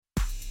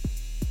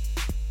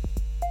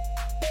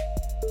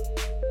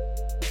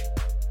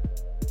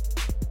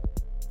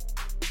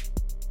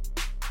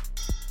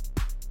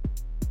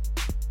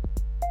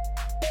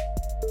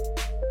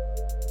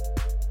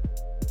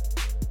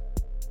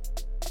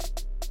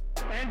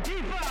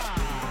Antifa!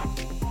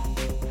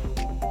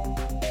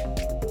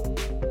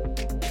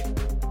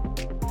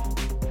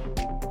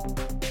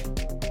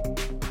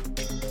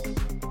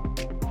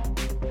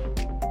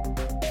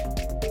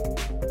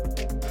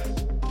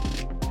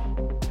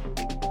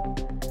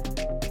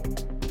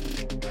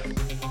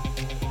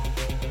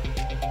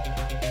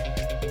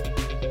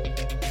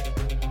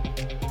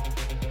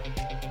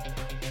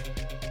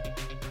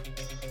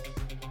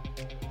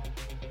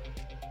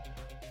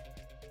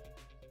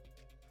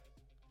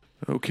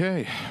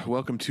 Okay,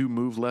 welcome to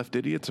Move Left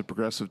Idiots, a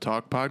progressive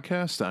talk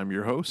podcast. I'm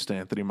your host,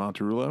 Anthony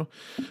Monterulo.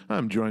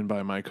 I'm joined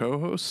by my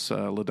co-hosts,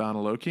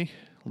 LaDonna Loki.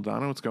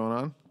 LaDonna, what's going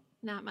on?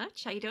 Not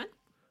much. How you doing?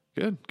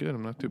 Good.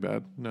 I'm not too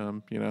bad.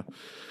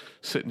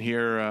 Sitting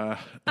here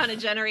On a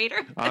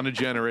generator. on a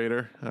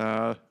generator.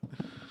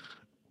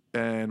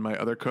 And my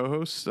other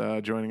co-host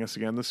joining us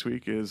again this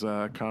week is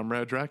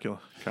Comrade Dracula.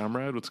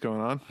 Comrade, what's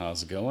going on?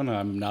 How's it going?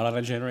 I'm not on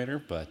a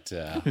generator, but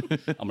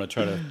I'm going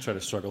to try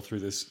to struggle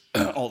through this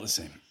all the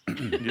same.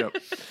 Yep.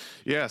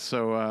 Yeah,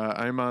 so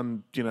I'm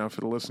on,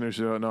 for the listeners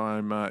who don't know,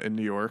 I'm in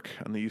New York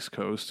on the East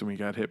Coast, and we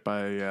got hit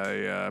by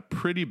a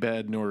pretty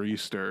bad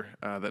nor'easter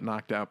that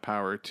knocked out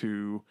power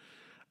to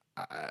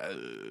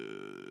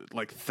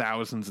like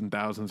thousands and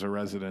thousands of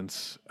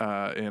residents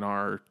in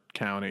our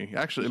county,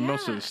 actually in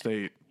most of the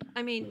state.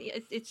 I mean,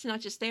 it's not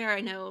just there. I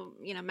know,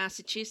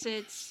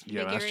 Massachusetts,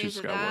 yeah, big areas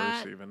of got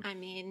that. worse even. I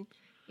mean,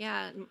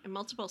 yeah,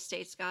 multiple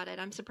states got it.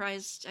 I'm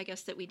surprised, I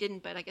guess, that we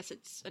didn't, but I guess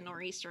it's a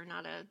nor'easter,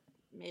 not a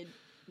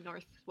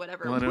mid-north,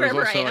 whatever, well, and wherever it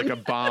was also I am. like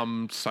a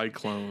bomb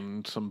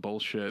cyclone, some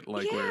bullshit.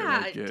 Like,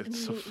 yeah, where,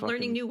 it's so fucking...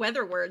 learning new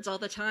weather words all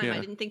the time. Yeah.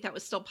 I didn't think that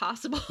was still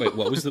possible. Wait,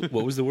 what was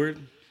the word?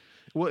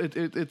 Well,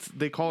 it's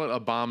they call it a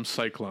bomb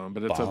cyclone,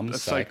 but it's a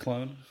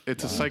cyclone.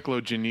 It's a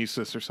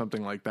cyclogenesis or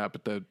something like that.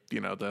 But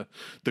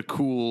the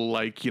cool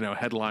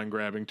headline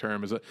grabbing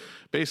term is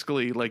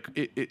basically like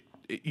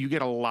you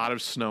get a lot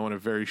of snow in a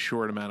very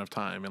short amount of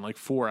time. In like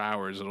 4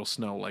 hours, it'll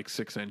snow like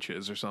 6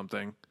 inches or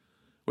something,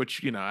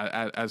 which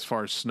as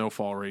far as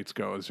snowfall rates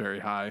go, is very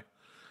high.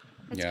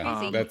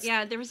 That's crazy.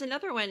 Yeah, there was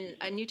another one,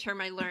 a new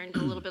term I learned a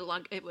little bit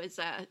long. It was,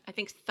 I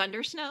think,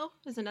 thunder snow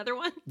is another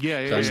one. Yeah.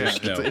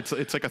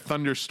 It's like a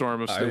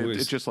thunderstorm of snow.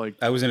 It's just like...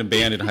 I was in a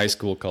band in high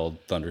school called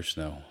Thunder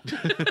Snow.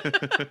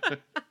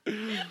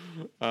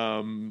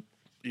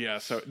 Yeah,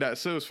 so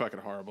it was fucking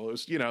horrible. It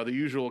was, the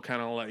usual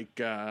kind of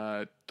like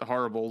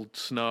horrible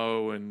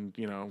snow and,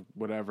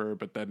 whatever,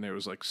 but then it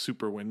was like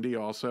super windy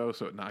also,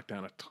 so it knocked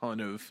down a ton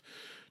of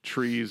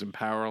trees and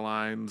power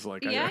lines.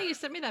 Like, you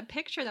sent me that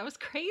picture. That was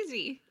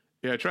crazy.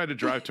 Yeah, I tried to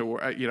drive to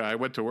work. I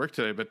went to work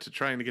today, but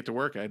trying to get to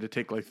work, I had to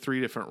take like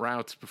 3 different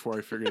routes before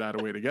I figured out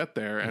a way to get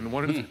there. And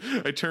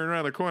I turned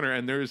around the corner,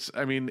 and it's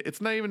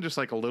not even just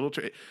like a little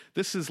tree.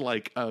 This is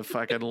like a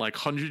fucking like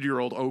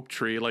 100-year-old oak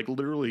tree, like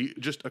literally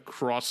just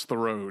across the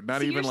road.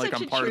 Not even like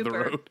I'm part of the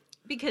road.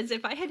 Because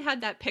if I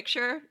had that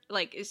picture,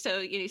 you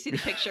see the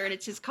picture and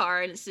it's his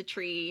car and it's the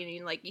tree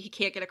and he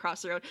can't get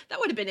across the road, that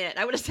would have been it.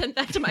 I would have sent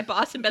that to my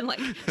boss and been like,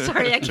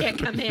 sorry, I can't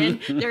come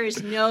in. There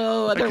is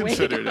no other way. I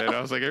considered it.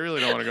 I was like, I really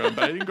don't want to go in,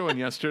 but I didn't go in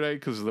yesterday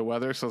because of the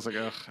weather. So I was like,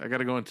 ugh, I got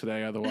to go in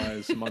today.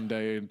 Otherwise,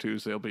 Monday and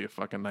Tuesday will be a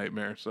fucking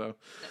nightmare. So,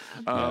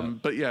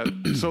 but yeah.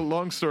 So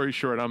long story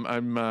short,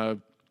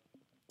 I'm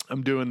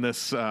doing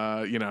this,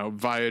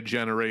 via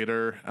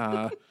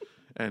generator.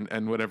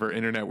 And whatever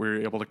internet we were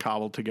able to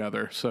cobble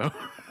together. So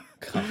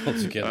cobble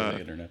together the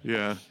internet.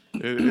 Yeah,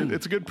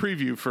 it's a good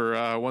preview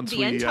for once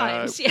we end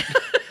times.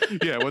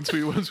 once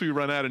we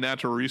run out of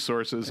natural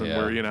resources and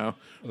we're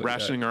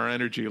rationing our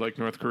energy like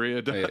North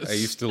Korea does. I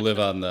used to live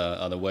on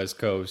the West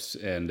Coast,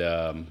 and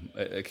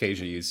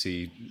occasionally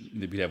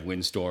you'd have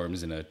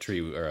windstorms and a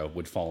tree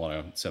would fall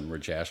on some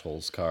rich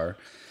asshole's car,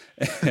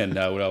 and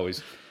I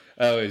always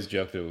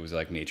joke that it was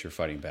like nature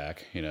fighting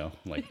back,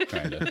 like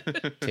trying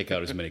to take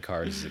out as many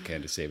cars as it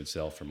can to save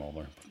itself from all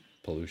the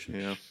pollution.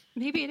 Yeah,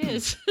 maybe it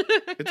is.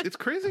 It's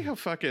crazy how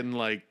fucking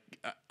like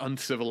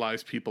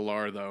uncivilized people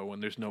are, though, when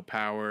there's no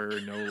power,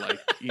 no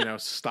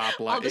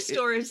stoplight. All the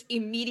stores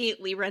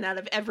immediately run out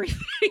of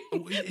everything.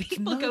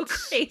 People go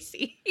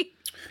crazy.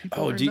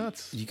 Do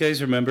you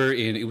guys remember?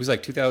 It was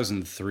like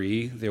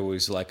 2003. There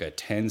was like a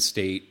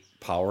 10-state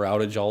power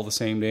outage all the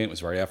same day. It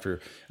was right after.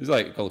 It was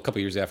like a couple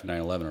years after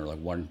 9/11, or like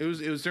one. It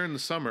was during the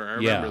summer. I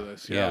remember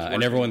this. Yeah,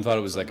 and everyone thought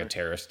it was like a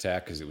terrorist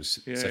attack because it was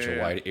such a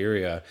wide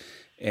area.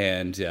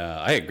 And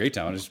I had a great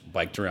time. I just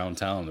biked around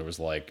town. There was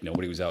like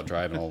nobody was out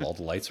driving. All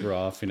the lights were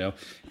off.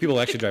 People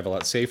actually drive a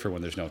lot safer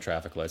when there's no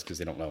traffic lights because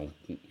they don't know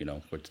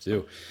what to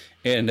do.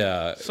 And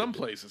some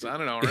places, I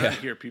don't know. Around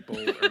here, people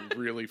are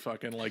really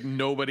fucking like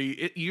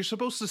nobody. You're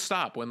supposed to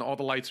stop when all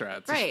the lights are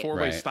out. It's a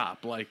 4-way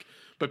stop.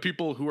 But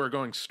people who are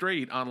going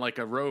straight on like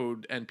a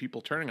road and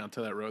people turning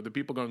onto that road, the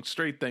people going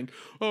straight think,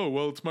 oh,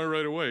 well, it's my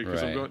right of way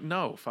because I'm going.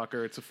 No,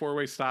 fucker, it's a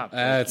 4-way stop.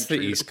 It's the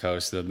East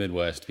Coast. The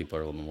Midwest people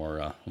are a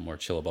little more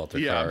chill about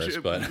their cars.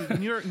 But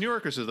New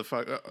Yorkers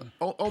are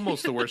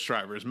almost the worst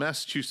drivers.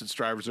 Massachusetts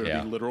drivers are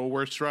the literal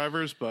worst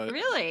drivers. But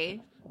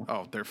really,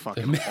 Oh, they're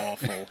fucking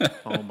awful.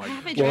 Oh my I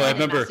haven't god. driven I in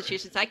remember-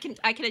 Massachusetts. I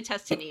can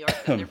attest to New York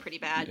that they're pretty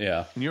bad.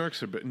 Yeah. New York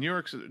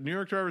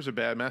drivers are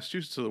bad.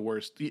 Massachusetts are the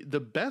worst. The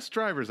best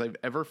drivers I've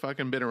ever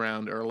fucking been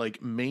around are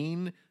like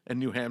Maine and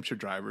New Hampshire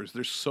drivers.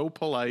 They're so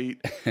polite.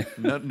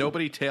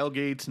 Nobody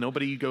tailgates.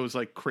 Nobody goes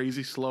like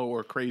crazy slow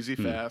or crazy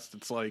fast.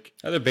 It's like,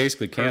 They're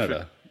basically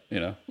Canada, you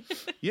know.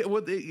 yeah,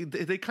 well,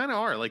 they kind of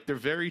are. Like they're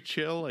very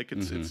chill. Like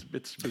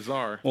it's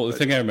bizarre. Well, the But-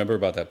 thing I remember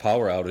about that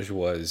power outage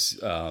was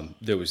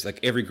there was like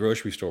every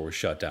grocery store was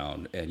shut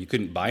down and you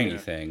couldn't buy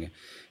anything.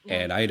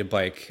 And I had to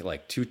bike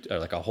like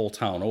a whole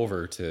town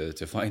over to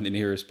find the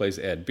nearest place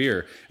that had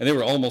beer, and they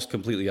were almost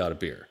completely out of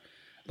beer.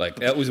 Like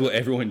that was what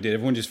everyone did.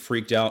 Everyone just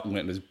freaked out and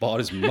went and bought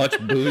as much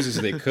booze as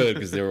they could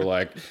because they were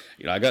like,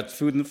 I got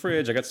food in the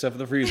fridge, I got stuff in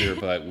the freezer,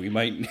 but we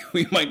might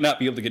not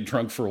be able to get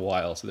drunk for a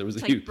while. So there was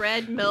It's a like huge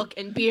bread, milk,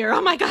 and beer.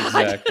 Oh my god.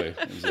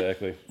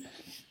 exactly.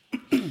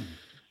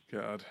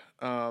 God.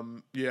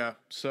 Yeah.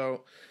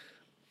 So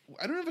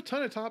I don't have a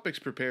ton of topics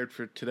prepared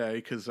for today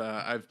because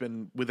I've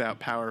been without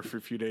power for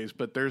a few days,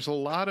 but there's a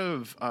lot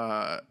of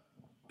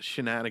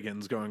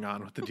shenanigans going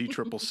on with the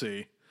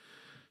DCCC.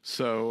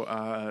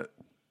 So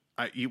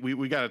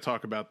we got to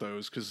talk about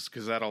those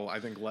because that'll, I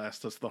think,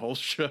 last us the whole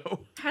show.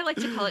 I like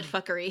to call it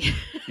fuckery.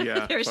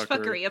 Yeah, There's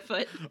fuckery. fuckery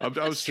afoot. I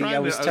was See, trying. I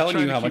was to, telling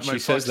trying you to how keep much my she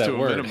says fucks that to a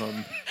word.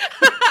 minimum.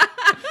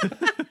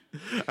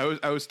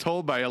 I was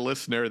told by a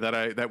listener that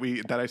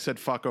I said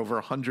fuck over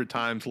 100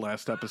 times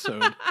last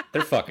episode.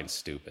 They're fucking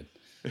stupid.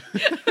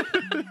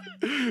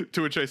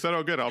 To which I said,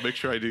 "Oh, good. I'll make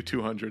sure I do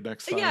 200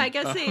 next time." Yeah, I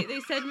guess they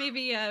said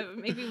maybe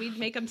we'd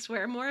make them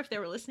swear more if they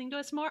were listening to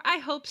us more. I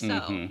hope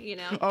so. You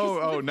know.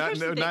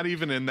 'Cause not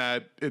even in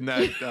that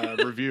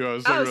review. I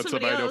was talking about somebody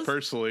somebody I know else.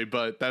 personally,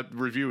 but that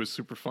review was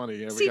super funny.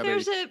 Yeah, See,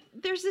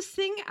 there's this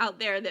thing out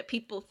there that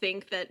people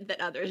think that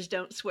others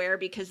don't swear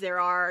because there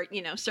are,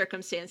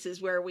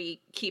 circumstances where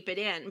we keep it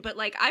in. But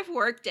like I've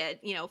worked at,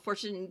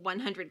 Fortune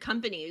 100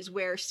 companies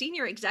where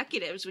senior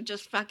executives would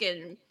just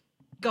fucking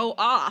go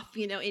off,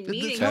 in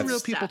meetings. That's how and real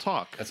stuff. people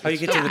talk. That's how you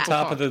get to the Yeah.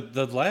 top of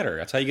the ladder.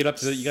 That's how you get up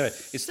to the.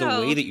 It's the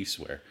So- way that you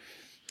swear.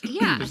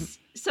 Yes.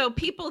 So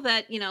people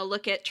that,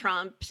 look at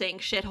Trump saying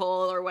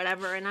shithole or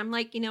whatever, and I'm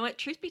like, you know what,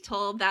 truth be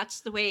told, that's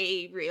the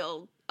way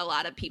a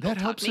lot of people That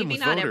talk. helps him Maybe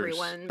with not voters.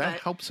 everyone, That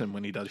but helps him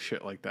when he does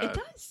shit like that. it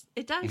does.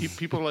 It does.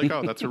 People are like,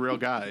 "Oh, that's a real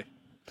guy."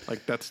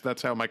 Like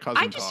that's how my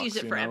cousin I just talks, use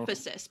it you for know?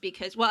 emphasis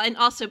because, well, and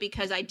also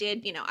because I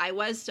did, I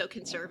was so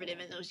conservative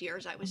in those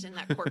years I was in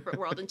that corporate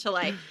world until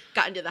I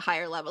got into the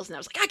higher levels and I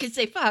was like, I could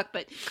say fuck,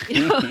 but,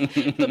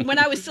 but when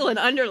I was still an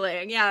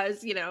underling, I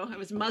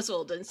was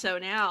muzzled. And so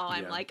now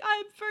I'm Yeah. like,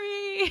 I'm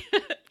free.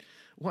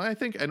 Well, I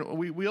think, and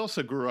we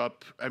also grew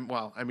up, and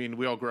well, I mean,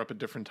 we all grew up at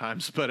different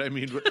times, but I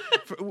mean,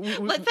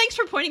 Thanks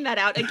for pointing that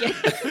out again.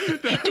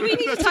 Do we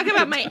need to talk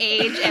about my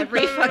age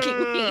every fucking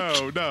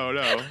week?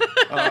 No.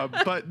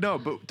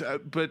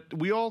 But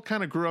we all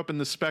kind of grew up in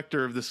the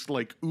specter of this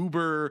like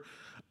uber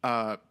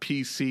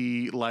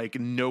PC, like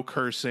no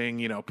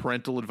cursing,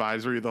 parental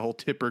advisory, the whole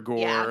Tipper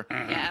Gore,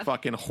 Yeah.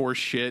 fucking horse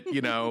shit,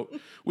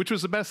 which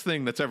was the best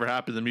thing that's ever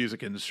happened in the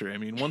music industry. I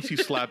mean, once you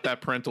slap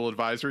that parental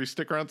advisory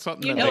sticker on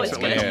something, You that know makes it's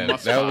it like good. a Man,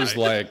 must that buy. was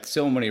like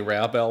so many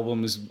rap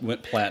albums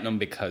went platinum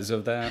because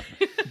of that.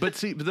 But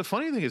see, the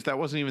funny thing is that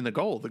wasn't even the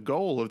goal. The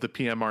goal of the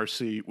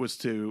PMRC was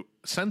to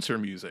censor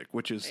music,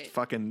 which is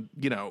fucking,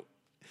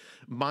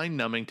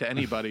 mind-numbing to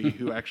anybody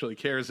who actually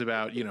cares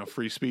about,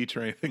 free speech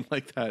or anything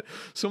like that.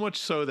 So much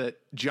so that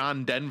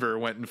John Denver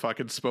went and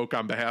fucking spoke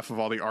on behalf of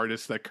all the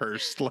artists that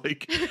cursed.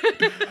 Like,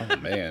 Oh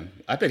man,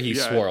 I bet he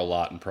Yeah. swore a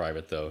lot in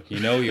private though. He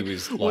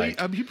was well,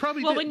 like, he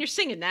probably Well, did. when you're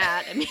singing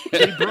that, I mean,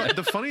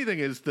 The funny thing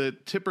is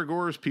that Tipper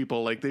Gore's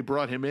people, like, they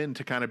brought him in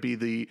to kind of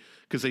be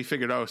because they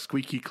figured, oh,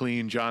 squeaky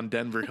clean John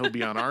Denver, he'll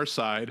be on our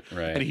side.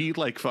 Right. And he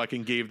like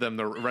fucking read them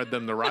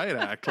the riot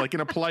act, like in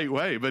a polite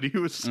way, but he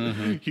was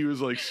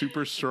like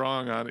super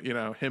strong on,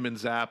 him and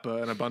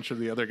Zappa and a bunch of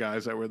the other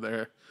guys that were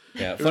there.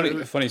 yeah.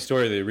 Funny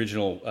story. The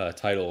original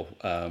title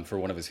for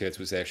one of his hits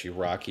was actually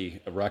Rocky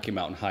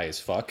Mountain High as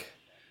Fuck,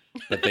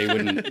 but they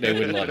wouldn't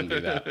let him do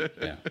that.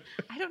 Yeah.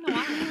 I don't know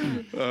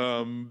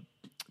why.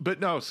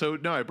 But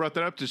I brought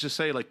that up to just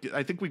say, like,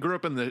 I think we grew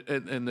up in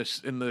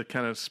the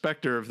kind of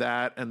specter of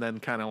that, and then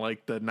kind of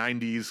like the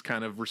 '90s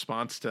kind of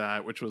response to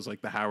that, which was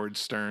like the Howard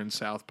Stern,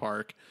 South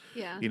Park,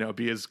 Yeah.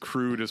 Be as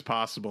crude as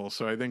possible.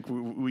 So I think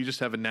we just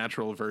have a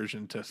natural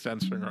aversion to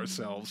censoring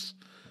ourselves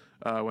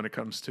when it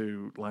comes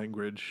to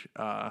language.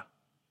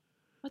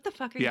 What the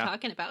fuck are you Yeah.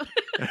 talking about?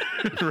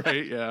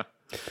 Right? Yeah.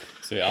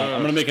 So yeah,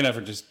 I'm gonna make an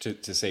effort just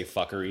to say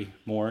fuckery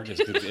more,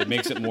 just because it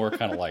makes it more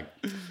kind of like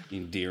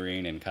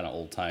endearing and kind of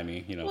old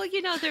timey.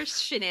 Well,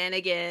 there's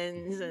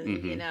shenanigans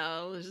and,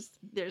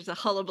 there's a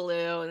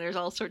hullabaloo and there's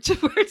all sorts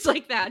of words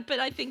like that. But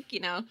I think,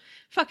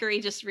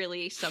 fuckery just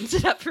really sums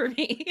it up for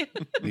me.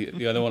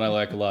 The other one I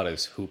like a lot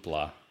is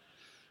hoopla.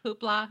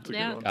 Hoopla. a good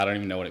Yeah. one. I don't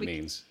even know what it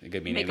means. It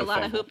could mean Make a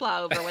lot of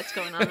hoopla over what's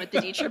going on with the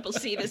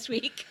DCCC this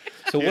week.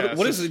 So Yeah,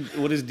 what does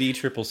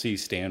DCCC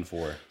stand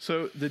for?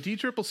 So the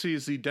DCCC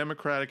is the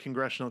Democratic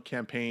Congressional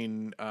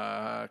Campaign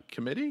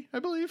Committee, I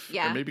believe.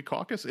 Yeah. Or maybe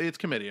caucus. It's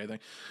committee, I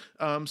think.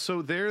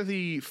 So they're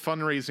the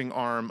fundraising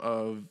arm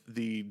of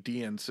the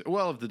DNC,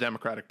 well, of the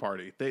Democratic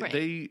Party.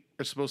 They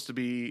are supposed to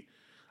be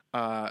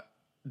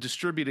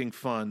distributing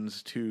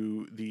funds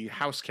to the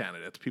House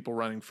candidates, people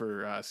running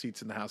for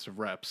seats in the House of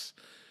Reps.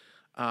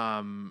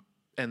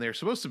 And they're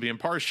supposed to be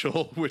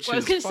impartial, which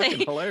is fucking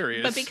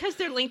hilarious. But because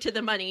they're linked to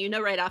the money, you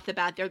know right off the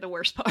bat they're the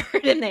worst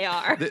part, and they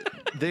are.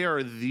 They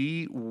are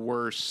the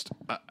worst.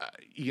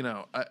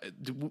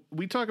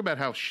 We talk about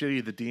how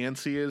shitty the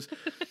DNC is.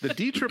 The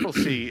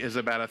DCCC is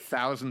about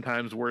 1,000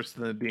 times worse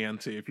than the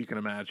DNC, if you can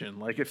imagine.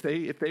 Like if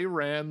they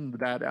ran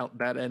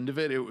that end of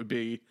it, it would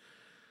be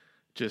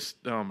just,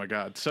 oh my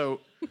god.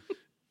 So.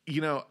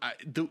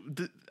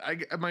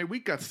 My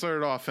week got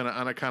started off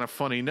on a kind of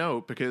funny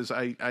note because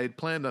I had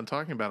planned on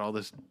talking about all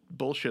this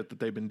bullshit that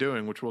they've been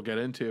doing, which we'll get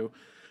into.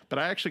 But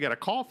I actually got a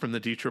call from the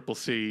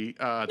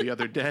DCCC the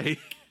other day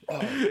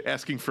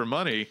asking for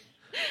money,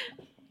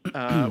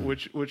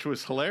 which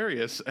was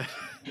hilarious.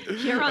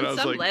 You're on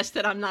some list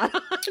that I'm not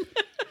on.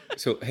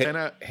 So had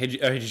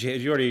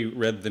you already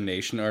read the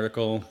Nation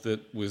article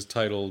that was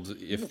titled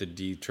 "If the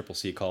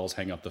DCCC calls,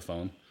 hang up the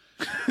phone"?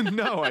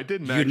 No, I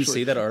didn't. You didn't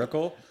see that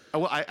article?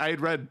 Well, I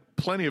had read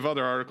plenty of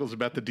other articles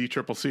about the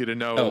DCCC to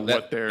know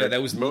what their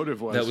motive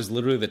was. That was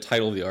literally the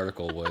title of the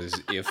article was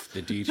 "If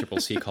the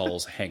DCCC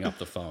calls, hang up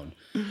the phone."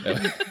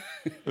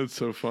 That's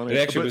so funny. It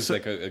actually was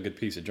like a good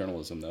piece of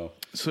journalism, though.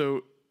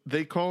 So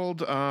they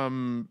called.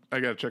 I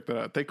gotta check that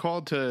out. They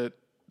called to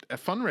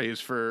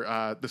fundraise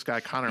for this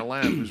guy Connor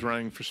Lamb, who's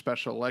running for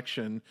special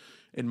election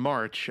in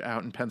March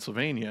out in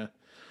Pennsylvania.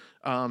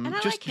 And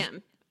I like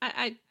him.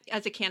 I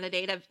as a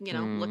candidate of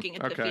looking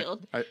at the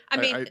field.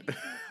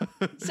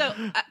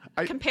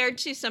 Compared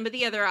to some of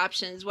the other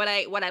options, what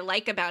I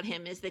like about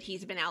him is that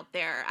he's been out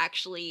there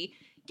actually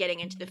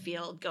getting into the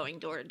field, going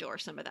door to door,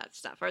 some of that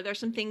stuff. Are there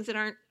some things that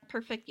aren't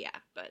perfect? Yeah,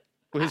 but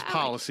well, his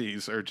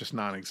policies are just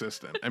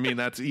non-existent. I mean,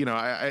 that's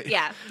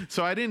yeah.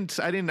 So I didn't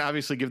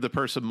obviously give the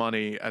person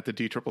money at the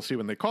DCCC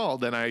when they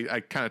called, and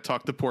I kind of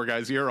talked the poor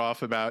guy's ear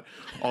off about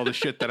all the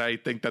shit that I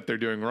think that they're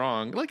doing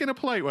wrong, like in a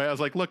polite way. I was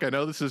like, look, I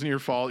know this isn't your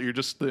fault. You're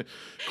just the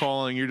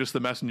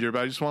messenger, but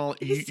I just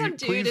want he's some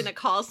dude in a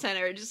call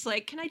center, just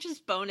like, can I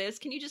just bonus?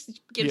 Can you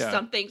just give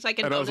something so I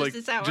can bonus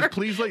this hour? Just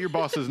please let your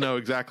bosses know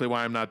exactly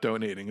why I'm not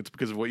donating. It's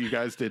because of what you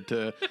guys did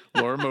to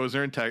Laura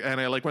Moser and Tech. And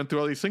I went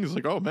through all these things,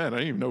 like, oh man, I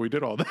didn't even know we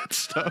did all that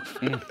stuff.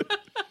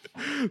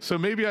 So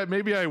maybe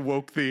I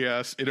woke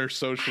the inner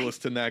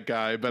socialist in that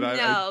guy, but I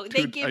doubt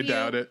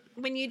it.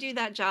 When you do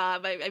that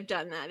job, I've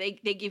done that.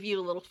 They give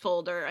you a little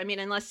folder. I mean,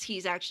 unless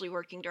he's actually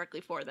working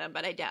directly for them,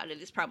 but I doubt it.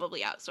 It's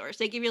probably outsourced.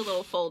 They give you a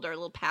little folder, a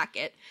little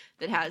packet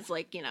that has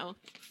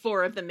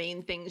 4 of the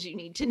main things you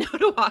need to know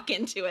to walk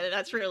into it.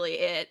 That's really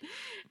it.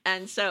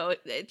 And so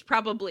it's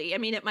probably, I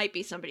mean, it might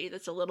be somebody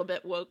that's a little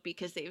bit woke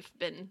because they've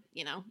been,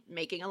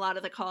 making a lot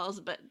of the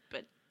calls, but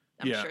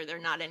I'm sure they're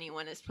not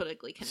anyone as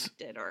politically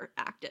connected or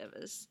active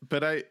as.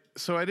 But I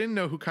didn't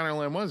know who Connor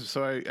Lamb was.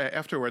 So I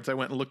afterwards I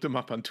went and looked him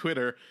up on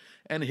Twitter,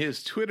 and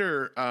his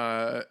Twitter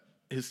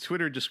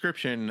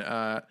description,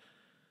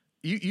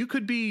 you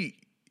could be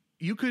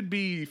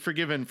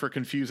forgiven for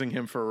confusing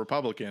him for a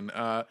Republican.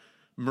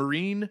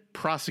 Marine,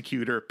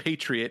 prosecutor,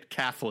 patriot,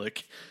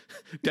 Catholic,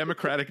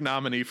 Democratic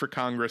nominee for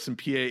Congress in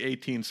PA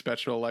 18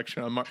 special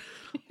election on March.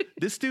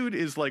 This dude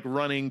is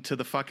running to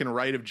the fucking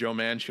right of Joe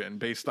Manchin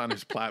based on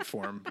his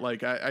platform.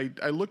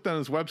 I looked on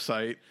his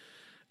website.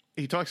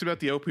 He talks about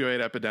the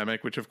opioid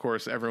epidemic, which of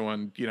course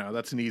everyone,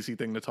 that's an easy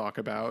thing to talk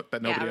about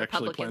that nobody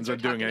actually plans on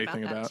doing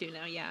anything about. Too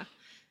now, yeah.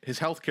 His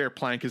healthcare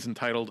plank is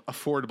entitled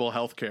affordable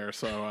healthcare.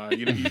 So,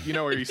 you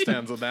know where he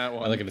stands on that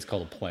one. I like it. It's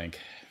called a plank.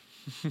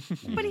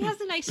 But he has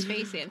a nice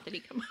face, Anthony.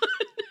 Come on.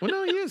 Well,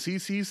 no, he is.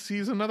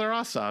 He's another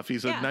Ossoff.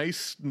 He's a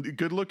nice,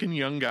 good-looking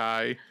young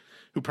guy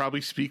who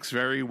probably speaks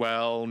very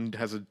well and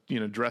has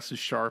dresses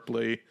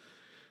sharply,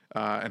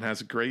 and has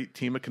a great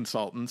team of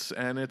consultants.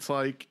 And it's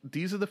like,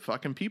 these are the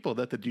fucking people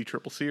that the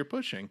DCCC are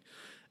pushing.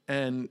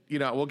 And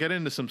we'll get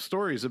into some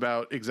stories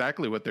about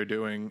exactly what they're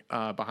doing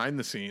behind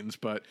the scenes.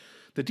 But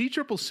the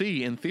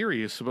DCCC, in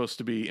theory, is supposed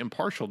to be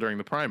impartial during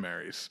the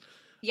primaries.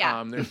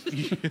 Yeah.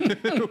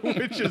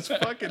 Which is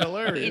fucking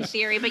hilarious. In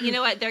theory, but you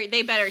know what?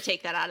 They better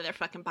take that out of their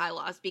fucking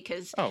bylaws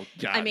because,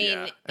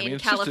 in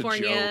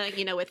California,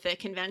 with the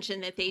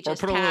convention that they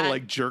just or put a little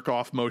jerk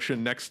off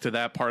motion next to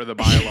that part of the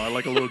bylaw,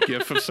 like a little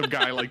gif of some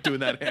guy doing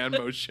that hand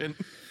motion.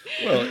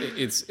 Well,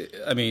 so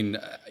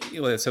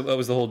that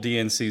was the whole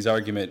DNC's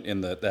argument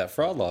in that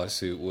fraud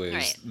lawsuit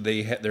was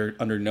they're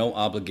under no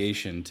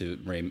obligation to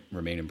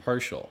remain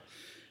impartial.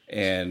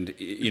 And,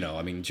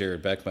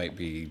 Jared Beck might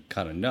be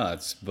kind of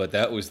nuts, but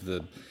that was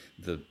the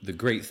the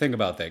great thing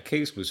about that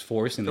case was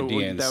forcing the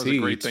DNC that was a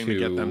great thing to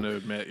get them to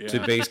admit, yeah. to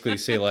basically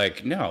say,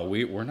 like, no,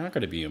 we're not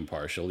going to be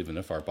impartial, even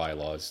if our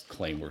bylaws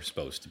claim we're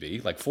supposed to be.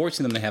 Like,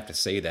 forcing them to have to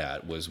say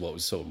that was what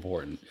was so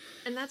important.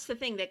 And that's the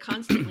thing; they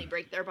constantly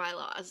break their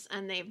bylaws,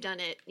 and they've done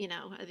it.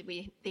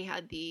 They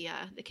had the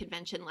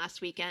convention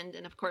last weekend,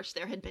 and of course,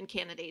 there had been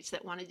candidates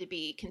that wanted to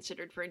be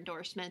considered for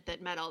endorsement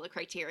that met all the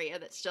criteria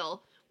that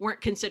still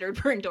weren't considered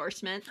for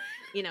endorsement.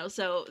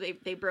 So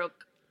they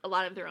broke a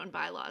lot of their own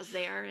bylaws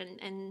there,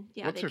 and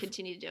they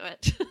continue to do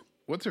it.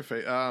 What's her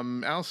face?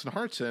 Allison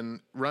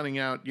Hartson running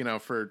out,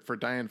 for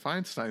Dianne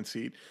Feinstein's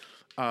seat.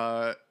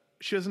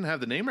 She doesn't have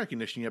the name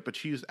recognition yet, but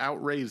she's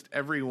outraised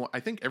everyone. I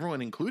think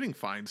everyone, including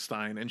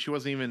Feinstein, and she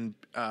wasn't even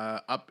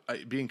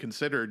being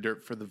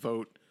considered for the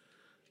vote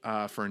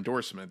for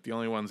endorsement. The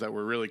only ones that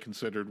were really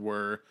considered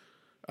were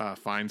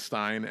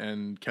Feinstein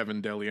and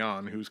Kevin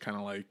DeLeon, who's kind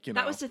of like,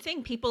 that was the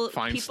thing. People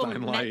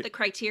met the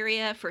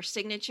criteria for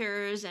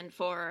signatures and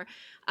for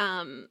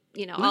all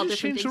different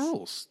changed things. The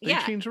rules. They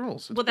changed the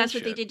rules. Well, that's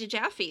what they did to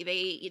Jaffe.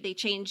 They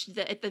changed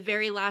at the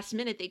very last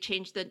minute. They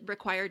changed the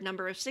required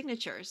number of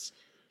signatures.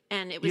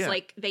 And it was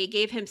like they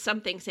gave him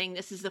something saying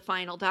this is the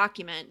final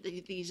document.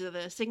 These are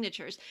the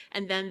signatures.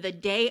 And then the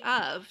day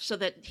of, so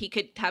that he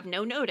could have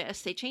no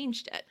notice, they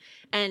changed it.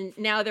 And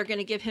now they're going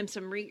to give him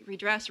some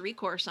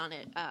recourse on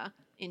it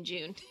in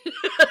June.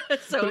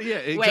 So but yeah,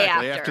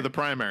 exactly. Way after the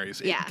primaries.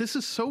 Yeah. This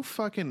is so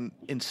fucking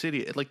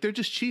insidious. Like, they're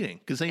just cheating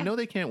because they know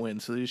they can't win,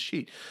 so they just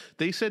cheat.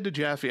 They said to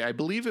Jaffe, I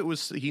believe it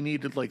was he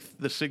needed like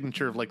the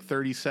signature of like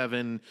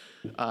 37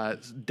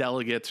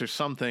 delegates or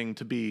something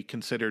to be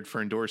considered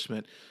for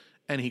endorsement.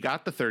 And he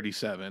got the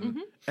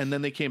 37, and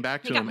then they came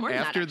back to him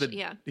after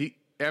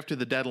after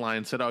the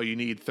deadline, said, "Oh, you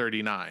need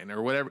 39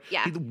 or whatever."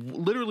 Yeah, he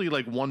literally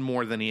like one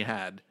more than he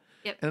had.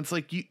 Yep. And it's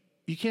like you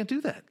can't do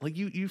that. Like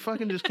you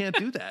fucking just can't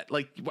do that.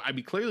 Like, I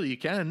mean, clearly you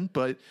can,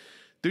 but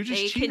they're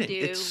just cheating.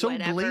 It's so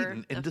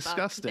blatant and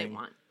disgusting.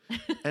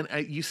 And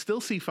you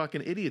still see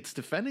fucking idiots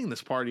defending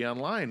this party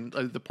online,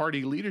 the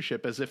party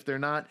leadership, as if they're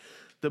not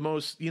the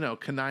most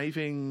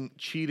conniving,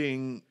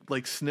 cheating,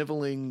 like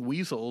sniveling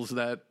weasels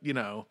that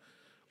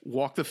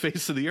walk the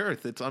face of the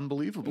earth. It's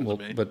unbelievable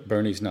to me. But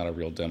Bernie's not a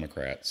real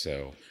Democrat,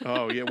 so.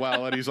 Oh yeah,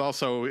 well, and he's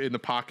also in the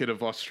pocket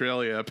of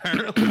Australia,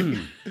 apparently.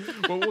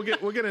 Well,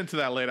 we'll get into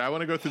that later. I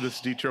want to go through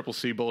this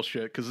DCCC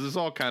bullshit because this is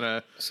all kind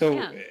of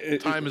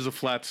time is a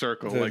flat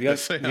circle. The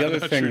other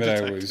thing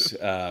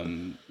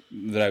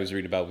that I was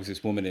reading about was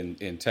this woman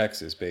in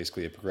Texas,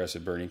 basically a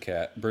progressive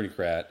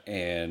Bernie-crat,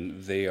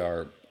 and they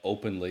are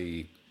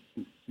openly,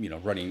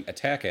 running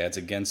attack ads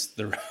against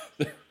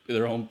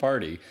their own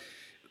party.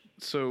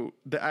 So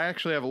I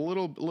actually have a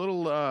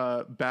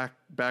little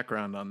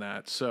background on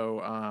that.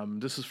 So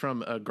this is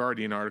from a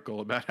Guardian article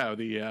about how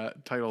the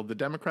title, "The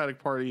Democratic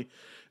Party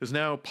is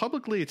now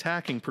publicly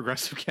attacking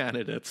progressive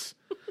candidates."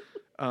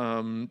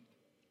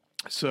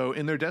 So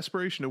in their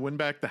desperation to win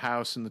back the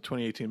House in the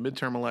 2018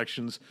 midterm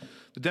elections,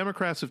 the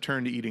Democrats have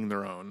turned to eating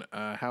their own.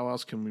 How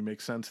else can we make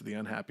sense of the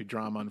unhappy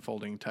drama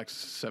unfolding in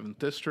Texas' 7th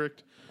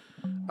District?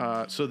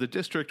 So the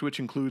district, which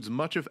includes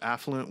much of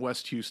affluent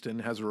West Houston,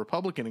 has a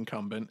Republican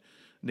incumbent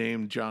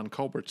named John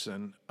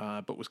Culbertson,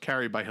 but was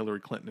carried by Hillary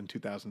Clinton in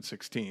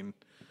 2016,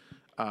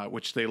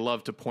 which they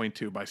love to point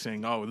to by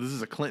saying, "Oh, this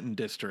is a Clinton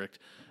district."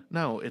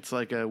 No, it's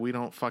like a we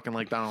don't fucking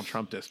like Donald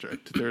Trump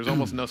district. There's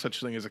almost no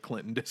such thing as a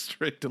Clinton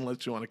district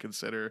unless you want to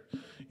consider,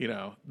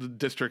 the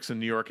districts in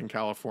New York and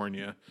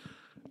California.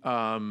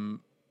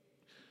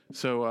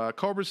 So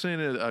Culbertson,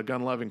 a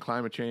gun-loving,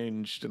 climate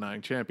change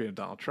denying champion of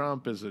Donald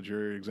Trump, is a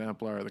jury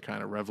exemplar, the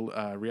kind of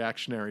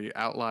reactionary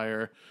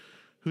outlier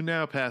who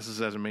now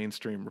passes as a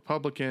mainstream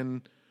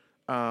Republican.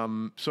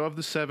 So of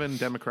the 7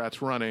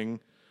 Democrats running,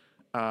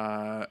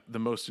 the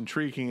most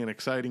intriguing and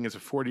exciting is a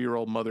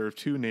 40-year-old mother of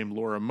 2 named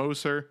Laura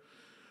Moser.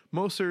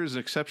 Moser is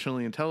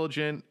exceptionally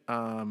intelligent.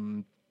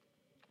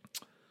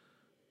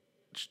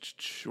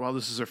 While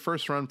this is her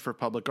first run for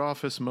public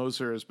office,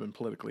 Moser has been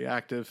politically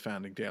active,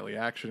 founding Daily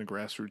Action, a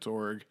grassroots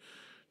org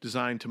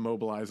designed to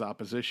mobilize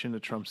opposition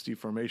to Trump's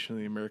deformation of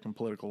the American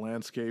political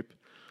landscape.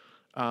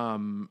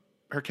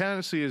 Her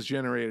candidacy has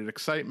generated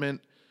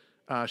excitement.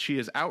 She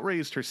has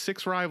outraised her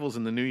 6 rivals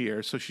in the new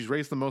year, so she's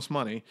raised the most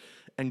money,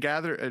 and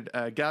gathered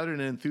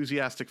an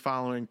enthusiastic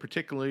following,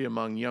 particularly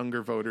among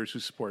younger voters who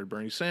supported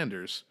Bernie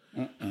Sanders.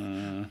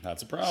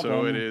 That's a problem.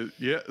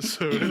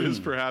 So it is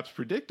perhaps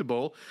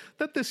predictable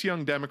that this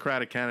young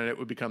Democratic candidate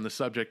would become the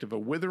subject of a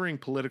withering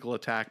political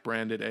attack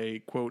branded a,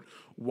 quote,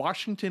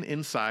 Washington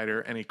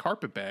insider and a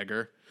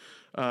carpetbagger.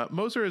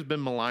 Moser has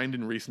been maligned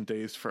in recent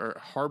days for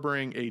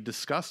harboring a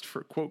disgust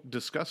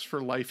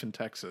for life in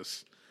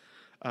Texas.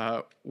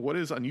 What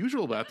is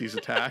unusual about these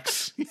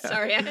attacks? Yeah.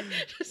 Sorry,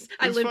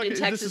 I lived in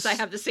Texas. I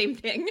have the same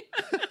thing.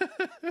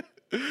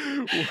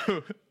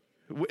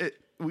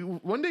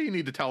 One day you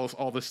need to tell us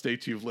all the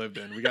states you've lived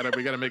in. We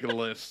gotta make a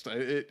list.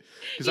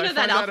 Because I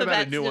find out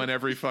about a new one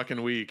every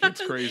fucking week.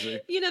 It's crazy.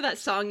 You know that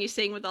song you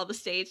sing with all the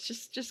states?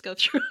 Just go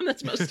through them.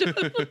 That's most of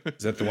them.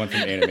 Is that the one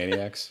from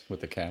Animaniacs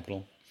with the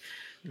capital?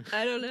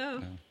 I don't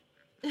know.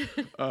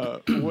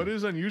 What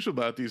is unusual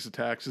about these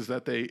attacks is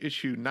that they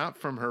issue not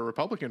from her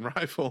Republican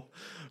rival,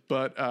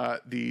 but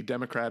the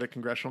Democratic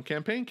Congressional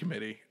Campaign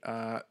Committee,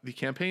 the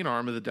campaign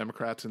arm of the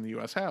Democrats in the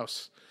U.S.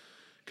 House.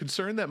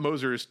 Concerned that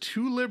Moser is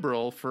too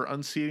liberal for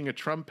unseating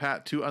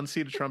to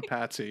unseat a Trump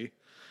patsy.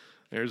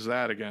 There's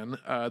that again.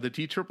 The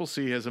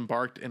DCCC has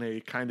embarked in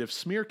a kind of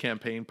smear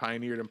campaign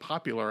pioneered and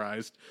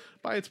popularized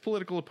by its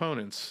political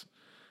opponents.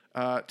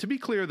 To be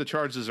clear, the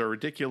charges are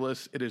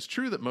ridiculous. It is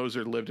true that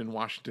Moser lived in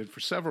Washington for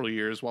several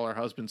years while her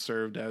husband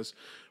served as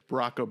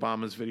Barack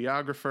Obama's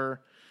videographer.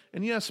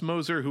 And yes,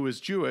 Moser, who is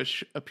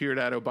Jewish, appeared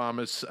at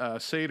Obama's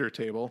Seder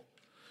table,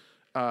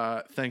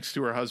 thanks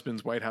to her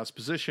husband's White House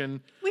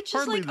position. Which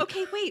is like,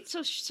 okay, wait,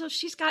 so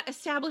she's got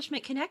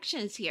establishment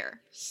connections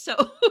here.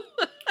 So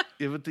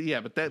but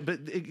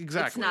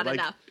exactly, it's not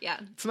enough. Yeah,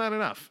 it's not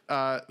enough.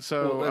 That's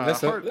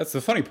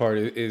the funny part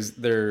is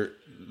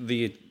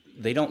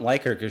they don't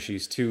like her because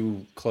she's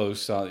too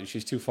close.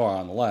 She's too far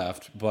on the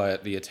left.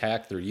 But the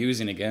attack they're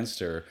using against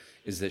her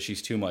is that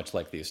she's too much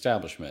like the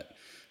establishment.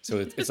 So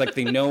it's like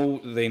they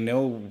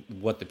know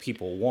what the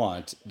people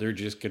want. They're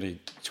just gonna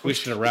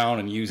twist it around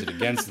and use it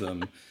against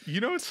them.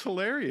 You know, it's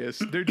hilarious.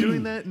 They're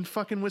doing that in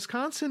fucking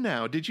Wisconsin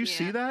now. Did you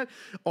see that?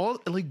 All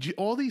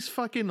these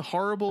fucking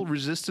horrible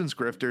resistance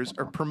grifters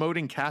are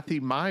promoting Kathy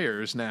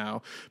Myers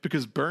now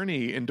because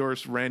Bernie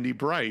endorsed Randy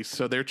Bryce.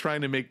 So they're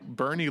trying to make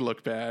Bernie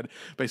look bad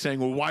by saying,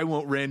 "Well, why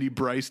won't Randy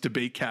Bryce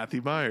debate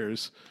Kathy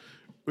Myers?"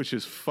 Which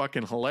is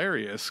fucking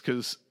hilarious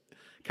because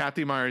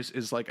Kathy Myers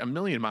is like a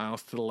million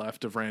miles to the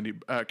left of Randy.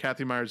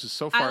 Kathy Myers is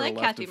so far to the left.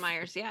 I like Kathy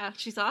Myers. Yeah,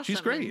 she's awesome. She's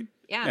great. And,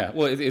 yeah. Yeah.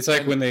 Well, it's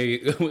like when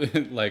they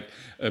like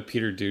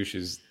Peter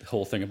Douche's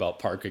whole thing about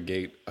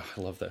Parkagate. Oh,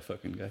 I love that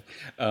fucking guy.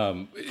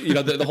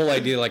 The whole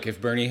idea, like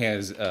if Bernie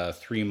has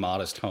 3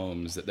 modest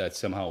homes, that's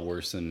somehow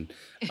worse than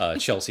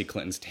Chelsea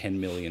Clinton's $10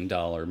 million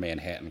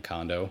Manhattan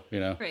condo. You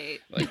know,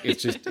 right? Like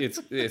it's just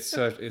it's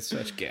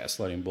such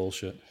gaslighting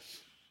bullshit.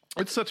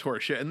 It's such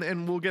horseshit,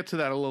 and we'll get to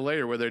that a little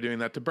later, where they're doing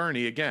that to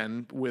Bernie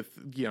again with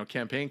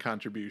campaign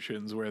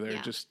contributions, where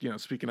they're just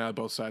speaking out of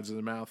both sides of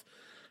their mouth.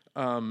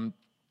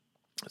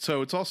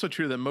 So it's also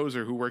true that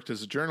Moser, who worked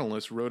as a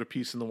journalist, wrote a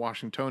piece in the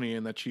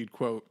Washingtonian that she'd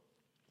quote,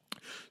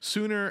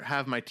 "Sooner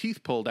have my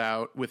teeth pulled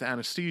out without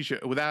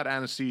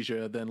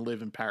anesthesia than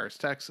live in Paris,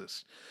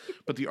 Texas."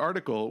 But the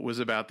article was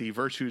about the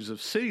virtues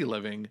of city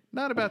living,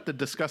 not about the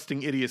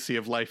disgusting idiocy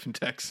of life in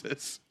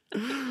Texas.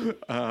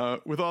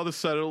 With all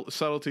the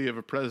subtlety of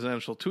a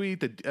presidential tweet,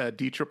 the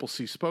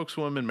DCCC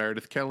spokeswoman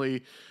Meredith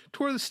Kelly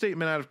tore the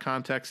statement out of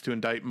context to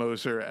indict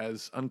Moser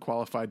as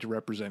unqualified to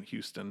represent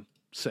Houston.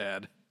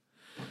 Sad.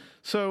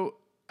 So,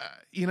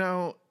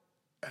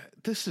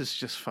 this is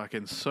just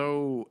fucking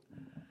so...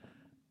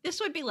 This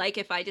would be like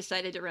if I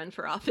decided to run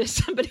for office,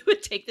 somebody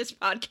would take this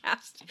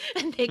podcast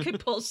and they could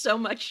pull so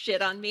much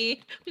shit on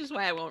me, which is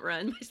why I won't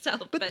run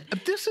myself. But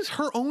this is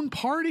her own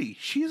party.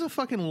 She's a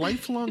fucking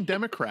lifelong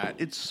Democrat.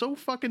 It's so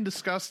fucking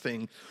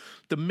disgusting.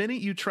 The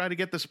minute you try to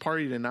get this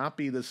party to not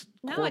be this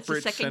corporate-centric... No, it's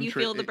the second you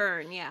feel the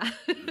burn, yeah.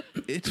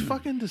 It's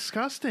fucking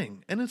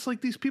disgusting. And it's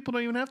like these people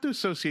don't even have to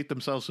associate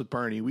themselves with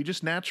Bernie. We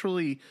just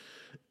naturally...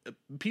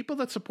 People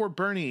that support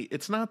Bernie,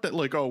 it's not that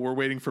like, oh, we're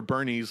waiting for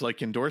Bernie's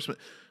like endorsement.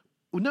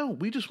 No,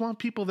 we just want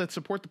people that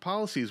support the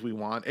policies we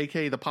want,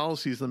 aka the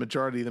policies the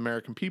majority of the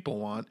American people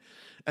want.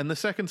 And the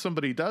second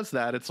somebody does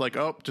that, it's like,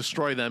 oh,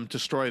 destroy them.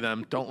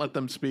 Don't let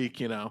them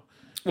speak, Well,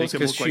 it's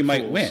because she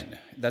might win.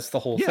 That's the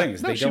whole thing.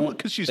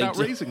 Because she's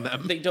outraising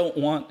them. They don't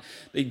want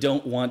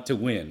to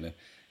win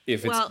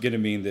if it's going to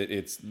mean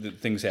that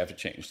things have to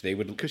change. They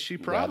would because she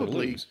rather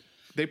lose.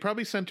 They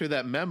probably sent her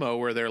that memo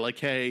where they're like,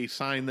 hey,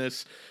 sign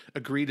this,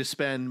 agree to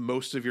spend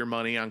most of your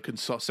money on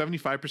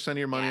 75% of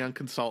your money on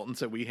consultants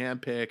that we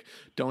handpick.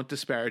 Don't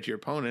disparage your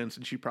opponents.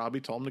 And she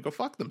probably told them to go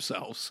fuck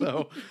themselves.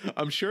 So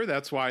I'm sure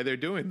that's why they're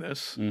doing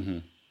this. Mm-hmm.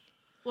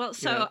 Well,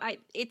 so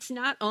it's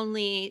not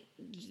only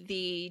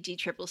the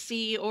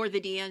DCCC or the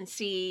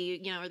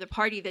DNC, or the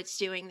party that's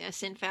doing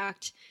this. In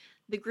fact,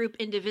 the group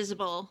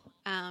Indivisible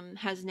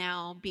has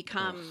now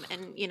become,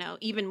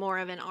 even more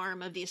of an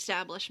arm of the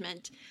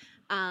establishment.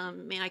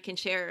 I can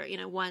share,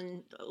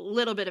 one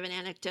little bit of an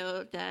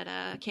anecdote that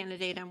a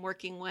candidate I'm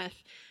working with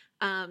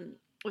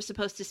was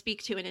supposed to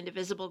speak to an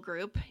Indivisible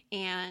group.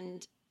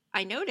 And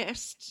I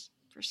noticed,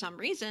 for some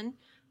reason,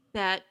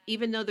 that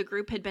even though the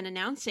group had been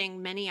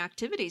announcing many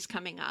activities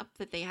coming up,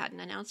 that they hadn't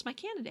announced my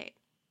candidate.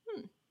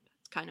 That's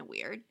kind of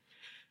weird.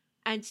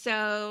 And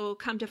so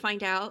come to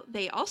find out,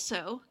 they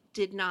also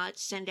did not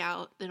send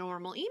out the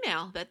normal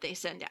email that they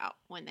send out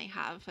when they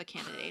have a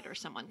candidate or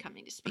someone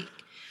coming to speak.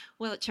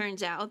 Well, it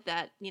turns out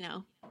that,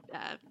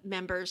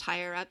 members,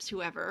 higher ups,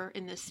 whoever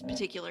in this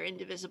particular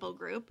Indivisible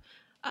group,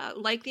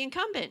 like the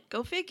incumbent.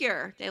 Go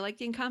figure. They like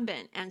the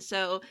incumbent. And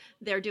so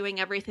they're doing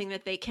everything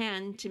that they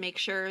can to make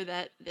sure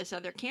that this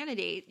other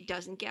candidate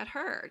doesn't get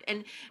heard.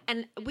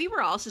 And we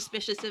were all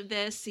suspicious of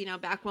this,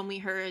 back when we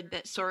heard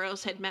that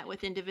Soros had met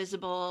with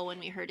Indivisible, when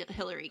we heard that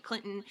Hillary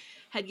Clinton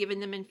had given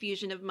them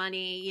infusion of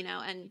money,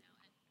 and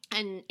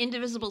And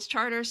Indivisible's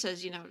charter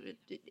says,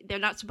 they're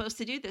not supposed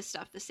to do this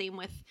stuff. The same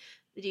with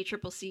the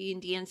DCCC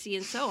and DNC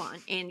and so on.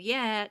 And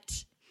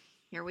yet,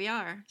 here we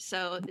are.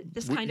 So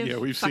this kind of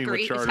we've seen what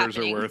charters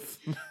are worth.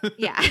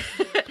 Yeah,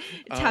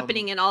 it's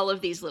happening in all of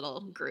these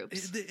little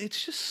groups.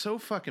 It's just so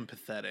fucking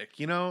pathetic,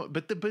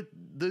 But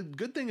the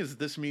good thing is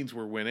this means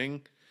we're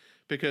winning.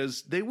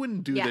 Because they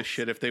wouldn't do this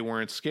shit if they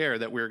weren't scared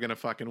that we were going to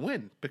fucking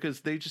win.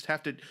 Because they just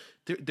have to.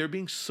 They're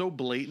being so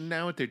blatant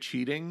now at their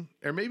cheating,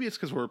 or maybe it's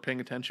because we're paying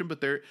attention.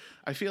 But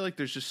I feel like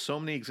there's just so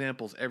many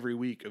examples every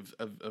week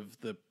of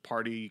the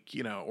party,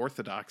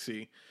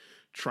 orthodoxy,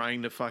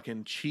 trying to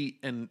fucking cheat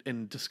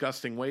in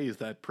disgusting ways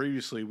that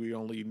previously we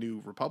only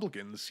knew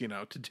Republicans,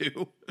 to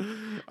do.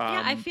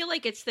 I feel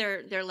like it's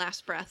their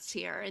last breaths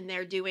here, and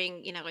they're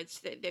doing,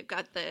 they've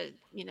got the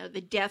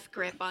the death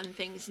grip on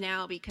things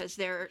now because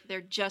they're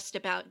just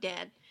about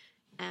dead.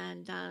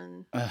 And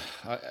I'm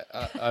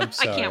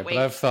sorry, I can't wait.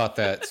 But I've thought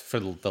that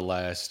for the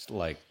last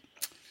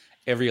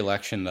every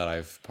election that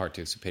I've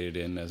participated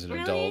in as an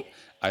adult.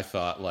 I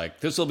thought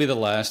this will be the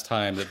last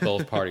time that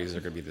both parties are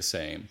going to be the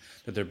same,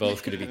 that they're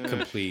both going to be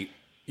complete,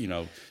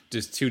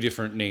 just two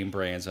different name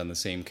brands on the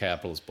same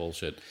capitalist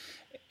bullshit.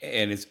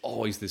 And it's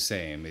always the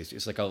same. It's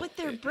just but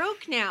they're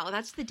broke now.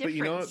 That's the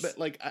difference.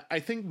 But I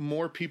think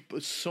more people,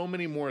 so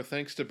many more,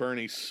 thanks to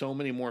Bernie, so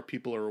many more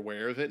people are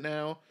aware of it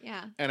now.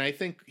 Yeah. And I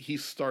think he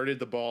started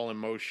the ball in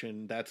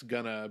motion. That's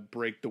gonna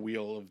break the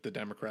wheel of the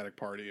Democratic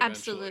Party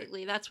eventually.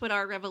 Absolutely. That's what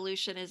our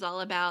revolution is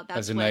all about.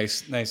 That's a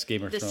nice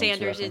Game of the Thrones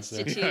Sanders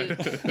Institute.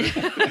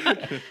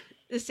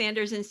 The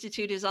Sanders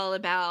Institute is all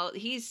about.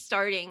 He's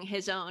creating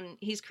his own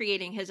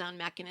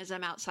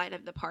mechanism outside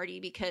of the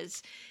party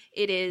because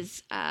it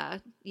is,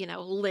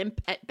 limp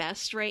at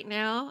best right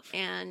now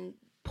and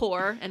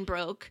poor and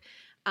broke.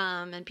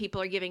 And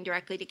people are giving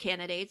directly to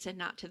candidates and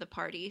not to the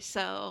party.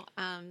 So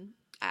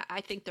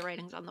I think the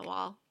writing's on the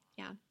wall.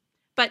 Yeah.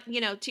 But,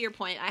 to your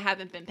point, I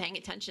haven't been paying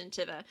attention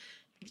to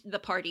the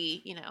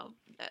party,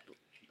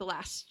 the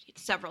last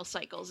several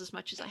cycles as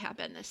much as I have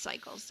been this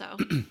cycle. So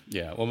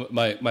yeah, well,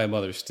 my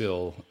mother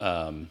still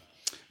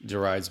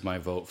derides my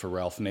vote for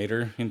Ralph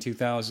Nader in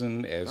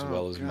 2000 as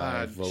well as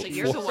my vote. So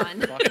you're the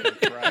one.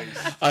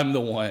 I'm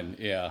the one.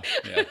 Yeah.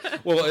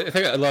 Well, I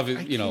think I love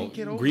it.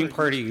 Green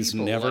Party's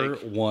never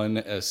won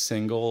a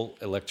single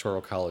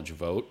electoral college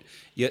vote,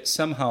 yet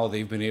somehow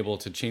they've been able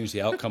to change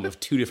the outcome of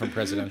two different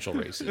presidential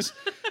races.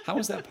 How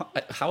is that?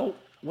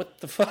 What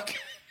the fuck?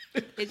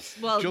 It's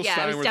Jill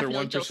Stein with her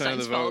 1% of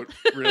the vote,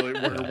 really,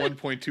 or her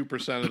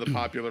 1.2% of the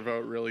popular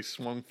vote, really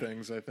swung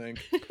things. I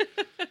think.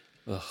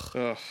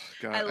 Oh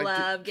God! I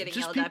love getting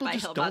yelled at by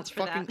Hillbots for that. People just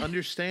don't fucking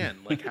understand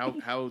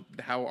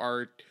how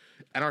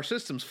our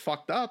system's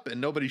fucked up,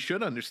 and nobody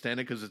should understand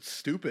it because it's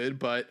stupid.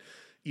 But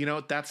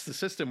that's the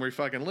system we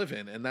fucking live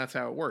in, and that's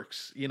how it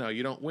works. You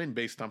don't win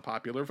based on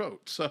popular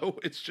vote, so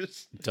it's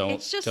just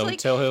don't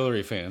tell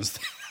Hillary fans.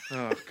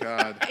 Oh,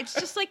 God. It's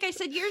just like I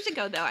said years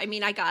ago, though. I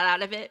mean, I got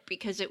out of it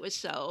because it was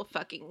so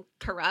fucking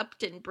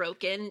corrupt and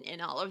broken and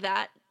all of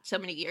that so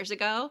many years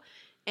ago.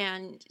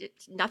 And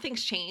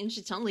nothing's changed.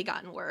 It's only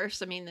gotten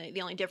worse. I mean,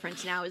 the only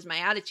difference now is my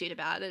attitude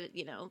about it,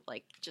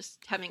 just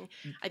having,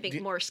 I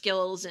think, more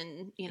skills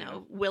and,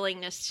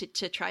 willingness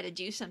to try to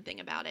do something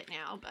about it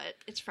now. But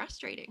it's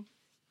frustrating.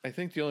 I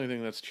think the only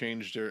thing that's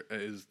changed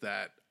is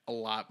that a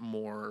lot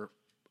more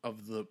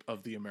of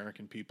the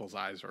American people's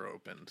eyes are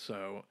open.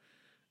 So...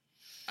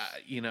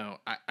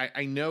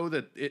 I know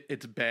that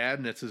it's bad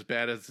and it's as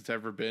bad as it's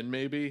ever been,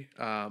 maybe.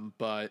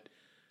 But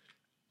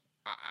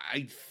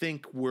I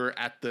think we're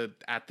at the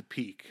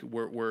peak.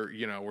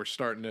 We're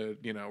starting to,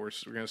 we're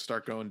going to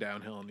start going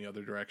downhill in the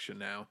other direction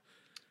now.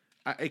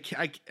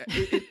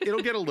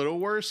 It'll get a little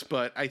worse,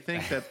 but I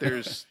think that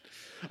there's.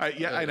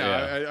 I know.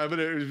 Yeah. I'm going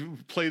to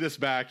play this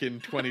back in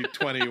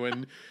 2020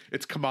 when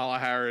it's Kamala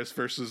Harris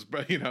versus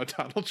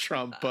Donald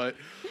Trump, but.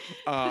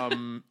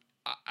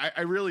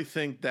 I really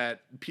think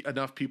that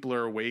enough people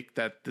are awake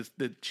that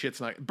the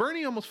shit's not.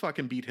 Bernie almost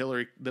fucking beat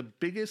Hillary, the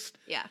biggest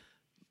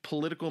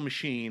political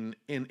machine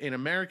in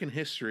American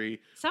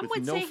history. Some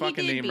would no say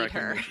fucking he did name beat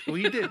her. Well,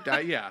 he did.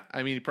 I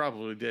mean, he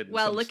probably did.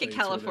 Well, look at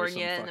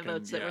California and the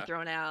votes that were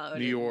thrown out.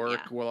 New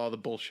York, well, all the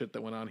bullshit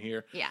that went on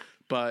here. Yeah.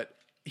 But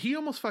he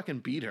almost fucking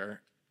beat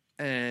her,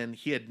 and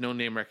he had no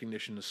name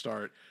recognition to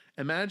start.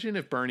 Imagine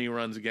if Bernie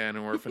runs again,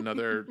 or if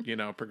another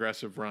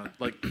progressive run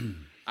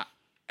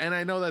And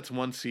I know that's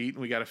one seat,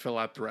 and we got to fill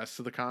out the rest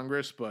of the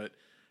Congress, but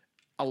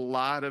a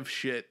lot of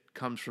shit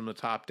comes from the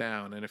top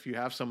down. And if you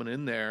have someone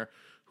in there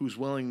who's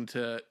willing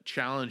to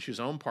challenge his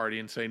own party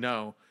and say,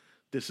 no,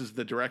 this is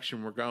the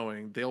direction we're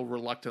going, they'll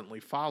reluctantly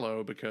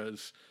follow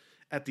because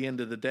at the end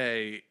of the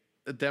day,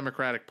 the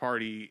Democratic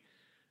Party,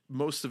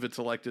 most of its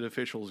elected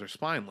officials are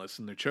spineless,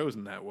 and they're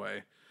chosen that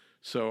way.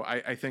 So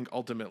I think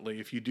ultimately,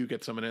 if you do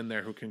get someone in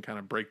there who can kind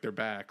of break their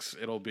backs,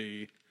 it'll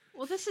be...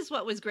 Well, this is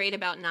what was great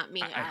about Not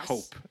Me, I Us.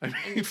 hope. And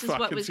this is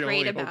what was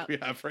great about we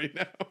have right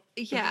now.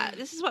 Yeah,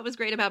 this is what was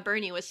great about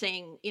Bernie was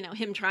saying,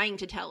 him trying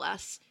to tell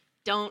us,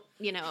 don't,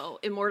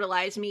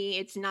 immortalize me.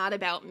 It's not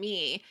about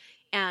me.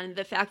 And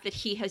the fact that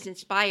he has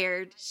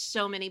inspired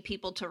so many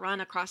people to run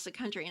across the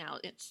country. Now,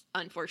 it's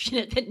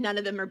unfortunate that none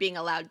of them are being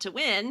allowed to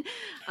win.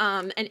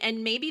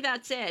 And maybe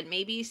that's it.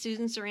 Maybe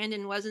Susan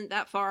Sarandon wasn't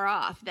that far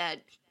off, that,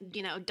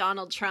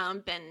 Donald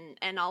Trump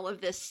and all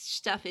of this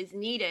stuff is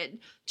needed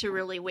to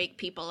really wake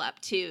people up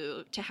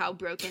to how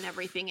broken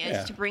everything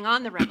is, to bring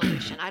on the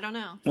revolution. I don't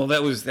know. Well,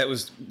 that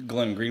was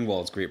Glenn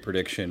Greenwald's great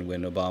prediction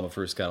when Obama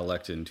first got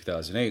elected in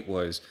 2008,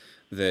 was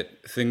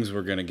that things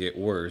were going to get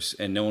worse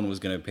and no one was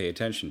going to pay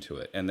attention to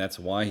it. And that's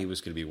why he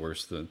was going to be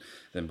worse than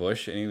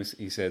Bush. And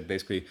he said,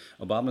 basically,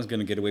 Obama's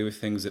going to get away with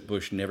things that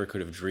Bush never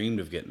could have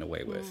dreamed of getting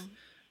away with.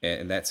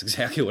 And that's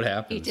exactly what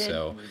happened. He did.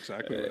 So,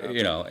 Exactly what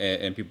happened.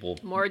 And people...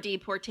 More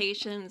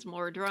deportations,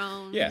 more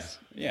drones.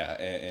 Yeah.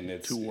 And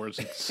it's... 2 wars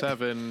in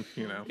 7,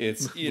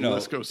 It's, the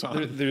list goes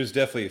on. There's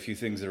definitely a few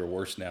things that are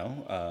worse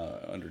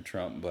now under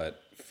Trump,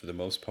 but for the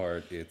most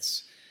part,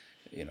 it's...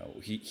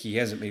 he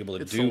hasn't been able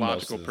to It's do the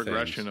most logical of the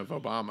progression things.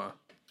 of Obama.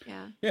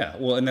 Yeah. Yeah,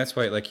 well, and that's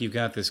why, you've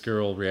got this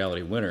girl,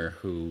 Reality Winner,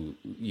 who,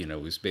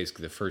 was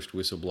basically the first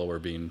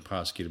whistleblower being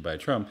prosecuted by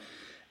Trump,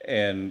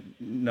 and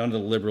none of the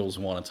liberals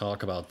want to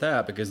talk about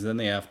that because then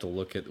they have to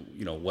look at,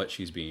 what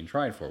she's being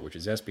tried for, which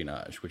is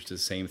espionage, which is the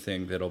same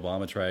thing that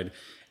Obama tried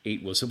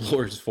 8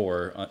 whistleblowers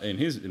for in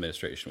his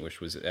administration,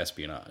 which was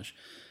espionage.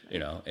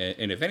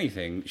 And if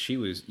anything, she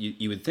was.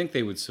 You would think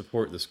they would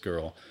support this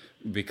girl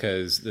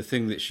because the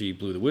thing that she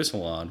blew the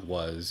whistle on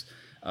was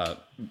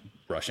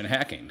Russian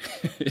hacking.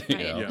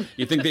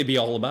 You think they'd be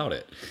all about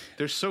it.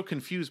 They're so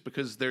confused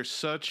because they're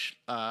such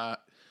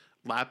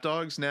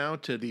lapdogs now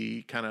to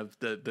the kind of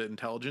the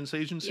intelligence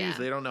agencies. Yeah.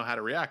 They don't know how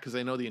to react because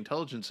they know the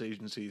intelligence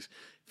agencies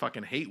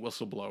fucking hate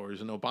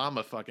whistleblowers, and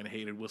Obama fucking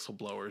hated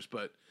whistleblowers,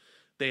 but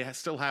they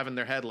still have in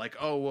their head like,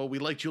 oh, well, we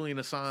like Julian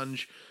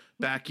Assange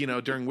back,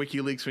 during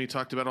WikiLeaks when he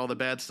talked about all the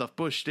bad stuff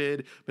Bush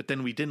did, but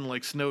then we didn't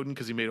like Snowden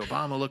because he made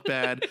Obama look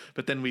bad.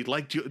 But then we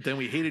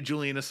hated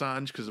Julian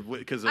Assange because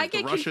of I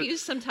get the Russia.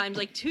 confused sometimes.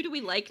 Like, who do we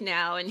like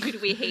now and who do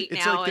we hate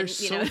It's now? like they're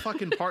and, so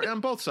fucking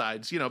on both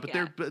sides, but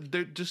Yeah.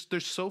 they're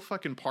so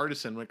fucking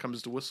partisan when it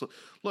comes to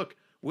Look,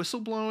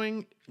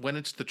 whistleblowing when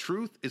it's the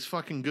truth is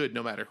fucking good,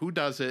 no matter who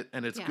does it,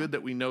 and it's Yeah. good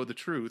that we know the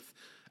truth.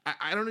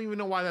 I don't even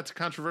know why that's a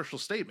controversial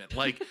statement.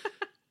 Like.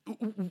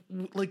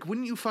 Like,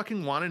 wouldn't you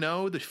fucking want to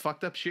know the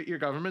fucked up shit your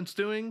government's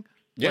doing?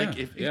 Yeah, like,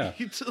 if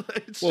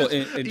it's Well, just,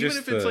 and even just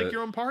if it's like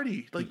your own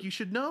party, like you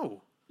should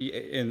know. Yeah,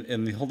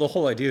 and the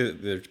whole idea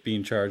that they're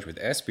being charged with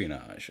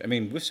espionage. I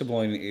mean,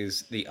 whistleblowing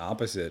is the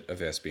opposite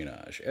of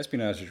espionage.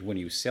 Espionage is when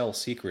you sell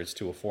secrets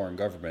to a foreign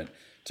government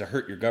to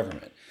hurt your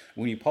government.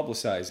 When you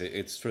publicize it,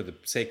 it's for the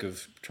sake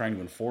of trying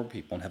to inform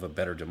people and have a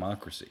better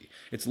democracy.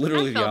 It's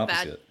literally the felt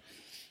bad. opposite.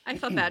 I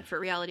felt bad for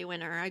Reality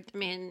Winner. I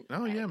mean,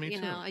 Oh, yeah, me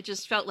too. I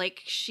just felt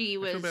like she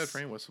was. I feel bad for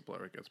any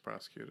whistleblower that gets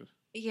prosecuted.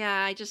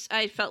 Yeah,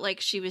 I felt like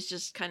she was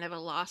just kind of a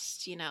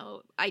lost,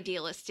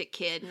 idealistic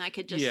kid, and I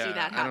could just see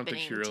that happening. I don't think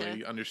she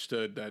really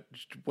understood that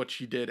what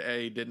she did.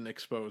 A, didn't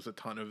expose a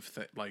ton of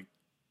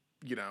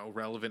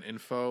relevant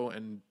info,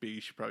 and B,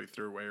 she probably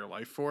threw away her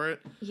life for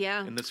it.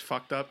 Yeah. In this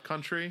fucked up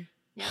country.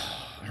 Yeah.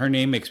 Her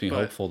name makes me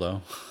hopeful,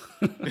 though.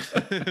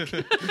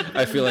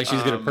 I feel like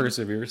she's going to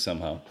persevere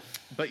somehow.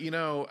 But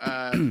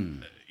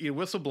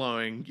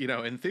whistleblowing,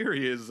 in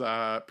theory, is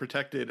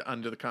protected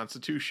under the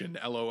Constitution.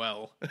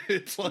 LOL.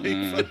 It's like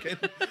fucking,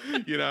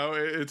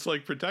 it's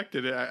like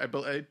protected. I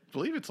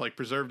believe it's like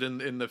preserved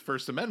in the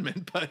First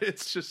Amendment, but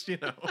it's just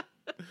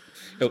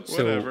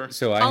whatever.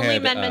 So I Only had,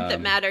 amendment that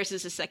matters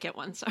is the second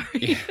one.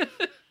 Sorry.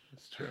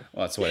 That's true.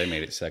 Well, that's why I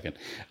made it second.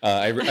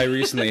 I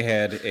recently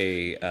had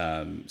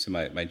so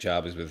my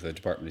job is with the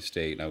Department of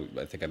State, and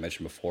I think I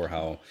mentioned before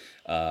how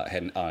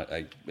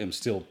I am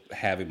still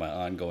having my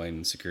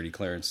ongoing security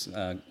clearance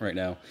right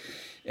now.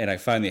 And I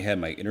finally had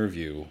my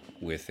interview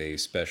with a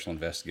special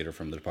investigator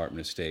from the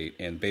Department of State.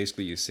 And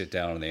basically you sit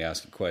down and they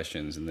ask you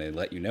questions, and they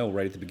let you know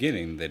right at the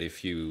beginning that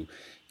if you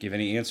give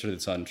any answer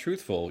that's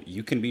untruthful,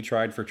 you can be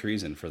tried for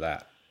treason for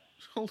that.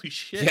 Holy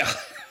shit. Yeah.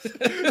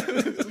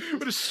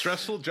 What a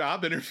stressful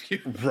job interview.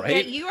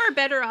 Right? Yeah, you are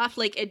better off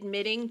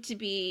admitting to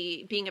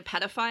being a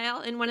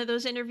pedophile in one of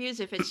those interviews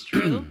if it's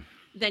true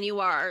than you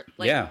are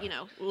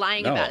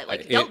lying about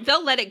it.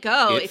 They'll let it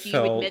go if you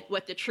admit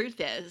what the truth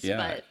is.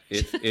 Yeah, But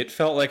it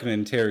felt like an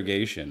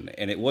interrogation,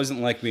 and it wasn't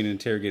like being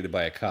interrogated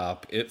by a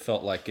cop. It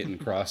felt like getting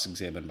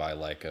cross-examined by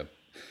a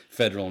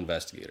federal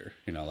investigator,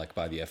 like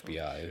by the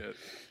FBI. Oh,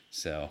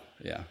 so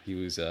yeah, he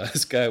was.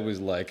 This guy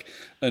was like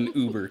an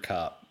Uber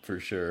cop for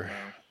sure.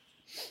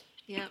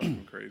 yeah.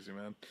 Crazy,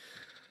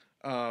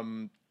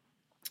 man.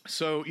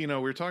 So we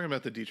were talking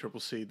about the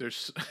DCCC.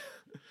 There's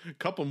a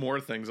couple more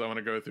things I want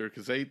to go through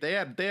because they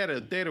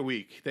had a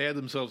week. They had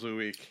themselves a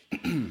week.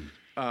 2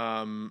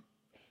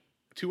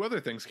 other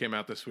things came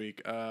out this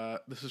week.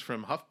 This is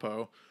from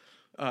HuffPo.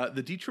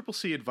 The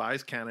DCCC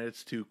advised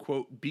candidates to,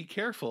 quote, be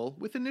careful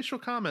with initial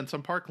comments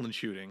on Parkland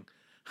shooting.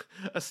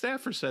 A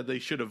staffer said they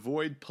should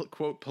avoid,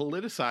 quote,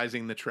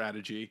 politicizing the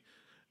tragedy,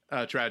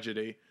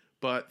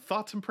 but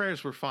thoughts and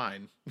prayers were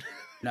fine.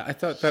 Now, I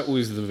thought that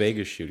was the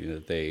Vegas shooting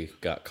that they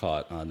got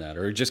caught on that,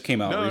 or it just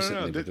came out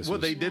recently. No. That Well,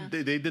 was they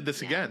did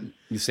this again.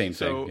 the same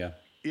So, thing. Yeah.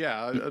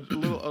 Yeah,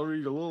 I'll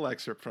read a little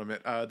excerpt from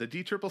it. The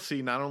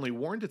DCCC not only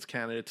warned its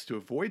candidates to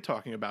avoid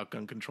talking about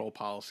gun control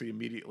policy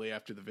immediately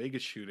after the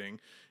Vegas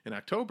shooting in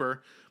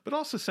October, but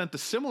also sent a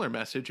similar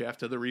message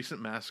after the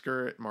recent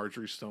massacre at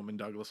Marjorie Stoneman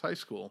Douglas High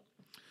School.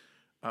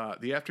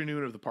 The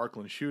afternoon of the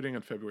Parkland shooting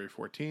on February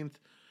 14th,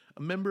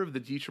 a member of the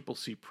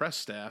DCCC press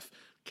staff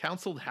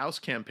counseled House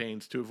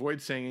campaigns to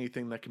avoid saying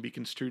anything that can be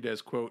construed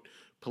as, quote,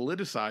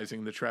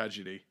 politicizing the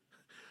tragedy.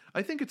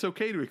 I think it's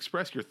okay to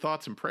express your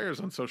thoughts and prayers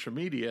on social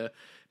media,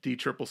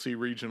 DCCC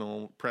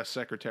Regional Press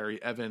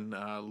Secretary Evan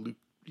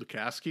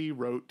Lukaski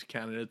wrote to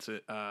candidates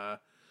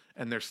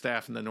and their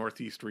staff in the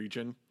Northeast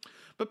region.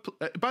 But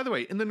by the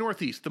way, in the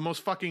Northeast, the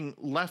most fucking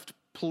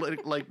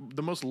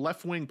the most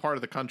left-wing part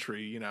of the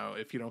country, you know,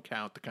 if you don't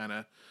count the kind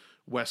of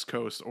West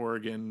Coast,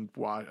 Oregon,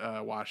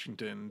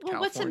 Washington, well, California.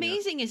 what's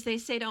amazing is they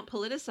say don't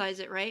politicize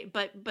it, right?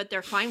 But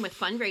they're fine with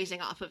fundraising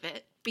off of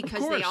it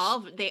because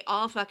they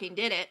all fucking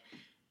did it.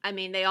 I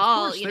mean, they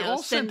all, they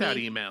all sent out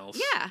emails.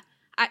 Yeah.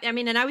 I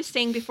mean, and I was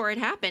saying before it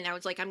happened, I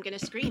was like, I'm going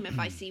to scream if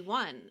I see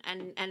one.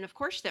 And of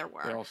course there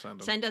were. They all send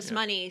them. Send us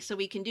money so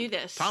we can do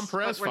this. Tom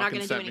Perez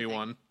fucking sent me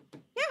one.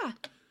 Yeah.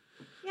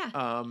 Yeah.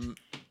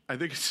 I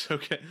think it's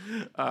okay.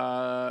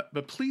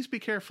 But please be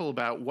careful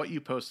about what you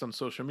post on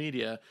social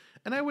media.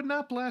 And I would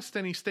not blast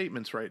any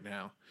statements right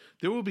now.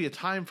 There will be a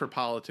time for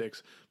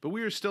politics, but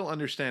we are still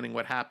understanding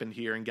what happened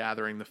here and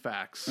gathering the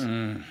facts.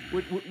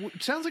 Which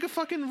sounds like a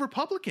fucking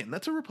Republican.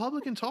 That's a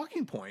Republican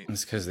talking point.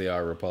 It's because they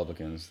are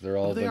Republicans. They're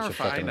all a bunch of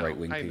fucking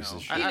right-wing pieces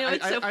of shit.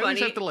 It's so funny. I always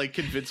have to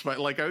convince I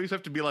always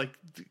have to be like,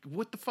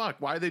 what the fuck?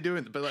 Why are they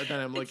doing it? But then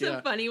I'm like, it's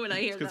so funny when I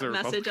hear that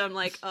message. I'm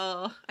like,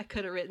 oh, I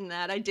could have written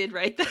that. I did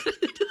write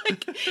that.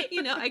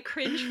 I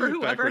cringe for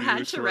whoever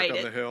had to write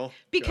it.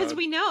 Because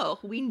we know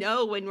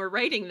when we're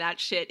writing that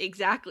shit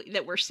exactly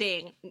that we're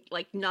saying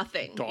like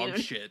nothing. Dog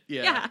shit.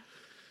 Yeah.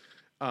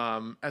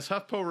 As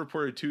HuffPo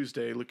reported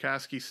Tuesday,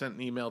 Lukaski sent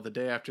an email the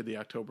day after the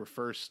October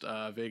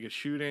 1st Vegas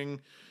shooting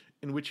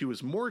in which he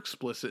was more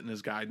explicit in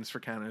his guidance for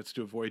candidates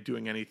to avoid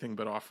doing anything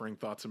but offering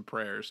thoughts and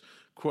prayers.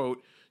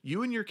 Quote,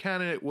 you and your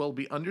candidate will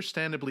be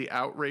understandably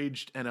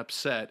outraged and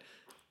upset,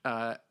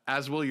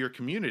 as will your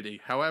community.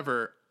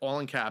 However, all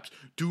in caps,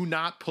 do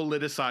not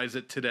politicize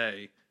it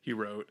today, he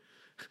wrote.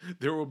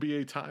 There will be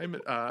a time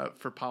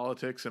for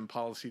politics and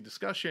policy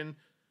discussion,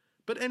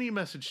 but any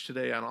message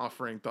today on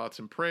offering thoughts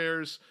and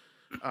prayers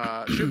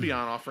should be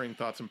on offering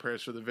thoughts and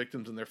prayers for the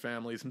victims and their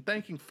families and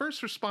thanking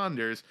first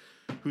responders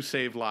who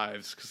save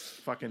lives, because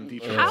fucking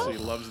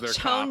DCCC loves their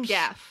tone cops.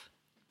 deaf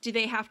do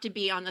they have to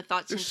be on the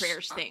thoughts and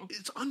prayers thing?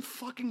 It's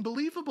unfucking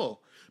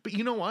believable. But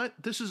you know what?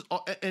 This is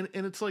all, and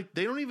it's like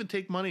they don't even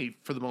take money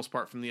for the most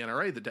part from the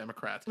NRA, the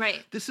Democrats.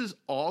 Right. This is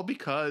all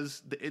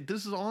because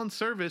this is all in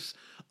service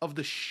of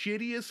the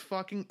shittiest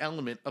fucking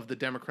element of the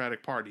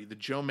Democratic Party, the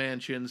Joe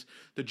Manchins,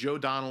 the Joe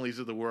Donnellys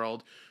of the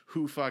world,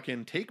 who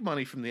fucking take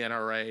money from the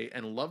NRA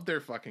and love their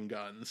fucking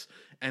guns.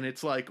 And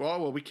it's like,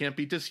 oh, well, we can't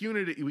be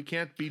disunity. We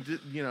can't be,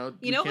 You know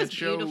what was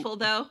beautiful,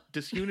 though?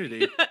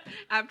 Disunity.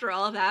 After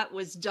all of that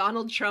was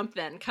Donald Trump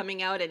then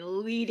coming out and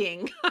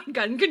leading on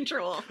gun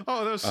control.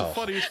 Oh, that was the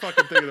funniest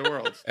fucking thing in the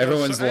world.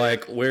 Everyone's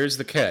like, where's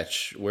the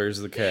catch? Where's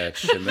the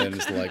catch? And then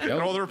it's like, and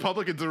all the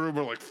Republicans in the room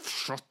are like,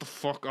 shut the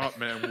fuck up,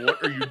 man.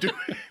 What are you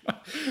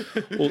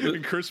doing?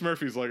 And Chris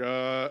Murphy's like,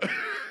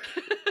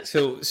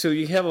 So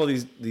you have all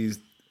these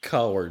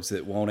cowards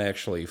that won't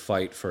actually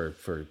fight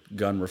for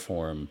gun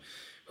reform,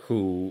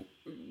 who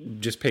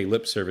just pay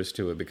lip service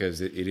to it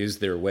because it is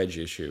their wedge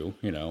issue.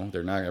 You know,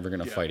 they're not ever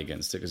going to fight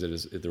against it because it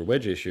is their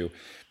wedge issue,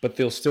 but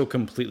they'll still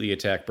completely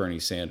attack Bernie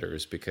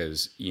Sanders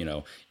because, you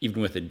know,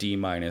 even with a D-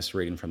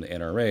 rating from the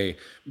NRA,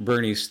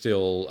 Bernie's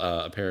still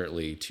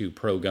apparently too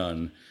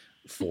pro-gun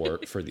for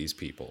these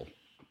people.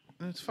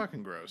 It's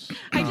fucking gross.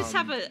 I just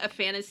have a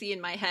fantasy in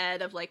my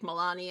head of like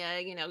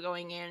Melania,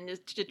 going in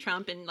to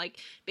Trump and like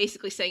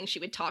basically saying she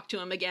would talk to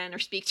him again or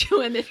speak to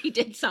him if he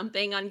did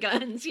something on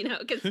guns,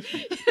 because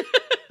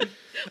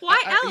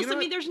why else? I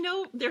mean, there's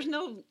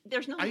no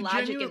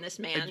logic in this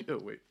man. Oh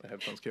wait, my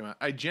headphones came out.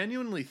 I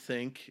genuinely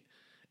think,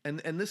 and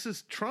this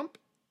is Trump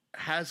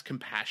has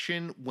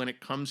compassion when it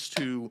comes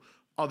to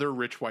other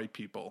rich white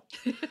people.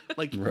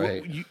 Like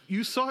right.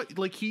 you saw,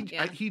 like he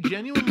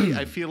genuinely,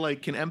 I feel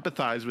like, can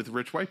empathize with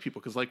rich white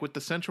people, because like with the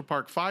Central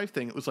Park 5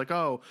 thing, it was like,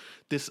 oh,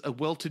 this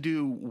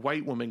well-to-do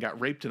white woman got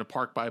raped in a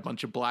park by a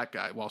bunch of black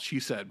guys. Well, she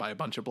said by a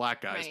bunch of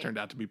black guys. Right. Turned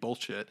out to be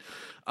bullshit.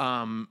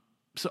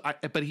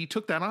 But he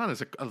took that on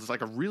as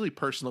like a really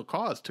personal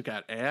cause. Took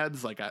out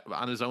ads like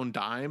on his own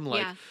dime.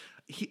 Like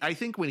I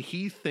think when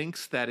he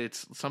thinks that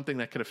it's something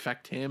that could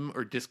affect him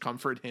or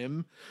discomfort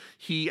him,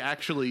 he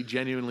actually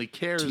genuinely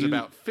cares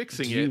about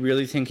fixing it. Do you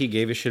really think he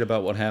gave a shit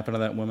about what happened to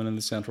that woman in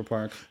the Central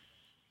Park?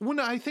 Well,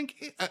 no, I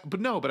think,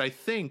 but I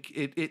think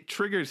it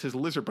triggers his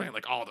lizard brain.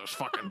 Like, oh, those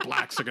fucking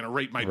blacks are gonna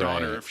rape my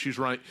daughter Right. if she's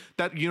right.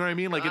 That, you know what I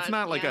mean? Like, it's God,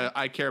 not like yeah.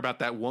 I care about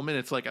that woman.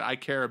 It's like I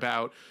care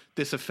about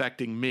this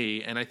affecting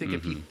me. And I think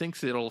if he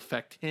thinks it'll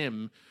affect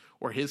him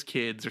or his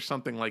kids or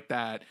something like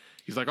that,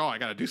 he's like, oh, I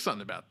got to do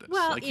something about this.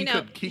 Well, like, you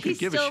know, he could he's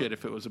give still- a shit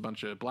if it was a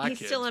bunch of black He's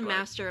kids. still a but-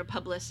 master of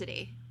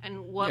publicity, and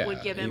what Yeah,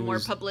 would give him he more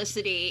was-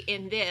 publicity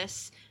in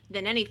this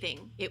than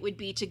anything? It would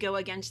be to go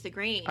against the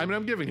grain. I mean,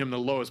 I'm giving him the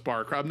lowest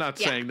bar. I'm not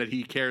Yeah. saying that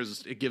he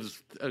cares. It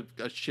gives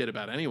a shit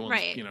about anyone's,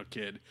 Right.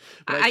 kid.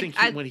 But I think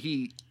I- when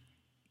he's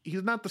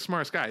not the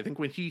smartest guy. I think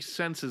when he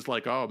senses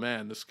like, oh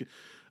man, this.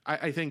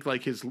 I think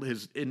like his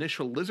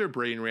initial lizard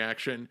brain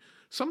reaction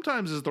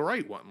sometimes is the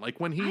right one. Like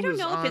when he I don't was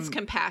know on, if it's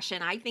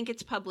compassion. I think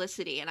it's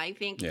publicity, and I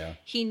think Yeah.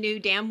 he knew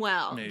damn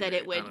well Maybe, that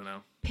it I would don't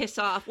know. piss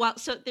off. Well,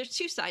 so there's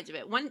two sides of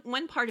it.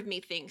 One part of me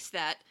thinks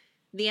that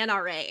the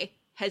NRA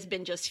has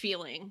been just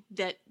feeling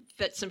that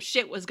some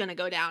shit was going to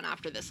go down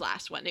after this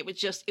last one. It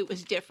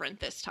was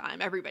different this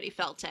time. Everybody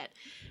felt it,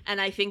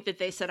 and I think that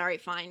they said, all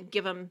right, fine,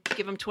 give him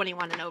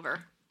 21 and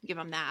over. Give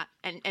him that,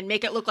 and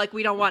make it look like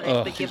we don't want it,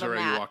 Ugh. but give He's him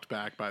already that. walked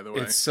back, by the way.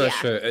 It's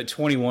such Yeah. at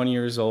 21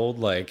 years old,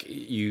 like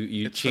you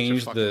It's such a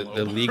change fucking the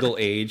low bar. legal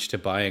age to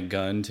buy a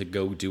gun to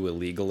go do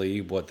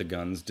illegally what the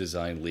gun's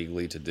designed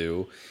legally to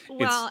do.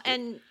 Well,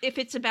 and if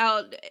it's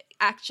about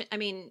action, I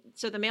mean,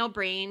 so the male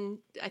brain,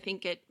 I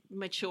think it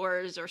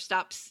matures or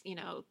stops,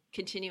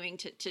 continuing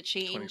to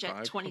change 25,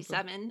 at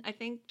 27, I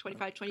think,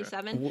 25,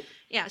 27. Well-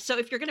 Yeah. So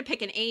if you're going to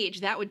pick an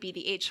age, that would be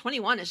the age.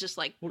 21 is just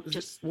like,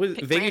 just Vegas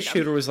pick random.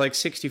 Shooter was like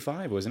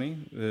 65, wasn't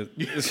he?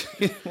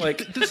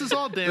 Like This is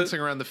all dancing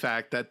around the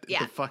fact that Yeah.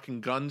 the fucking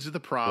guns are the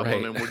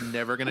problem, Right. and we're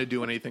never going to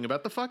do anything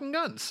about the fucking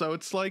guns. So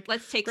it's like,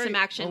 Let's take great. some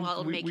action Well,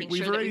 while making we've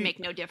sure that already- we make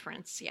no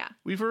difference. Yeah.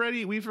 We've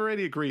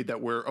already agreed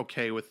that we're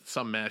okay with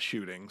some mass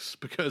shootings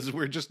because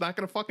we're just not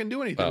going to fucking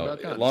do anything well,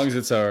 about guns. as long as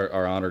it's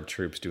our honored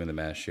troops doing the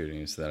mass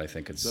shootings, then I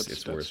think it's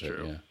That's worth true.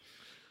 it. Yeah.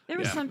 There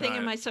was Yeah, something in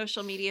right. my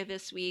social media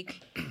this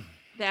week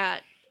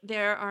that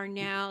there are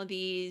now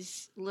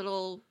these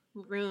little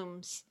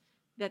rooms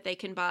that they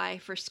can buy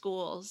for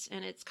schools,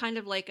 and it's kind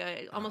of like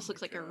almost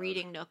looks like a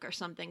reading nook or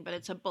something, but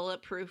it's a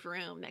bulletproof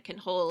room that can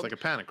hold it's like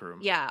a panic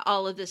room.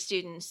 all of the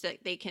students that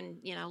they can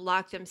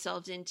lock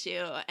themselves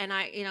into. And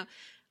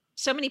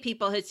so many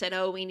people had said,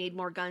 oh, we need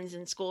more guns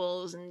in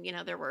schools, and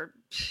there were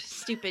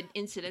stupid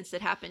incidents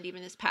that happened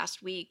even this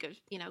past week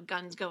of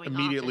guns going off and-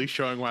 Immediately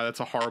showing why that's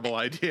a horrible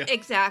idea.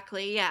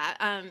 Exactly.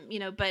 Yeah.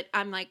 But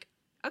I'm like,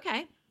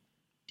 okay,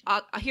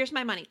 here's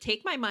my money.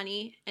 Take my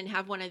money and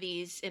have one of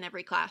these in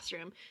every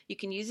classroom. You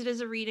can use it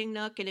as a reading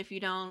nook. And if you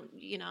don't,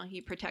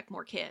 you protect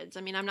more kids.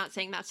 I mean, I'm not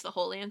saying that's the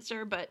whole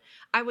answer, but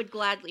I would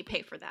gladly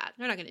pay for that.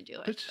 They're not going to do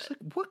it. It's just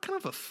like, what kind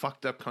of a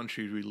fucked up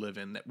country do we live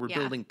in that we're Yeah.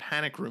 building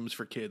panic rooms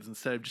for kids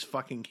instead of just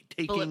fucking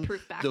taking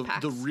Bulletproof the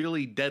backpacks.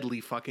 really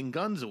deadly fucking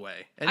guns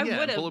away? And I yeah,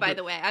 would have, by bulletproof-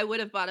 the way, I would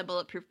have bought a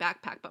bulletproof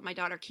backpack, but my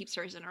daughter keeps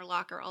hers in her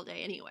locker all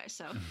day anyway.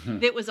 So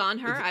if it was on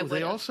her, I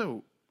would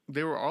have.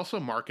 They were also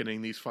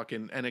marketing these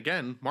fucking, and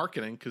again,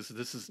 marketing, because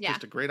this is Yeah.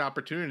 just a great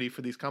opportunity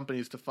for these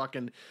companies to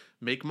fucking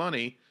make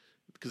money,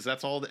 because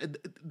that's all.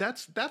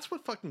 That's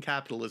what fucking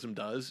capitalism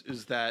does.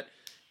 Is that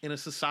in a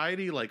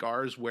society like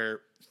ours,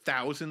 where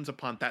thousands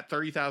upon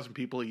 30,000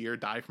 people a year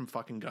die from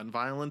fucking gun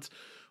violence,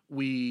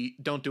 we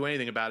don't do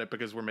anything about it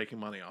because we're making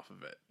money off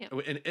of it. Yep.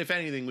 And if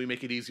anything, we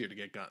make it easier to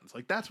get guns.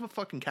 Like that's what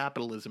fucking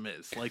capitalism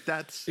is. Like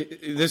that's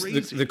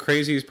The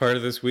craziest part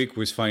of this week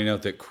was finding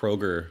out that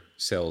Kroger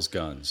sells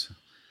guns.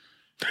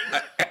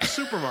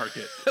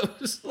 supermarket. It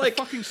was like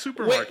Fucking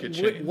supermarket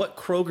chain. What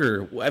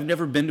Kroger? I've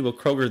never been to a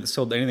Kroger that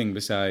sold anything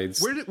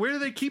besides. Where do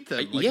they keep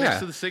them? Like yeah. next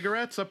to the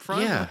cigarettes up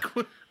front? Yeah.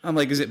 Like, I'm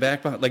like, is it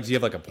back behind? Like, do you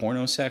have like a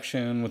porno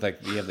section with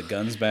like, do you have the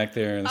guns back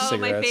there and the Oh,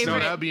 my cigarettes? favorite. no,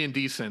 that'd be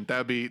indecent.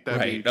 That'd be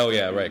Right. Oh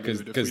yeah. Right.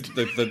 rude Because if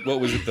we did. what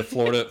was it? The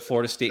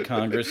Florida State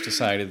Congress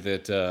decided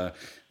that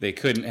they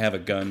couldn't have a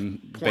gun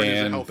Porn is a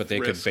ban, health but they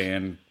risk. could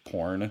ban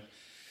porn.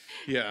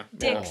 Yeah.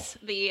 Dick's,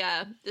 the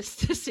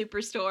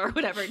superstore,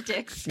 whatever,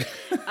 Dick's,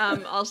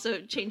 also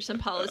changed some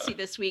policy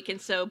this week, and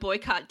so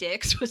boycott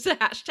Dick's was the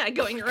hashtag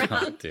going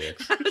around.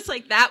 Dick's. I was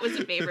like, that was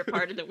a favorite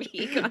part of the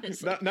week,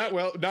 honestly. Not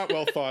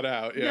well thought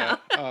out. Yeah.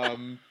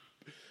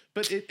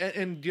 But it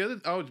and the other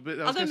but I was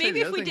Although gonna say maybe the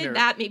if other we thing did there-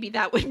 that, maybe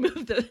that would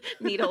move the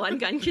needle on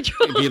gun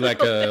control. It'd be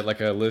like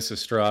a Liz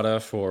Estrada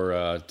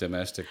for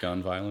domestic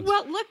gun violence.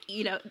 Well, look,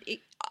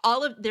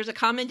 there's a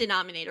common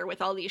denominator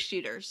with all these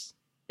shooters.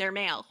 They're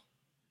male.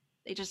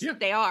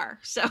 They are.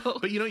 So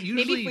But usually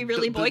maybe if we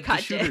really the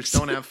boycott shooters Dick's.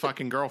 don't have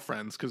fucking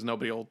girlfriends because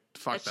nobody will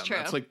fuck That's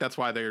them. true. That's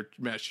why they're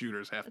mass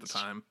shooters half the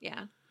time.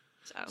 Yeah.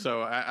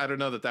 So I don't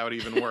know that would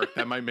even work.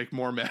 That might make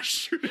more mass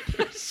shooters.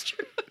 That's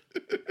true.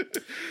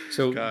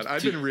 So God,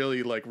 I've been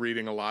really like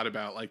reading a lot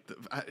about like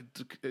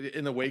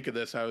in the wake of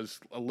this, I was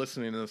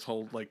listening to this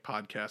whole like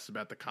podcast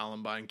about the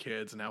Columbine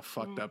kids and how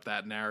fucked up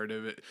that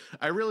narrative.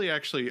 I really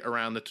actually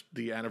around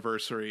the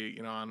anniversary,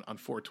 on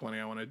 420,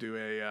 I want to do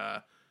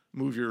a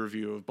movie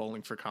review of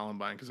Bowling for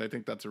Columbine because I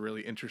think that's a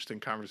really interesting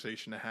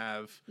conversation to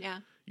have Yeah.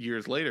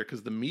 years later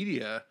because the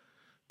media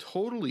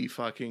totally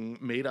fucking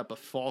made up a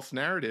false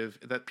narrative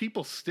that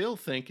people still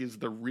think is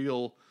the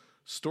real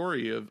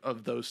story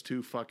of those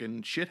two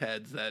fucking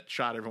shitheads that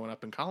shot everyone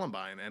up in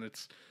Columbine, and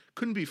it's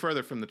couldn't be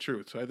further from the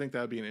truth. So I think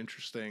that would be an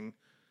interesting.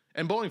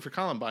 And Bowling for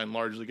Columbine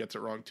largely gets it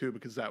wrong too,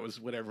 because that was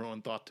what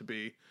everyone thought to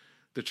be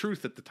the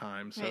truth at the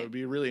time. So it'd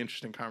be a really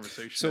interesting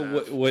conversation.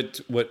 So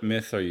what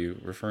myth are you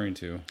referring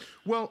to?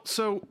 Well,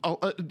 so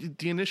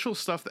the initial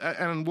stuff,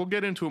 and we'll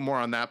get into it more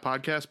on that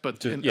podcast, but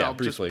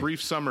just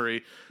brief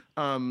summary.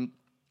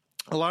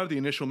 A lot of the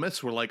initial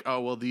myths were like,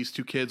 oh, well, these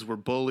two kids were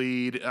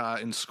bullied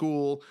in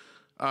school.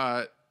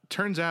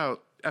 Turns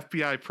out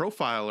FBI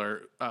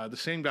profiler, the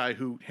same guy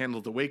who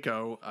handled the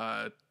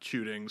Waco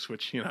shootings,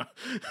 which, you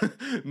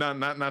know,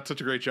 not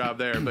such a great job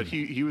there, but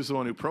he was the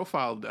one who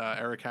profiled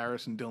Eric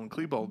Harris and Dylan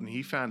Klebold, and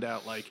he found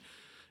out, like,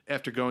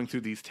 after going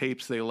through these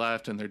tapes they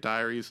left and their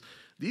diaries,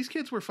 these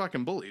kids were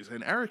fucking bullies,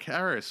 and Eric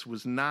Harris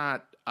was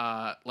not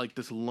like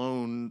this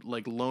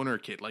loner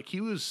kid. Like,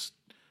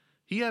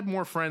 he had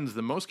more friends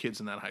than most kids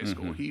in that high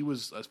school. He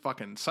was a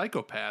fucking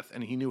psychopath,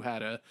 and he knew how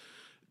to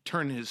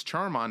turn his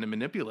charm on to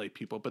manipulate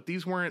people. But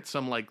these weren't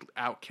some like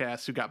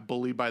outcasts who got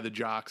bullied by the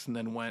jocks and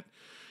then went,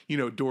 you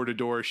know, door to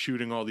door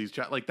shooting all these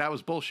like that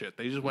was bullshit.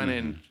 They just went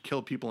in,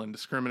 killed people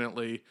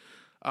indiscriminately.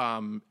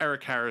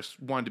 Eric Harris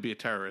wanted to be a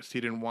terrorist. He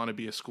didn't want to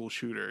be a school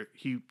shooter.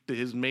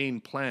 His main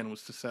plan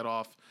was to set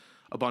off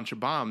a bunch of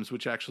bombs,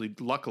 which actually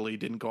luckily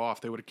didn't go off.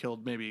 They would have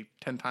killed maybe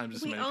 10 times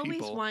as many people. We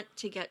always want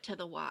to get to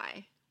the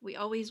why. We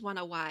always want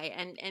a why,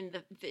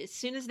 and as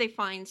soon as they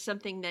find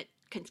something that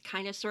can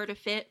kind of sort of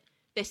fit,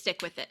 they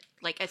stick with it,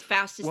 like, as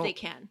fast as they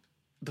can.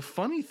 The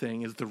funny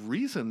thing is the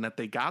reason that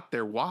they got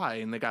their why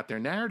and they got their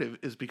narrative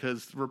is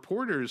because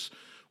reporters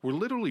were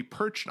literally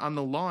perched on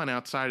the lawn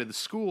outside of the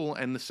school,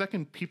 and the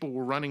second people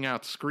were running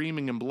out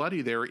screaming and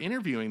bloody, they were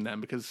interviewing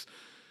them because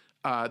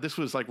this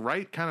was like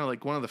kind of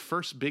like one of the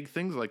first big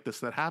things like this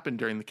that happened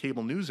during the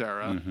cable news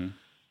era.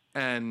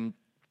 And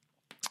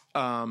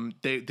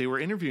they were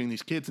interviewing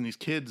these kids, and these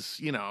kids,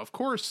 you know, of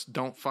course,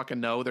 don't fucking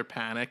know. They're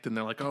panicked, and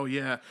they're like, oh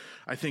yeah,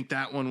 I think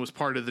that one was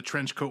part of the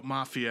Trenchcoat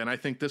Mafia, and I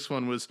think this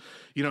one was,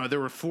 you know, there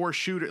were 4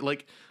 shooters,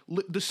 like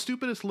the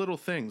stupidest little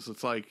things.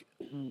 It's like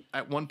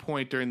at one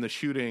point during the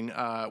shooting,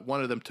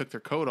 one of them took their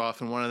coat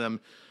off, and one of them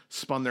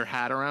spun their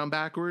hat around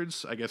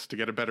backwards, I guess to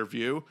get a better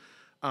view.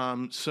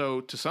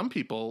 So to some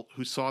people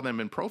who saw them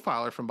in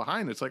Profiler from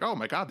behind, it's like, oh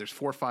my God, there's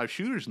 4 or 5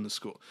 shooters in the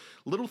school.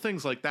 Little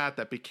things like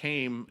that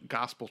became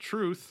gospel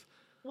truth.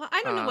 Well,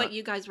 I don't know what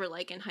you guys were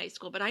like in high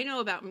school, but I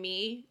know about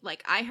me.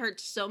 Like, I heard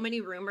so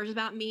many rumors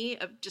about me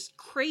of just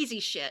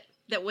crazy shit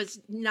that was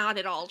not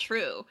at all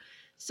true.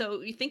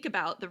 So you think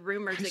about the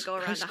rumors that go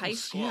around the high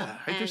school. Yeah,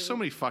 there's so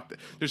many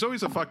there's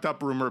always a fucked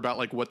up rumor about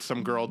like what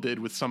some girl did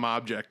with some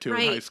object too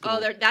in high school.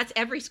 Oh, that's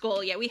every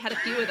school. Yeah, we had a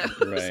few of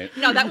those. Right.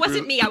 No, that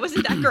wasn't me. I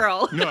wasn't that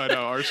girl. No, I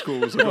know. Our school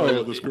was like,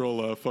 oh, this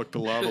girl fucked a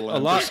lava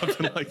lamp or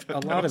something like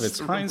that. A lot of it's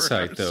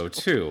hindsight, though,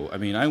 too. I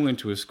mean, I went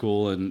to a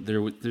school, and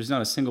there's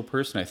not a single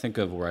person I think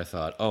of where I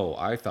thought, oh,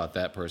 I thought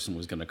that person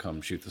was going to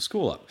come shoot the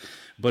school up.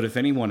 But if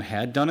anyone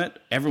had done it,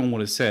 everyone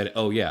would have said,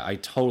 oh, yeah, I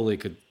totally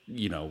could.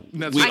 You know,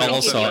 we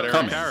all saw it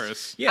coming.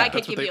 Harris. Yeah,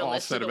 that's what they all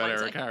said about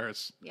Eric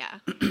Harris. Yeah,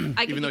 I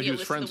could even though give he you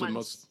was a friends list of the with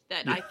ones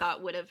that I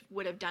thought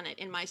would have done it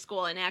in my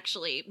school, and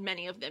actually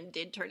many of them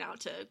did turn out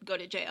to go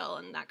to jail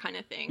and that kind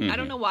of thing. I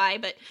don't know why,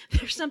 but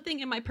there's something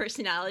in my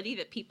personality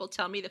that people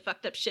tell me the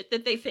fucked up shit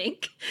that they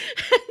think.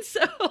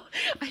 So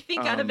I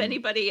think out of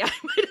anybody, I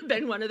might have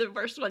been one of the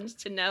first ones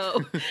to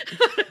know.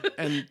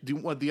 And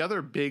the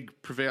other big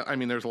I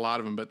mean, there's a lot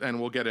of them, and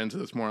we'll get into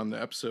this more on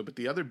the episode, but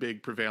the other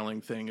big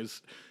prevailing thing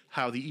is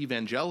how the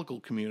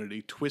evangelical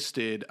community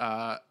twisted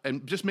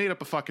and just made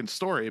up a fucking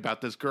story about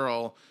this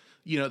girl.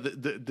 You know,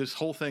 this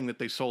whole thing that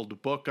they sold a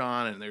book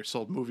on and they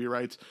sold movie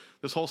rights.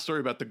 This whole story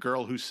about the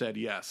girl who said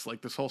yes.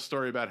 Like this whole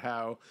story about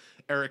how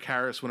Eric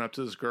Harris went up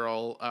to this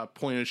girl,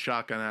 pointed a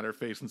shotgun at her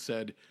face and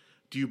said,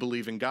 do you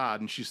believe in God?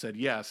 And she said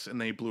yes,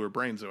 and they blew her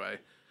brains away.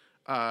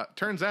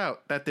 Turns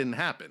out that didn't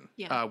happen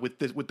with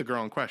the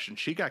girl in question.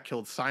 She got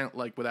killed silent,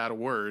 like without a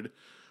word.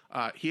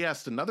 He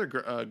asked another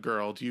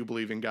girl, do you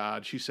believe in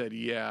God? She said,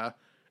 yeah.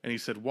 And he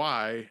said,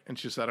 why? And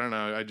she said, I don't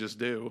know, I just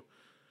do.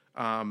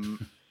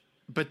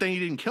 But then he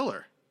didn't kill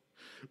her.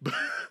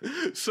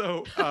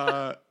 So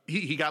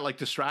he got like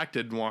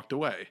distracted and walked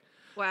away.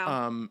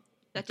 Wow.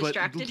 That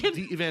distracted him.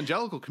 The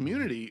evangelical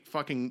community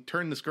fucking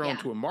turned this girl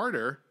into a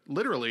martyr,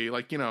 literally,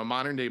 like, you know, a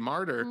modern day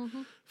martyr.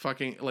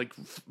 Fucking like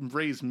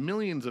raised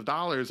millions of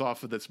dollars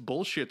off of this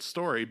bullshit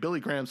story. Billy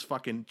Graham's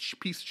fucking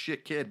piece of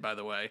shit kid, by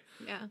the way.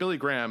 Yeah. Billy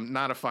Graham,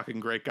 not a fucking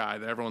great guy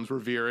that everyone's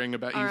revering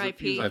about.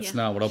 R.I.P. That's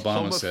not what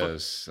Obama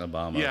says.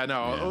 Obama. Yeah,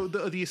 no.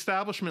 Yeah. The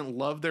establishment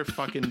loved their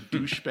fucking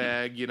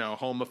douchebag, you know,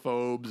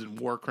 homophobes and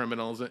war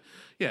criminals.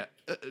 Yeah,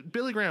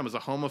 Billy Graham was a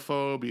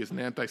homophobe. He was an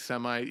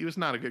anti-Semite. He was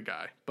not a good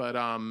guy. But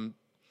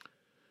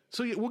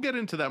so yeah, we'll get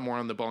into that more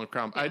on the Bowling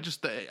Crown. I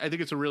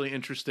think it's a really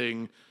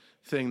interesting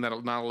thing that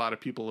not a lot of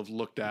people have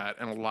looked at,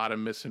 and a lot of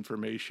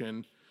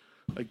misinformation.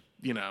 Like,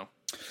 you know,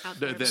 out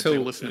They, there. they, So, they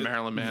listen to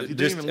Marilyn Manson. They didn't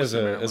Just even as listen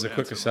to a Marilyn quick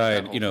Manson,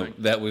 aside, that you know, whole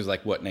thing. that was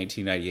like what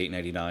 1998,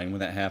 99 when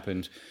that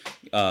happened.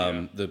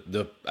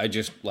 I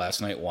just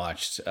last night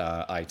watched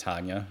I,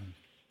 Tanya.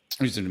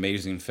 It was an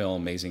amazing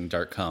film, amazing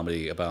dark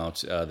comedy about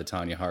the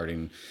Tanya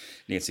Harding,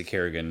 Nancy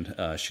Kerrigan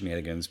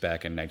shenanigans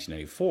back in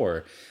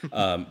 1994.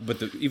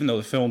 But even though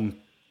the film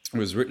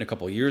was written a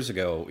couple of years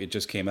ago, it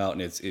just came out,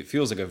 and it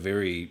feels like a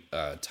very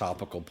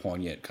topical,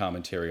 poignant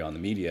commentary on the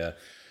media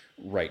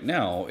right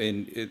now.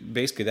 And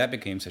basically that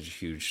became such a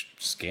huge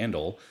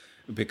scandal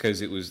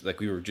because it was like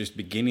we were just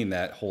beginning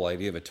that whole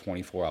idea of a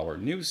 24-hour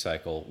news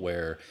cycle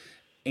where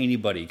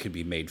anybody could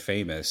be made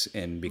famous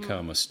and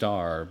become a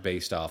star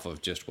based off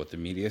of just what the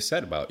media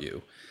said about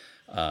you.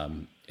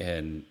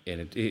 And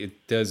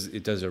it does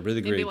a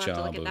really Maybe great we'll have to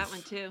job look at of that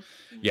one too.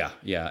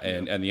 yeah,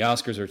 and the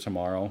Oscars are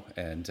tomorrow,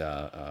 and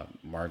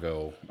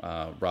Margot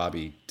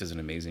Robbie does an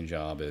amazing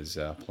job as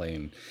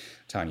playing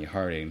Tanya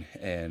Harding,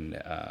 and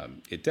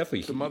it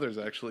definitely The mother's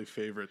actually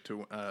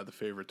the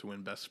favorite to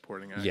win Best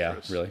Supporting Actress. yeah,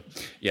 really.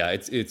 Yeah,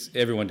 it's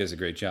everyone does a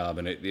great job,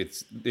 and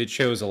it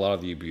shows a lot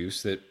of the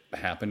abuse that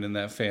happened in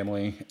that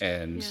family,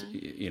 and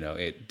you know,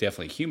 it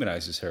definitely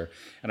humanizes her.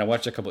 And I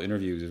watched a couple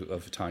interviews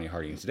of Tanya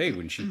Harding today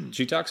when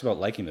she talks about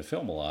liking the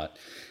film a lot.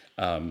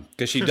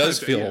 Because she does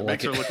feel Yeah, it like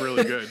makes her look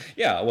really good.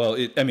 yeah, well,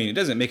 it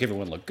doesn't make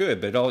everyone look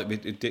good, but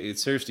it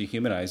serves to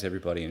humanize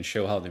everybody and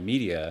show how the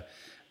media,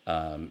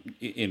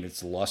 in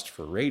its lust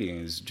for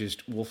ratings,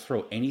 just will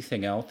throw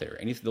anything out there.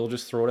 They'll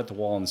just throw it at the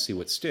wall and see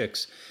what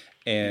sticks,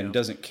 and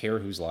doesn't care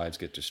whose lives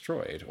get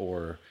destroyed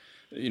or,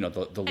 you know,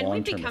 the And long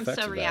we've term become effects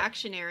so of that.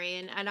 reactionary,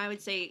 and I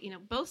would say, you know,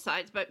 both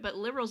sides, but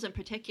liberals in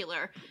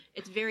particular,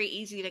 it's very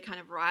easy to kind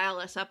of rile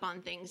us up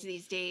on things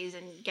these days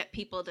and get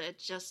people to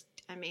just,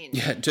 I mean,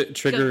 Yeah, go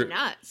trigger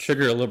nuts.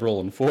 trigger a liberal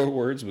in 4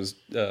 words was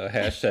a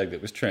hashtag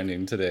that was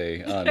trending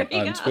today on you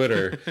go.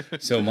 Twitter.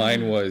 So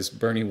mine was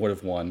Bernie would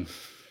have won.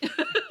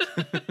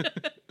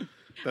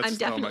 I'm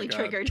definitely God.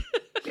 triggered.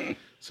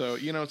 So,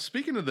 you know,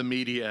 speaking of the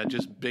media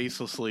just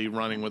baselessly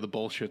running with a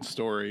bullshit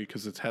story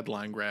because it's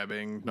headline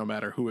grabbing, no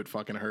matter who it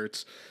fucking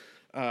hurts.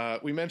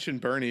 We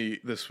mentioned Bernie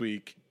this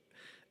week.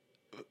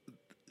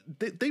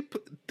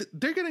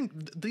 They're getting,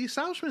 the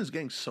establishment is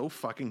getting so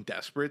fucking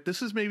desperate.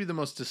 This is maybe the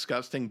most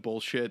disgusting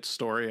bullshit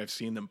story I've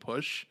seen them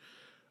push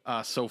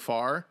so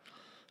far.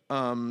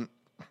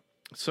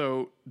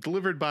 So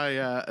delivered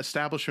by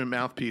establishment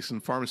mouthpiece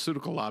and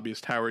pharmaceutical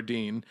lobbyist Howard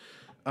Dean,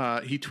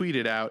 he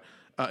tweeted out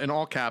in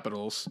all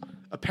capitals,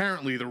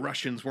 apparently the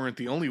Russians weren't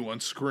the only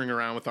ones screwing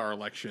around with our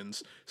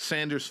elections.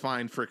 Sanders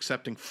fined for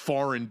accepting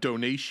foreign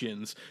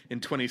donations in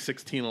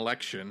 2016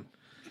 election.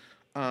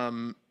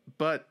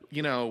 But,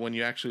 you know, when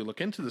you actually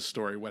look into the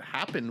story, what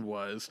happened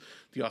was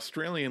the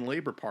Australian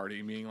Labor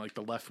Party, meaning like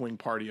the left-wing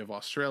party of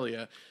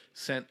Australia,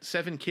 sent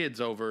 7 kids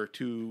over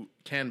to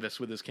canvass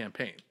with his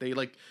campaign.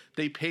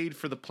 They paid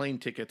for the plane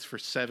tickets for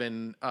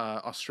 7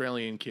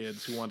 Australian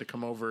kids who wanted to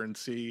come over and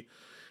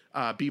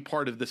be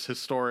part of this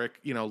historic,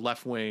 you know,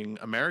 left-wing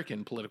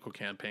American political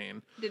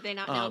campaign. Did they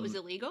not know it was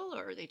illegal,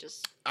 or they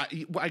just?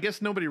 I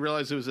guess nobody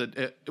realized it was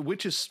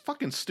which is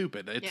fucking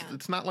stupid.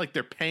 It's not like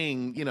they're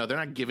paying, you know, they're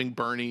not giving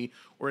Bernie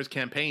or his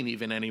campaign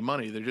even any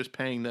money. They're just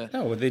paying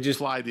to they just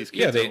fly these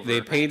yeah, kids over.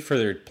 they paid for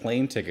their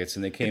plane tickets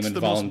and they came and the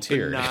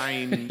volunteered. most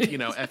benign, you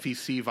know,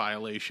 FEC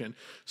violation.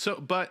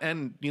 So,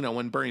 and you know,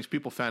 when Bernie's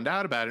people found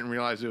out about it and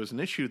realized it was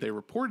an issue, they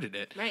reported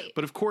it. Right.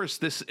 But of course,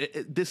 this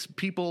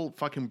people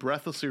fucking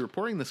breathlessly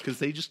reporting this because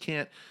they just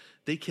can't.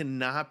 They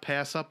cannot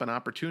pass up an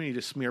opportunity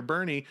to smear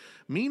Bernie.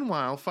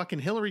 Meanwhile, fucking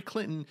Hillary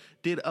Clinton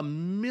did a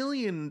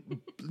million,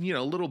 you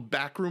know, little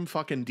backroom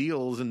fucking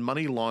deals and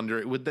money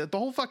launder with the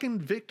whole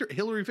fucking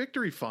Hillary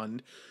Victory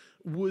Fund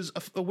was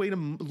a way to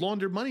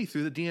launder money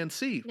through the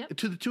DNC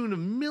to the tune of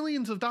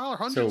millions of dollars,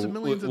 hundreds of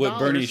millions of what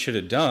dollars. Bernie should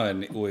have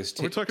done was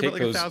We're talking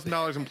about like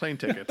 $1,000 in plane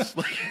tickets.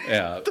 Like,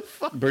 yeah,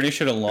 Bernie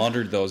should have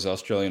laundered those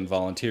Australian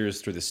volunteers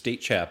through the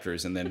state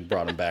chapters and then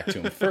brought them back to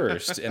him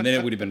first, and then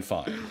it would have been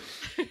fine.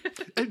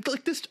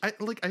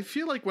 I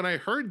feel like when I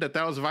heard that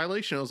was a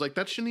violation, I was like,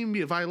 that shouldn't even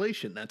be a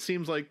violation. That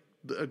seems like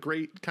a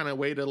great kind of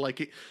way to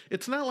like it.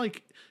 It's not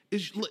like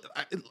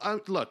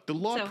look, the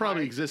law So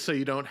probably hard. exists so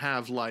you don't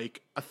have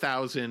like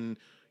 1,000,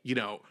 you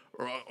know,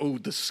 or,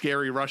 the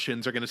scary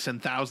Russians are going to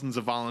send thousands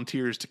of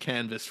volunteers to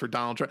canvass for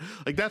Donald Trump.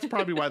 Like that's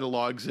probably why the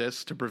law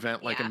exists, to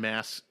prevent like a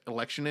mass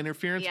election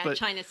interference. Yeah, but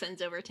China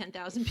sends over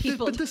 10,000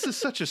 people. But this is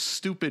such a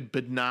stupid,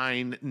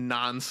 benign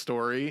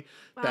non-story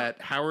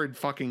that Howard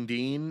fucking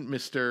Dean,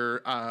 Mr.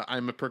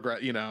 I'm a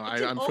you know,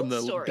 It's an I'm from old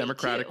the story,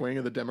 Democratic too. wing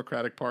of the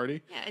Democratic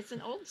Party. Yeah, it's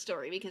an old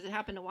story because it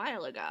happened a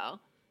while ago.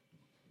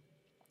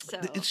 So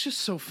It's just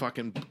so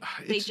fucking.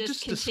 They It's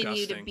just just continue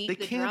to disgusting. beat They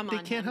the can't. drum They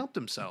on can't him. help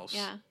themselves.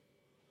 yeah,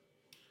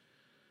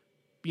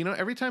 You know,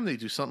 every time they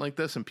do something like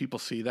this and people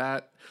see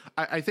that,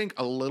 I think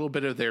a little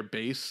bit of their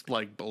base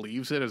like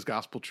believes it as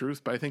gospel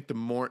truth. But I think the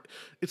more,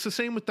 it's the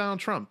same with Donald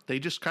Trump. They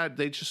just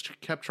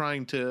kept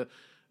trying to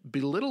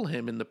belittle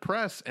him in the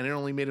press, and it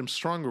only made him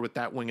stronger with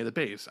that wing of the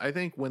base. I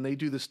think when they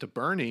do this to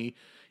Bernie,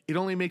 it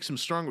only makes him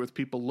stronger with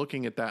people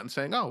looking at that and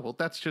saying, oh, well,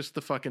 that's just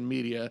the fucking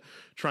media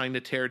trying to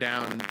tear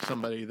down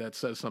somebody that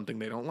says something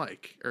they don't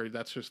like, or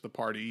that's just the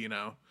party, you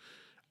know.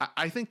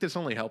 I think this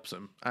only helps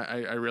him.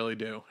 I really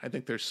do. I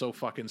think they're so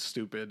fucking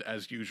stupid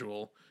as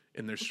usual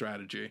in their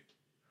strategy.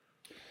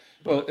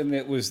 Well, and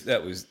that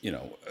was you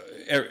know,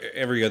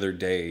 every other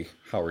day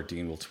Howard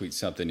Dean will tweet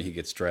something he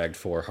gets dragged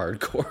for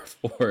hardcore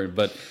for.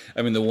 But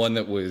I mean, the one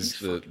that was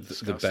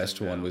the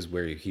best one was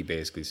where he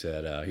basically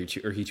said he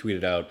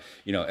tweeted out,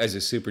 you know, as a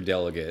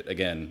superdelegate,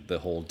 again, the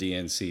whole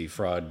DNC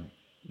fraud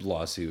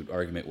lawsuit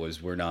argument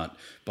was we're not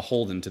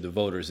beholden to the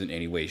voters in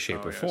any way,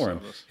 shape, or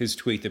form. His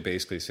tweet that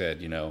basically said,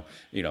 you know,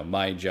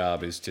 my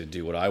job is to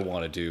do what I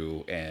want to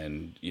do,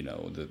 and you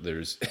know,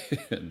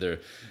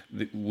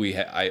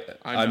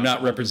 I'm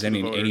not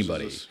representing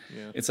anybody.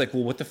 It's like,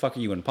 well, what the fuck are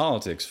you in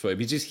politics for?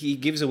 He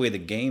gives away the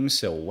game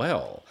so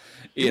well.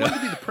 He wanted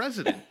to be the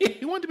president.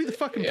 He wanted to be the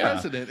fucking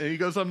president, and he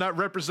goes, "I'm not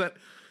represent."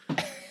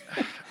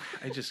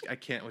 I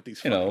can't with these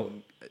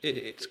fucking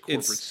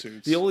corporate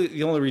suits. The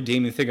only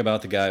redeeming thing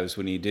about the guy was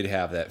when he did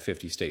have that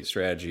 50-state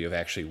strategy of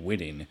actually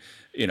winning.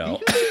 You know,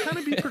 he did kind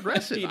of be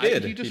progressive. He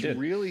did. He just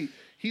really.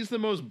 He's the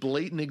most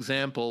blatant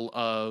example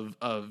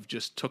of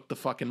just took the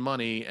fucking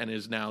money and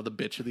is now the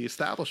bitch of the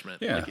establishment.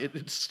 Yeah. Like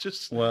it's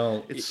just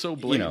it's so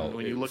blatant, you know,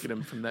 when you look at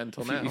him from then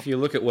till now. If you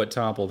look at what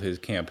toppled his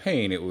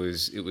campaign, it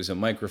was a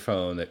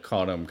microphone that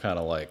caught him kind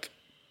of like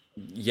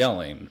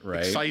yelling,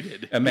 right?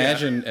 Excited.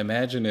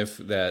 Imagine if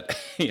that,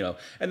 you know,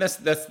 and that's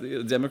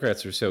the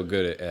Democrats are so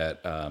good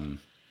at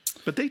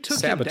but they took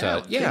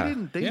sabotage. Him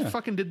down. They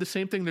fucking did the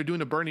same thing they're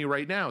doing to Bernie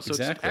right now. So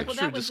exactly. It's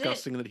extra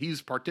disgusting that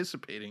he's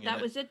participating in it. That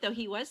was it, though.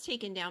 He was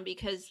taken down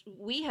because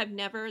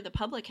the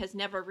public has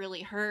never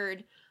really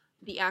heard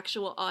the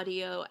actual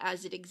audio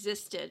as it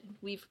existed.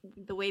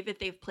 The way that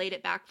they've played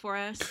it back for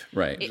us,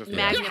 right? It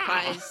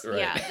magnifies,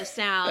 the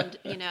sound,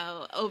 you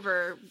know,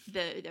 over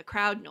the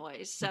crowd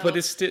noise. So, but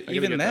it's still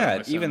even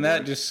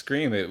that just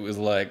scream. It was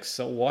like,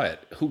 so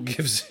what? Who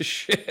gives a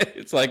shit?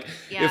 It's like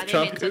if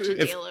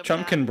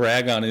Trump can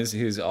brag on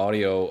his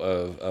audio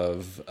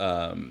of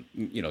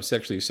you know,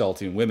 sexually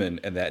assaulting women,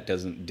 and that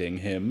doesn't ding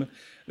him,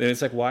 then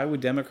it's like, why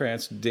would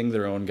Democrats ding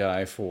their own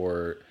guy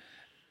for?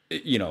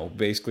 You know,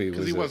 basically,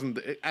 because he wasn't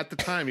at the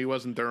time. He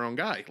wasn't their own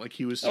guy. Like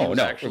he was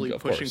actually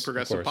pushing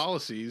progressive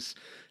policies,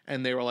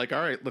 and they were like,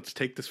 "All right, let's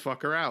take this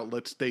fucker out."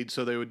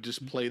 So they would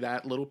just play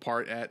that little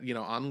part at, you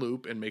know, on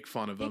loop and make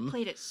fun of him. They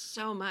played it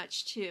so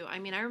much too. I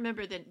mean, I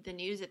remember the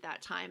news at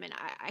that time, and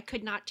I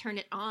could not turn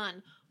it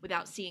on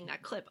without seeing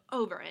that clip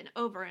over and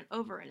over and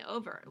over and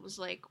over. It was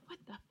like, what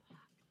the.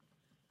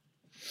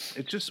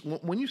 It's just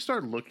when you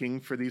start looking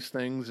for these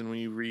things, and when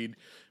you read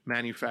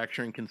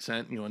manufacturing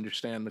consent, you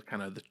understand the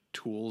kind of the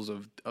tools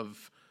of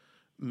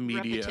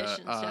media.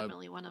 Repetition's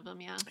definitely one of them.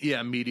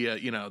 Yeah, media.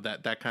 You know,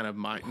 that kind of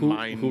mind.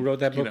 Who wrote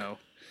that book? You know,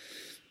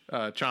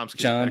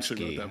 Chomsky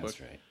actually wrote that book.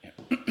 That's right.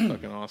 Yeah.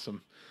 Fucking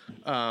awesome.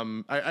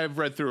 I've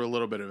read through a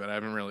little bit of it. I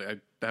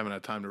haven't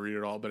had time to read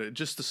it all, but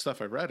just the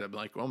stuff I read, I'm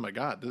like, oh my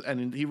god!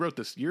 And he wrote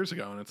this years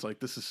ago, and it's like,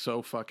 this is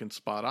so fucking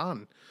spot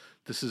on.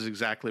 This is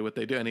exactly what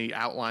they do, and he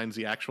outlines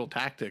the actual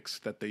tactics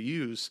that they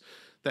use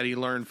that he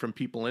learned from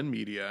people in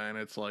media, and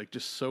it's like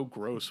just so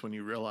gross when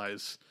you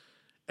realize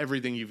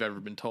everything you've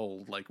ever been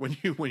told, like when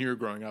you were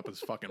growing up,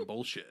 is fucking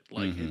bullshit.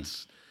 Like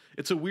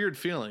it's a weird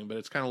feeling, but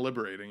it's kind of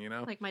liberating, you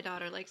know. Like my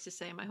daughter likes to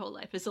say, "My whole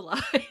life is a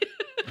lie."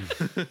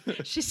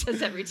 She says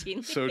that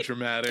routinely. So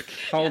dramatic.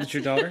 How old is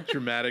your daughter?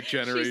 Dramatic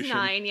generation. She's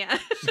 9, yeah.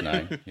 She's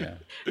 9, yeah.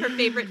 Her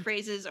favorite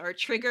phrases are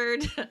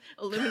triggered,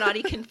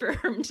 Illuminati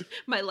confirmed,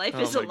 my life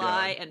is a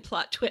lie, and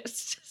plot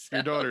twist. So.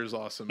 Your daughter is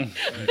awesome.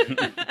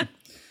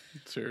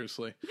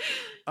 Seriously.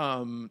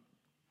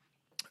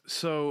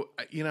 So,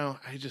 you know,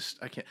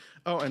 I can't.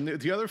 Oh, and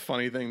the other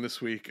funny thing this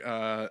week,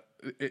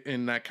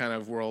 in that kind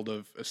of world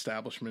of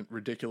establishment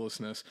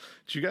ridiculousness,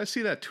 did you guys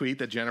see that tweet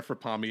that Jennifer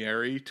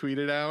Palmieri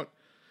tweeted out?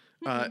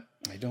 I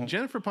don't.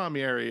 Jennifer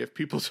Palmieri, if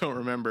people don't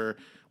remember,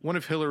 one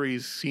of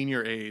Hillary's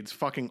senior aides,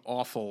 fucking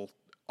awful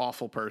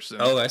person.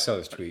 Oh, I saw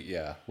this tweet.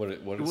 Yeah. What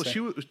did it say? She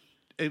was.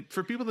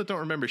 For people that don't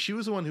remember, she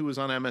was the one who was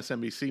on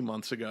MSNBC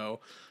months ago,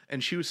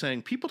 and she was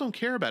saying people don't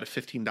care about a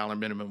 $15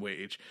 minimum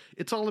wage.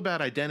 It's all about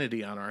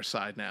identity on our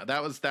side now.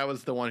 That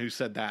was the one who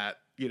said that,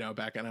 you know,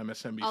 back on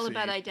MSNBC. All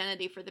about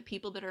identity for the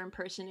people that are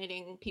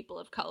impersonating people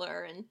of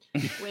color and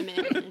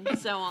women and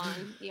so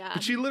on. Yeah.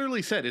 But she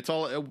literally said it's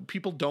all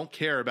people don't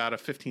care about a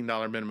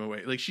 $15 minimum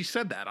wage. Like she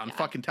said that on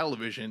fucking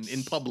television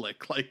in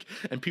public, like,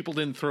 and people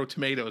didn't throw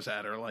tomatoes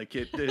at her. Like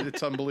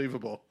it's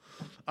unbelievable.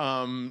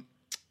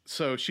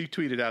 So she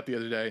tweeted out the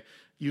other day,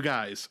 "You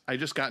guys, I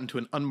just got into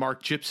an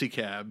unmarked gypsy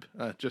cab."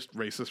 Just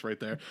racist right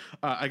there.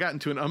 I got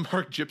into an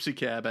unmarked gypsy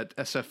cab at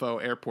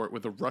SFO airport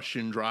with a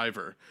Russian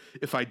driver.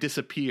 If I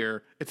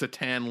disappear, it's a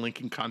tan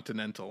Lincoln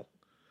Continental.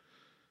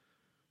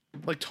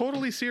 Like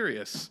totally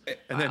serious.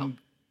 And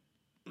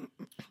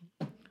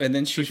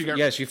then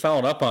she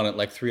followed up on it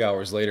like 3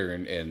 hours later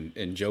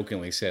and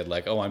jokingly said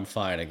like, "Oh, I'm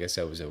fine. I guess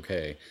I was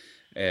okay."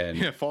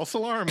 And false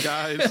alarm,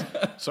 guys.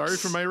 Sorry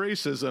for my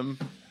racism.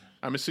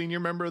 I'm a senior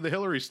member of the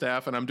Hillary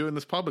staff, and I'm doing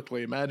this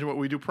publicly. Imagine what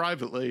we do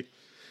privately.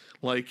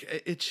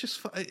 Like, it's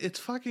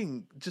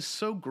fucking just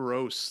so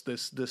gross.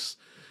 This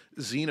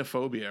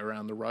xenophobia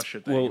around the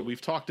Russia thing. Well, We've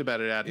talked about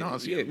it ad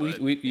nauseum.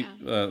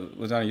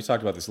 Ladonna, you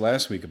talked about this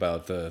last week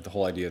about the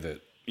whole idea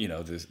that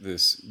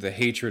the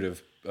hatred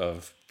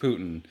of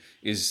Putin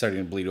is starting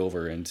to bleed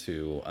over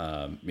into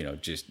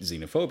just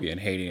xenophobia and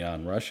hating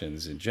on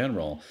Russians in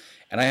general.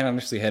 And I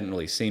honestly hadn't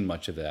really seen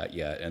much of that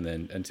yet. And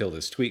then until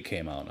this tweet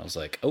came out, and I was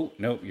like, oh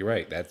no, you're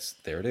right.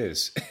 There it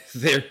is.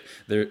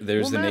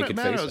 there's the naked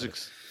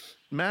face.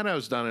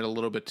 Maddow's done it a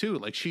little bit too.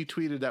 Like, she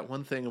tweeted that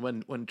one thing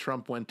when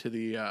Trump went to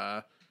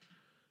the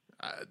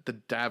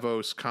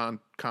Davos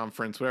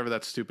conference, whatever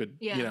that stupid,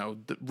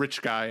 the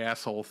rich guy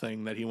asshole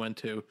thing that he went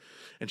to.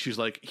 And she's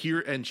like,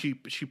 here, and she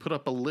put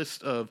up a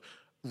list of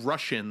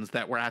Russians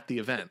that were at the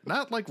event,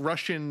 not like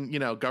Russian,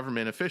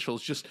 government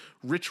officials, just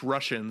rich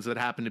Russians that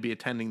happened to be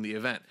attending the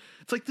event.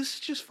 It's like, this is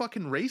just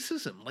fucking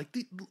racism. Like,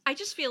 I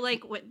just feel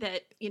like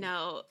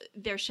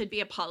there should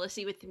be a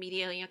policy with the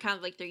media, kind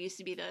of like there used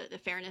to be the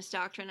fairness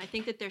doctrine. I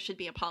think that there should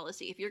be a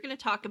policy. If you're going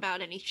to talk about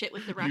any shit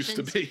with the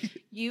Russians,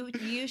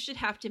 you should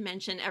have to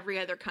mention every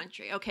other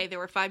country. Okay, there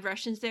were 5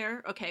 Russians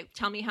there. Okay,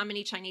 tell me how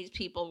many Chinese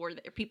people were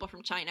there, people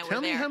from China were there.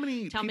 Tell me how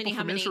many people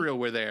from Israel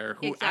were there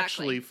who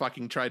actually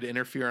fucking tried to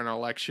interfere in our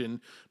election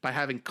by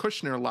having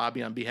Kushner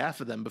lobby on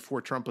behalf of them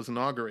before Trump was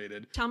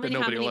inaugurated. Tell me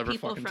how many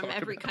people from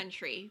every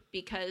country,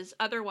 because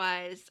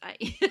otherwise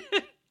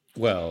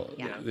Well,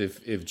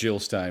 if Jill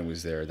Stein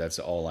was there, that's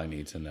all I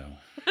need to know.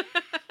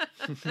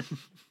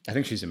 I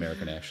think she's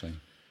American, actually.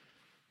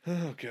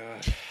 Oh,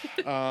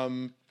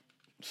 God.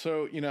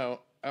 So,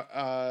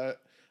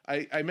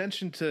 I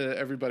mentioned to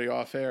everybody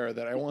off air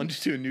that I wanted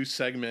to do a new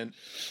segment.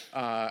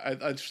 I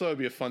just thought it would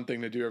be a fun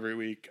thing to do every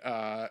week,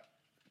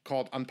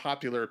 called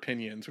Unpopular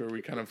Opinions, where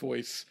we kind of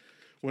voice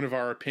one of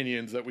our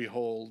opinions that we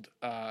hold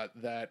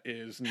that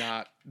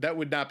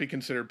would not be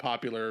considered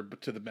popular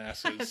to the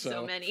masses.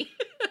 So many.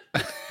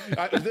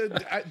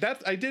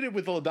 I did it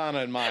with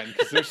LaDonna in mind,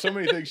 because there's so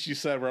many things she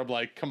said where I'm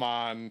like, come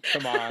on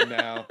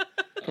now.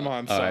 Come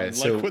on, son. Right,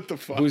 so what the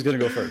fuck? Who's going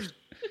to go first?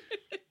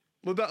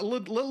 Let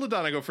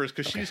LaDonna go first,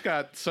 because she's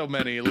got so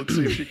many. Let's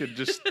see if she could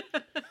just...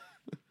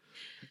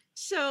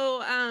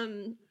 So,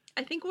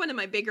 I think one of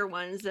my bigger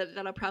ones that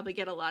I'll probably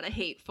get a lot of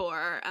hate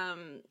for.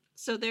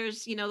 So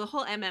there's, the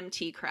whole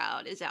MMT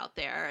crowd is out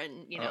there,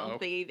 and,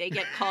 they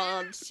get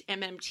called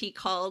MMT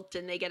cult,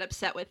 and they get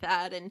upset with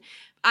that. And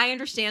I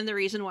understand the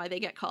reason why they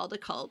get called a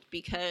cult,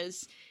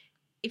 because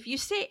if you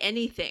say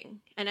anything,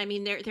 and I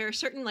mean, there are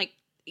certain,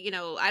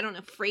 I don't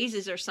know,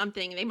 phrases or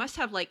something, they must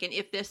have like an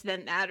if this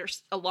then that or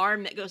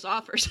alarm that goes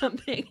off or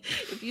something.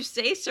 If you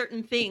say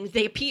certain things,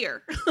 they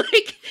appear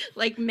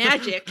like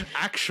magic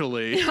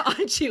actually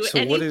onto so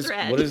any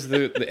thread. What does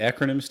the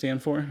acronym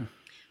stand for?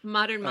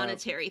 Modern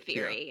monetary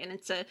theory, and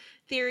it's a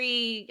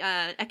theory,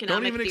 economic theory.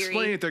 Don't even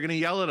explain it; they're going to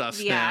yell at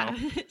us now.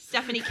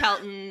 Stephanie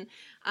Kelton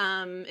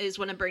is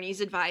one of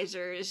Bernie's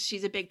advisors.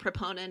 She's a big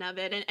proponent of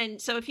it,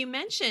 and so if you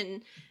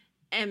mention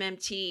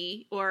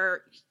MMT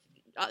or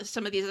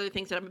some of these other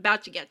things that I'm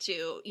about to get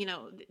to,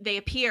 they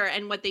appear,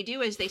 and what they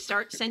do is they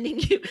start sending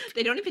you,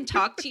 they don't even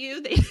talk to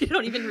you. They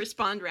don't even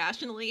respond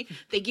rationally.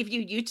 They give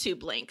you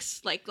YouTube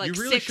links. Like you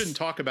really shouldn't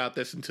talk about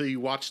this until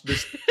you watch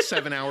this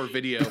 7-hour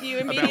video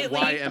about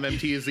why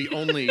MMT is the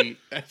only.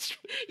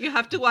 You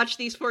have to watch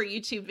these 4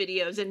 YouTube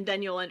videos, and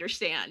then you'll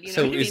understand.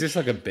 So is this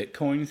like a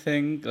Bitcoin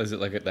thing? Is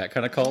it like that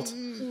kind of cult?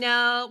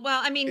 No.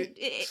 Well, I mean...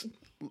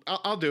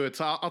 I'll do it.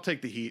 So I'll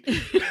take the heat.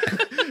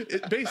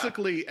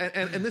 Basically,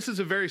 and this is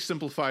a very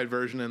simplified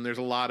version, and there's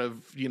a lot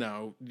of,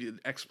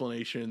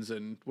 explanations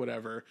and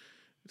whatever.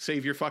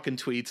 Save your fucking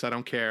tweets. I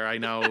don't care. I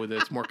know that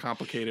it's more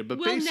complicated, but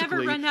we'll basically,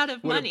 never run out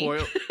of money.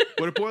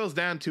 What it boils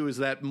down to is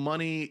that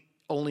money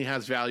only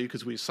has value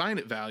because we assign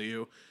it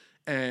value.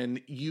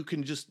 And you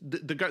can just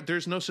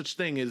there's no such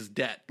thing as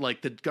debt.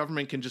 Like, the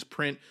government can just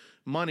print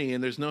money,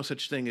 and there's no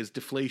such thing as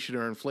deflation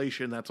or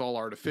inflation. That's all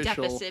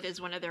artificial. Deficit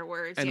is one of their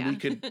words.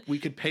 And we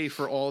could pay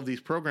for all of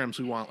these programs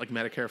we want, like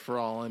Medicare for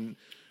all and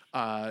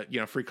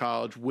free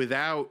college,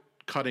 without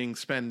cutting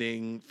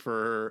spending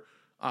for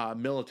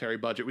military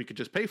budget. We could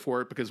just pay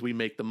for it because we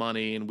make the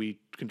money and we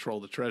control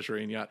the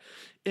treasury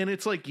and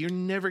it's like, you're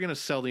never going to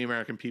sell the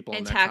American people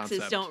and on that taxes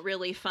concept. Don't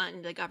really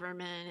fund the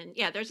government,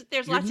 and there's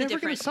you're lots of different. You're never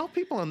going to sell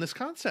people on this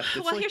concept.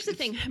 Well, here's the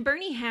thing: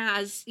 Bernie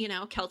has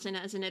Kelton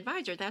as an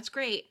advisor. That's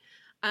great,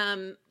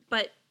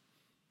 but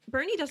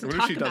Bernie doesn't talk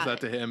about it. She does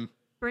that to him.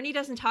 Bernie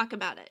doesn't talk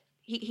about it.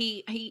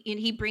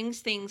 He brings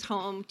things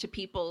home to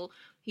people.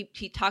 He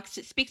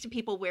speaks to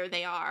people where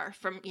they are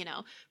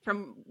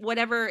from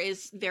whatever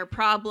is their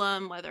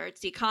problem, whether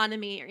it's the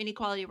economy or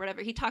inequality or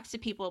whatever. He talks to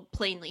people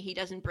plainly. He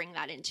doesn't bring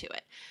that into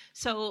it.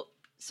 So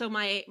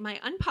my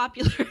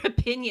unpopular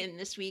opinion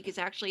this week is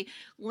actually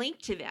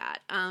linked to that,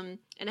 and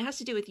it has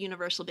to do with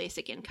universal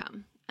basic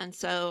income. And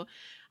so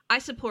I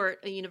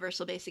support a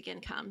universal basic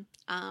income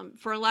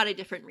for a lot of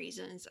different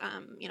reasons.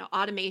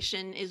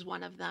 Automation is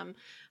one of them.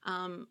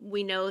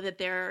 We know that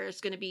there's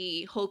going to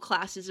be whole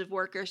classes of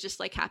workers, just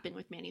like happened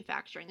with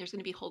manufacturing. There's going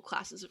to be whole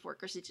classes of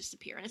workers that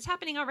disappear, and it's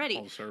happening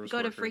already.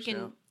 Go to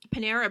freaking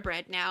Panera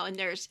Bread now, and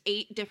there's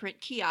 8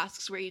 different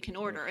kiosks where you can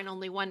order, and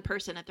only one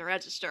person at the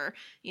register.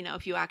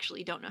 If you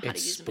actually don't know how to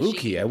use a machine.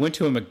 Spooky. I went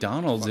to a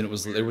McDonald's and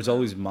there was all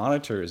these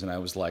monitors, and I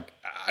was like,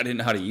 I didn't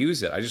know how to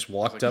use it. I just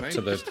walked up to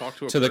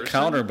the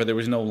counter, but there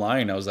was no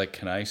line. I was like,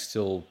 can I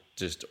still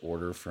just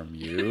order from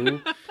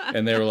you?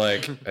 And they were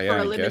like, yeah, for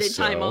a limited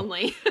time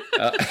only.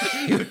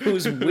 It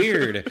was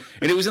weird,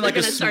 and it was in like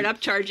They're gonna start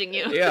upcharging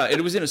you. Yeah,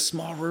 it was in a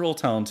small rural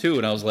town too,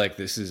 and I was like,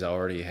 this is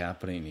already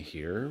happening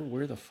here.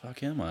 Where the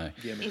fuck am I?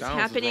 Yeah, it's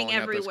happening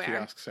everywhere.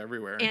 Kiosks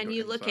everywhere. And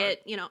you look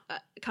at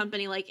a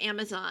company like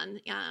Amazon.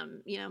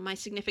 My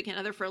significant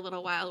other for a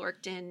little while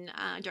worked in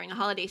during the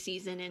holiday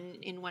season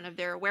in one of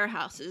their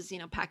warehouses.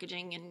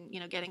 Packaging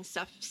and getting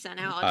stuff sent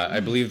out. I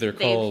believe they're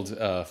called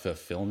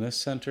fulfillment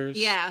centers.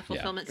 Yeah,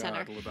 fulfillment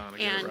center.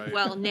 And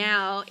well,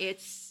 now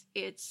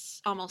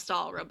it's almost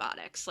all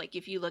robotics. Like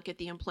if you look at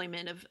the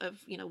employment of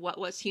what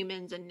was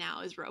humans and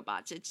now is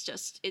robots,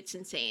 it's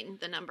insane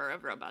the number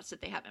of robots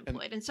that they have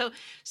employed. And so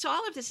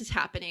all of this is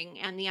happening,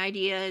 and the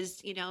idea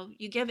is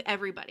you give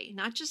everybody,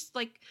 not just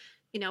like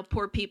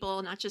poor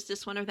people, not just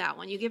this one or that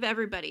one. You give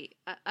everybody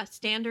a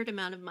standard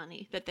amount of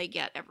money that they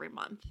get every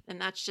month, and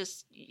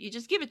that's you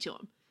just give it to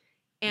them.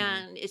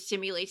 And it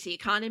stimulates the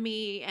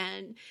economy,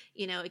 and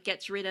it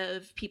gets rid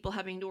of people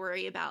having to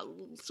worry about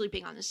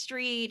sleeping on the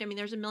street. I mean,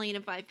 there's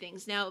 1,000,005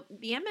 things. Now,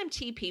 the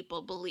MMT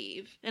people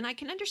believe, and I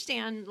can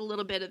understand a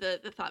little bit of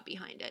the thought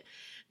behind it,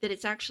 that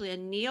it's actually a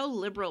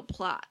neoliberal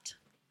plot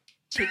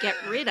to get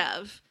rid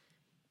of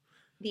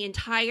the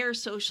entire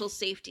social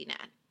safety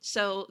net.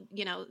 So,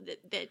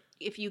 that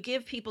if you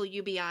give people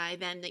UBI,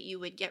 then that you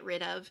would get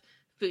rid of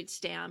food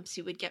stamps,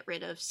 you would get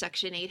rid of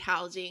Section 8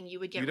 housing, you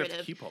would get rid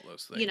of keep all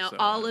those things,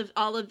 all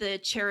of the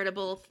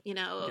charitable,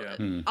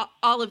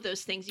 all of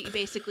those things. You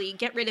basically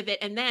get rid of it,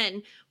 and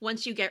then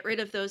once you get rid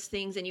of those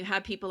things and you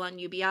have people on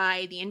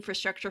UBI, the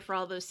infrastructure for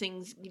all those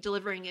things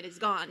delivering it is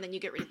gone. Then you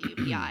get rid of the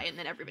UBI, and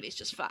then everybody's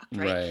just fucked,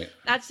 right?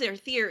 That's their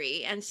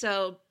theory, and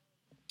so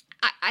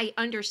I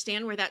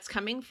understand where that's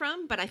coming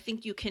from, but I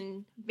think you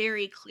can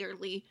very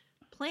clearly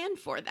plan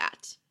for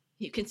that.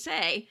 You can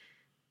say,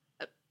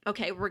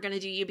 okay, we're going to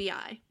do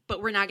UBI,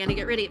 but we're not going to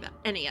get rid of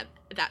any of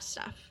that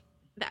stuff.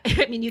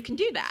 You can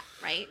do that,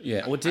 right?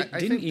 Yeah. Well,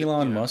 didn't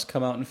Elon Musk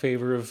come out in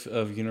favor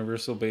of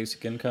universal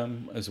basic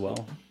income as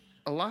well?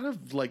 A lot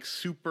of like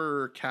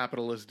super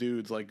capitalist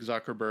dudes like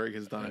Zuckerberg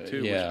has done it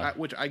too.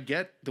 Which I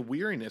get the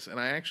weariness, and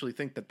I actually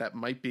think that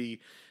might be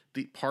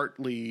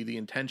partly the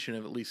intention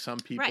of at least some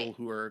people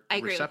who are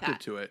receptive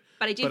to it.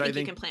 But I think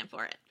you can plan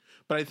for it.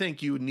 But I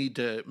think you need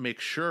to make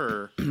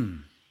sure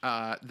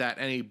that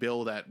any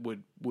bill that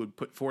would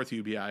put forth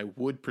UBI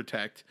would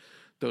protect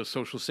those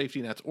social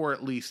safety nets, or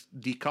at least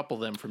decouple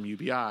them from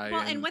UBI.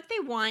 Well, and what they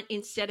want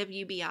instead of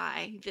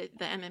UBI, the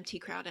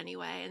MMT crowd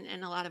anyway,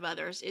 and a lot of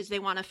others, is they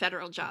want a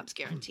federal jobs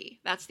guarantee.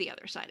 That's the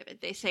other side of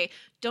it. They say,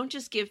 don't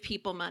just give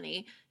people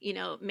money,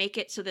 make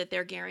it so that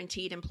they're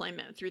guaranteed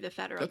employment through the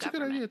federal government. That's a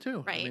good idea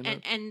too. Right.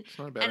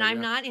 And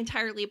I'm not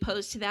entirely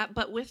opposed to that,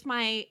 but with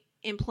my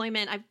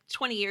employment, I've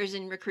 20 years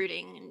in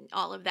recruiting and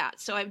all of that.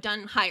 So I've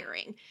done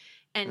hiring.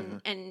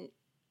 And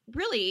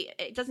really,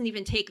 it doesn't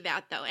even take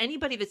that, though.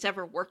 Anybody that's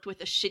ever worked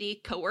with a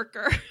shitty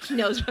coworker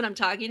knows what I'm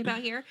talking about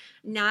here.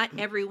 Not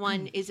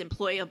everyone is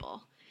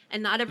employable,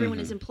 and not everyone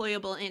is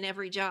employable in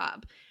every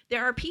job.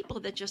 There are people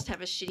that just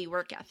have a shitty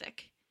work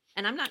ethic.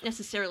 And I'm not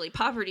necessarily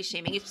poverty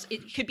shaming.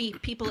 It could be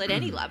people at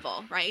any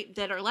level, right,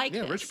 that are like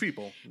this. Rich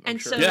people.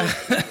 So,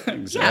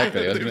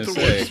 exactly. I was going to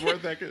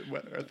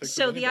say.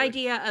 So the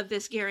idea of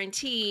this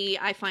guarantee,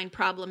 I find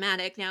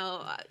problematic.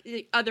 Now,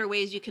 other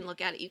ways you can look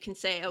at it, you can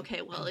say,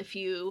 okay, well, if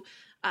you,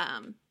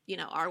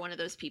 are one of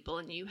those people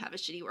and you have a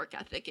shitty work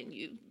ethic and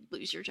you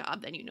lose your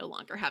job, then you no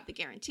longer have the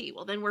guarantee.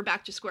 Well, then we're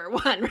back to square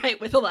one,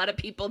 right, with a lot of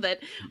people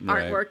that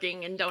aren't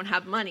working and don't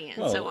have money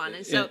and so on.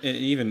 And so, and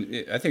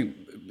even I think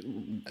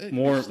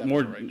more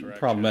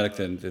problematic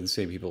than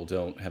say people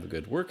don't have a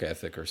good work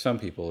ethic, or some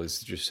people,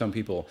 is just some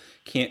people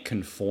can't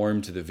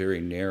conform to the very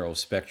narrow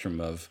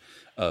spectrum of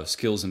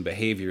skills and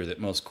behavior that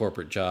most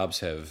corporate jobs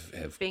have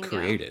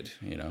created,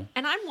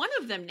 And I'm one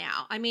of them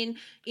now. I mean,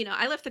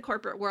 I left the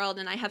corporate world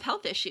and I have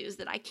health issues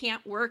that I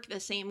can't work the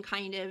same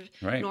kind of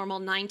normal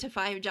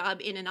 9-to-5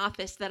 job in an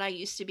office that I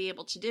used to be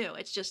able to do.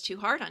 It's just too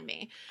hard on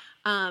me.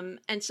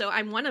 And so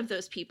I'm one of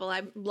those people.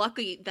 I'm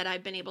lucky that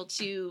I've been able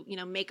to,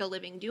 make a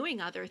living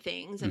doing other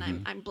things. And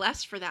I'm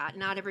blessed for that.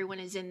 Not everyone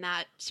is in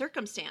that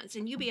circumstance.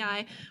 And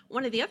UBI,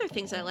 one of the other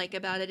things I like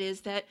about it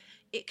is that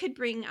it could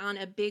bring on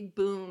a big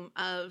boom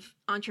of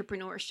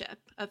entrepreneurship,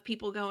 of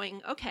people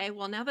going, okay,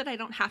 well, now that I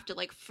don't have to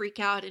like freak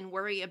out and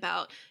worry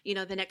about,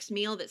 the next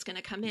meal that's going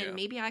to come in,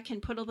 maybe I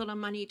can put a little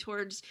money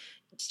towards,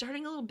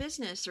 starting a little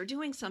business or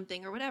doing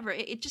something or whatever.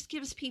 It just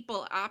gives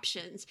people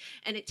options,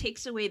 and it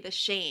takes away the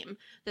shame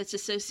that's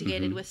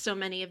associated with so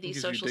many of these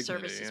Gives you social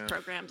dignity, services yeah.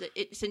 programs.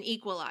 It's an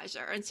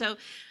equalizer. And so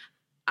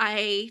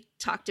I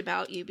talked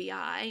about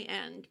UBI,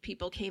 and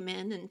people came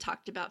in and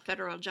talked about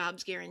federal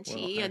jobs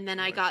guarantee. Well, and then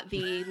I got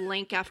the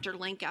link after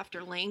link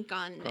after link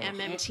on Oh.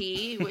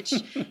 MMT, which,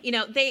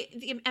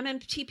 the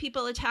MMT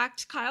people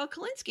attacked Kyle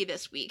Kalinske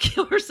this week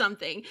or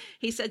something.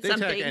 He said They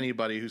something. attack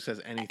anybody who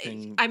says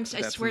anything. I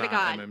that's swear to not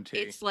God, MMT.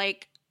 it's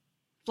like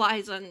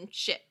flies on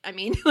shit. I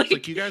mean, It's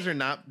like you guys are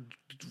not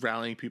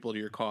rallying people to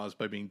your cause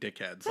by being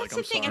dickheads. that's Like, the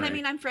I'm thing. sorry. And I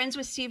mean, I'm friends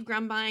with Steve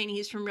Grumbine.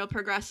 He's from Real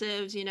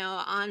Progressives,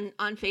 on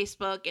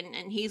Facebook,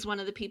 and he's one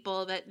of the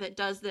people that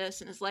does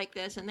this and is like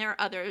this. And there are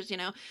others,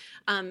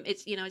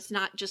 it's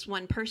not just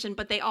one person,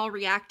 but they all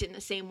react in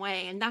the same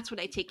way. And that's what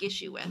I take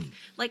issue with.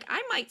 Like,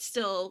 I'm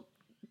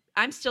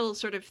still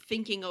sort of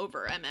thinking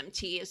over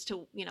MMT as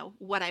to,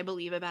 what I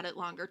believe about it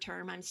longer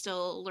term. I'm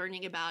still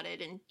learning about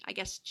it and I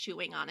guess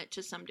chewing on it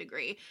to some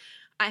degree.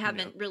 I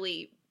haven't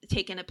really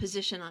taken a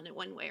position on it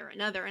one way or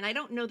another. And I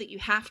don't know that you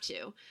have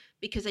to,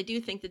 because I do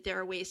think that there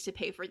are ways to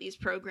pay for these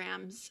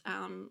programs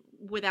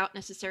without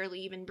necessarily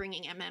even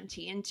bringing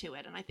MMT into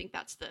it. And I think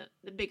that's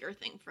the bigger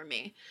thing for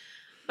me.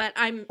 But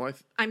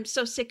I'm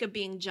so sick of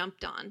being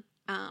jumped on.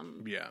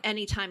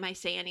 Anytime I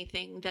say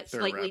anything that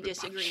slightly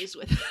disagrees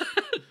with.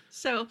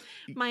 So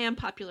my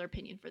unpopular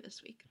opinion for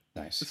this week.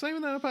 Nice. It's not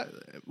even that about.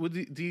 Would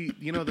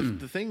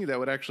the thing that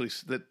would actually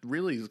that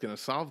really is going to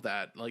solve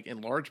that, like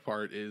in large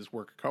part, is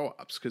worker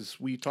co-ops, because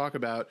we talk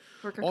about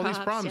Worker all these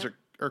co-ops, problems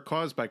are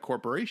caused by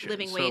corporations.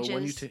 Living When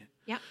wages.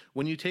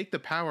 when you take the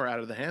power out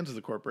of the hands of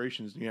the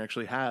corporations, and you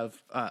actually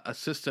have a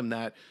system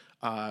that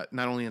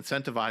not only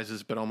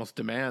incentivizes but almost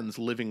demands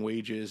living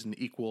wages and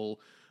equal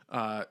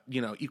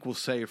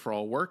say for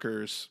all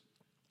workers,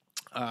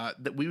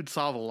 that we would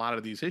solve a lot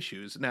of these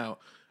issues. Now,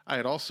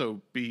 I'd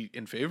also be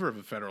in favor of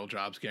a federal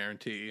jobs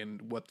guarantee,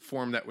 and what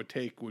form that would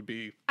take would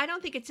be. I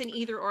don't think it's an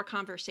either or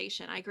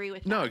conversation. I agree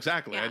with that. No,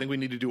 exactly. Yeah. I think we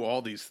need to do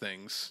all these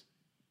things.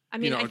 I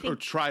mean, I or think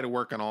try to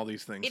work on all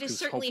these things. it is 'cause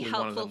certainly hopefully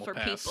one of helpful them will for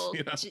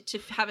pass, people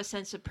to have a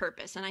sense of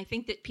purpose. And I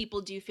think that people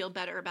do feel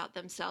better about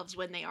themselves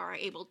when they are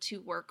able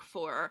to work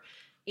for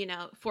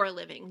a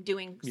living,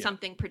 doing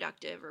something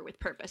productive or with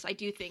purpose. I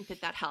do think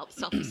that helps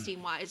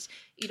self-esteem wise.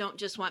 You don't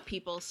just want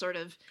people sort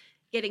of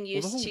getting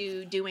used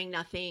to doing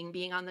nothing,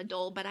 being on the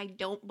dole, but I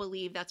don't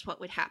believe that's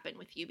what would happen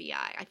with UBI.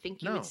 I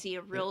think you would see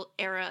a real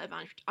era of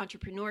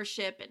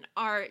entrepreneurship and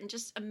art and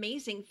just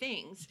amazing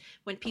things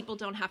when people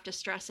don't have to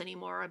stress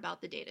anymore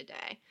about the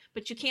day-to-day.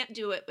 But you can't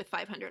do it with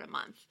 $500 a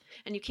month,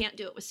 and you can't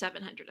do it with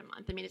 $700 a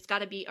month. I mean, it's got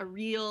to be a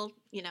real,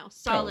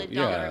 solid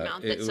dollar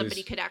amount that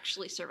somebody could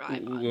actually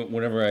survive on.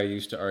 Whenever I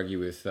used to argue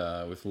with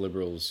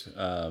liberals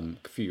a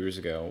few years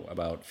ago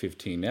about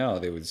 15 now,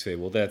 they would say,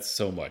 well, that's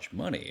so much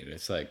money. And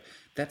it's like,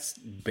 that's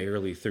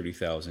barely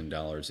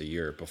 $30,000 a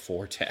year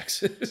before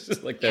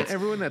taxes. Like that's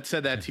everyone that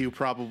said that to you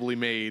probably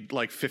made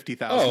like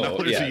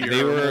 $50,000 a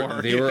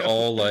year. They were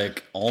all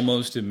like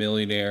almost a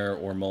millionaire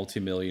or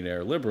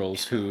multimillionaire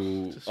liberals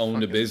who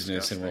owned a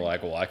business disgusting. and were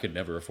like, well, I could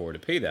never afford to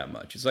pay that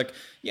much. It's like,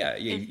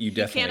 you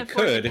definitely can't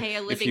afford could to pay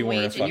a if living you weren't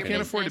a wage in your You fucking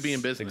can't afford to be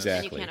in business.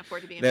 Exactly. And you can't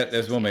afford to be in That's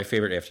business, one of my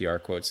favorite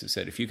FDR quotes that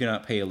said, if you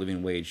cannot pay a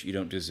living wage, you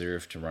don't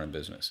deserve to run a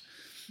business.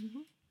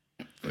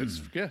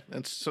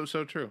 That's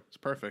so true. It's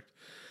perfect.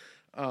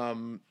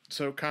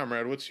 So,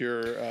 Comrade, what's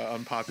your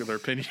unpopular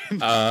opinion?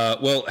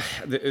 Well,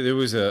 there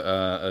was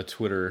a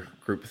Twitter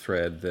group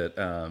thread that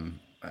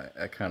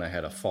I kind of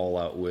had a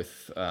fallout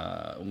with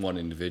one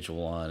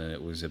individual on, and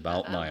it was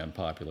about my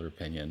unpopular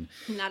opinion.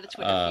 Not a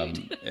Twitter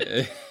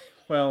feud.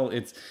 Well,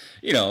 it's,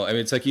 I mean,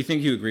 it's like you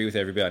think you agree with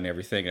everybody on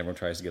everything, and everyone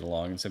tries to get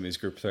along in some of these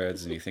group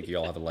threads, and you think you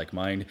all have a like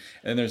mind.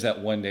 And then there's that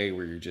one day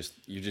where you're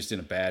just in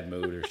a bad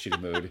mood or shitty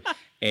mood,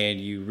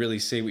 and you really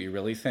say what you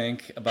really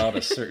think about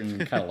a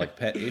certain kind of like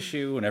pet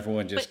issue, and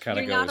everyone just kind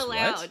of goes, You're not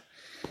allowed. what?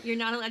 You're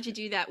not allowed to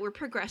do that. We're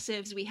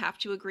progressives. We have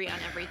to agree on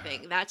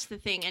everything. That's the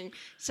thing. And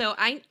so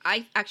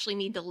I actually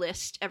need to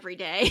list every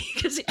day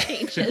because it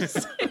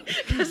changes.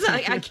 Because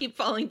I keep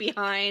falling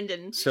behind,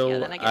 and So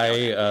then I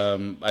get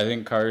I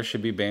think cars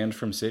should be banned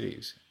from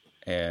cities.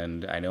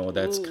 And I know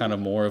that's kind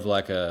of more of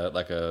like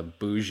a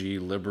bougie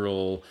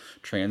liberal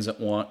transit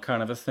want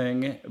kind of a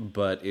thing,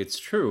 but it's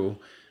true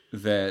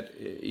that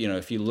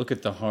if you look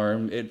at the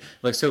harm,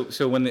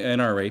 so when the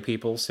NRA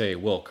people say,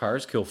 well,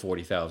 cars kill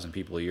 40,000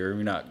 people a year,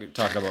 we're not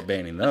talking about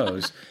banning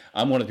those.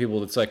 I'm one of the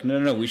people that's like,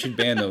 no, we should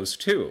ban those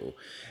too.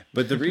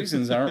 But the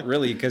reasons aren't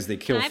really because they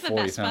kill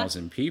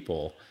 40,000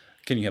 people.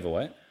 Can you have a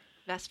what?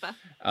 Vespa.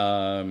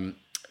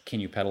 Can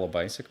you pedal a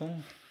bicycle?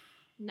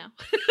 No.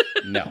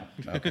 No.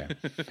 Okay.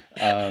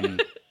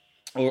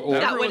 Or That would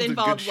Everyone's in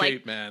involve good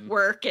shape, man.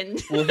 work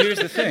and. Well, here's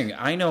the thing.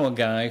 I know a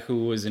guy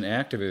who was an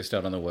activist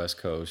out on the West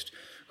Coast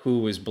who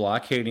was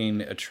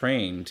blockading a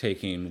train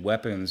taking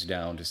weapons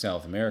down to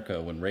South America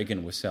when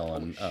Reagan was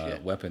selling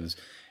weapons,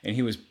 and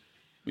he was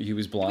We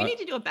need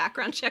to do a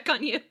background check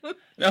on you.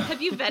 Have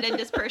you vetted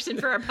this person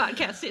for our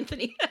podcast,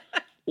 Anthony?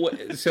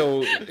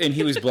 So, and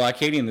he was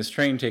blockading this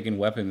train, taking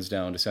weapons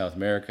down to South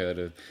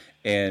America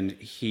and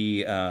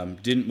he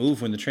didn't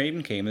move when the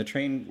train came. The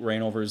train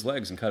ran over his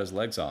legs and cut his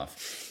legs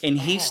off. And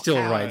he still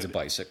rides a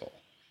bicycle.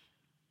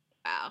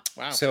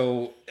 Wow.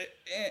 So,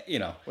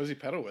 what does he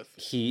pedal with?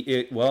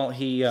 He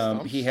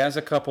has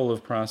a couple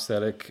of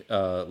prosthetic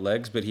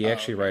legs, but he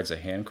actually rides a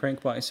hand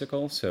crank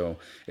bicycle. So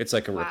it's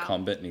like a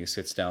recumbent, and he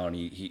sits down and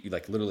he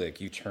like literally like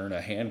you turn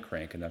a hand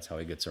crank, and that's how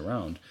he gets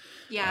around.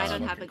 Yeah, I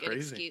don't have a good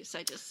excuse.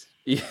 I just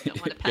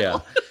don't want to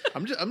pedal.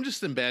 I'm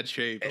just in bad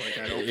shape. Like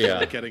I don't feel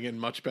like getting in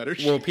much better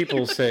shape. Well,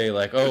 people say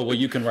like, oh, well,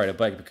 you can ride a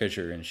bike because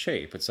you're in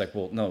shape. It's like,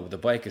 well, no, the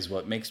bike is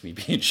what makes me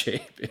be in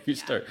shape. If you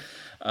start.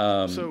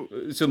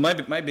 So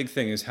my big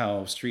thing is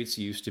how streets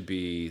used to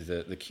be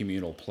the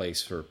communal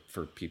place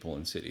for people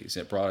in cities.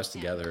 It brought us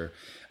together.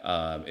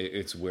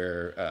 It's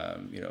where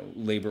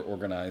labor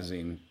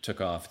organizing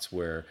took off. It's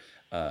where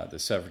the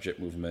suffragette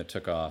movement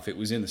took off. It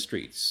was in the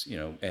streets,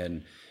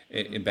 and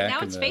back now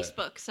in it's the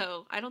Facebook,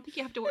 so I don't think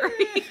you have to worry.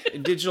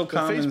 Digital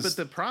commons. But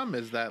the problem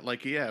is that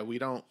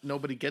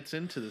nobody gets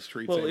into the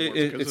streets. Well,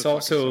 anymore it's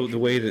also the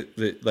way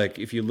that like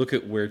if you look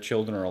at where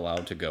children are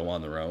allowed to go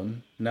on their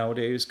own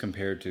nowadays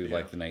compared to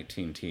like the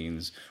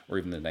 19-teens or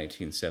even the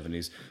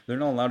 1970s, they're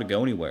not allowed to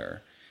go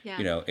anywhere.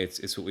 Yeah.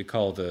 It's what we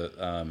call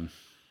the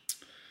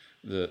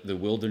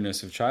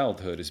wilderness of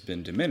childhood has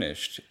been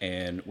diminished,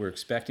 and we're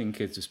expecting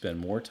kids to spend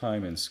more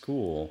time in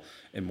school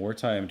and more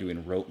time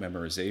doing rote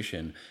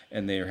memorization,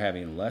 and they're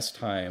having less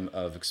time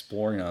of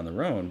exploring on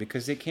their own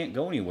because they can't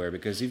go anywhere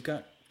because you've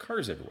got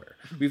cars everywhere.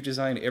 We've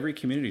designed every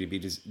community to be,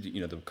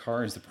 the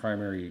car is the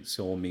primary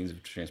sole means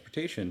of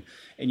transportation,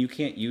 and you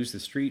can't use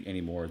the street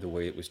anymore the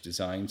way it was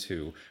designed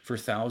to for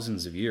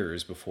thousands of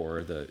years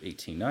before the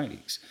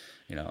 1890s.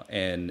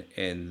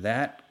 And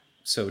that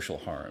social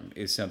harm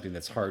is something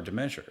that's hard to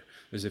measure.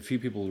 There's a few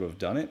people who have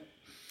done it,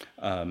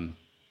 and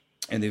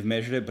they've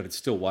measured it, but it's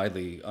still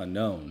widely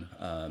unknown.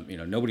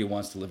 Nobody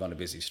wants to live on a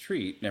busy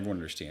street, and everyone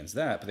understands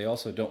that, but they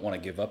also don't want to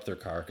give up their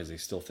car because they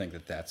still think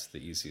that that's the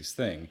easiest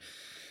thing.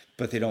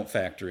 But they don't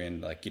factor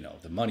in,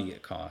 the money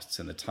it costs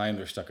and the time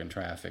they're stuck in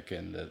traffic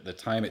and the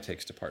time it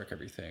takes to park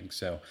everything.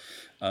 So,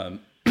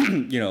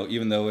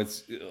 even though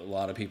it's a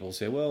lot of people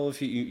say, well,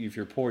 if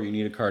you're poor, you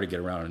need a car to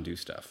get around and do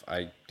stuff.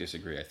 I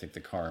disagree. I think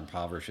the car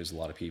impoverishes a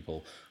lot of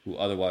people who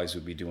otherwise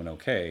would be doing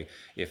okay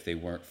if they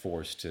weren't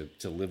forced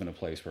to live in a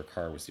place where a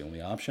car was the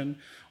only option,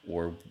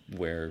 or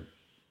where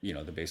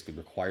they're basically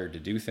required to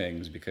do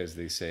things because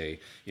they say,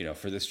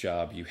 for this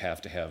job, you have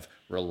to have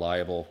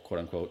reliable, quote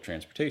unquote,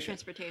 transportation.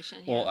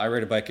 Well, I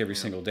ride a bike every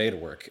single day to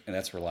work, and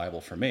that's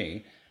reliable for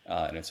me.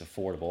 And it's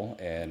affordable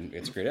and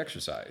it's great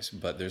exercise.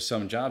 But there's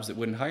some jobs that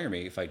wouldn't hire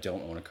me if I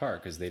don't own a car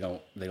because they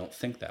don't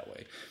think that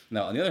way.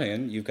 Now, on the other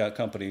hand, you've got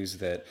companies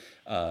that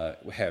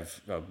have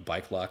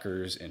bike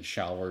lockers and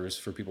showers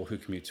for people who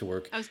commute to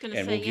work. I was going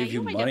to say, will give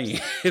you money.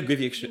 It'll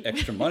give you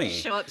extra money.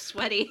 Show up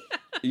sweaty.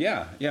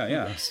 Yeah.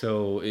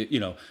 So,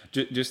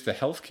 just the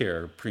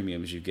healthcare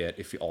premiums you get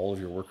if all of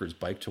your workers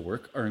bike to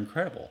work are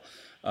incredible.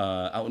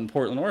 Out in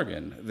Portland,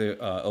 Oregon, the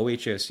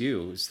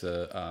OHSU is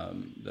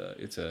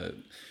it's a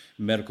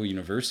medical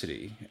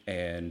university,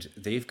 and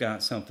they've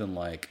got something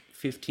like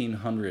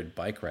 1,500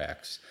 bike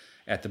racks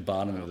at the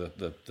bottom of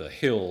the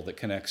hill that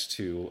connects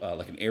to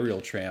like an aerial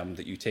tram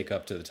that you take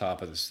up to the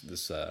top of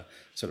this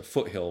sort of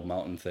foothill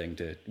mountain thing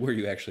to where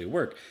you actually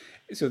work.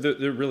 So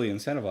they're really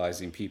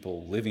incentivizing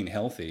people living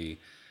healthy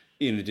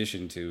in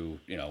addition to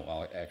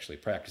actually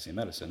practicing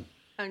medicine.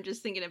 I'm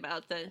just thinking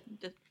about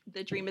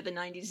the dream of the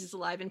 90s is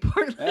alive in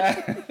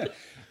Portland.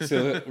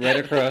 So right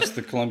across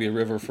the Columbia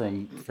River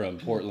from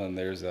Portland,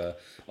 there's a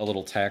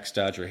little tax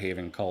dodger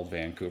haven called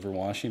Vancouver,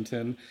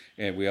 Washington.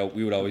 And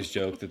we would always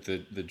joke that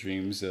the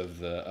dreams of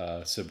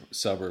the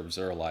suburbs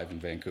are alive in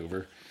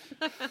Vancouver.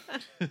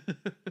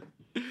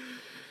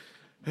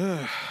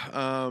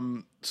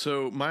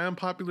 So my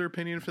unpopular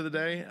opinion for the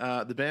day,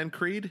 the band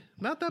Creed,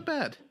 not that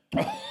bad.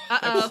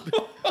 Uh-oh.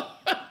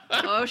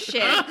 Oh,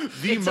 shit.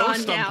 The it's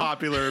most on now.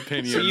 unpopular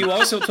opinion. So you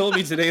also told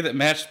me today that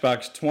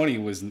Matchbox 20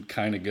 was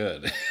kind of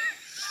good.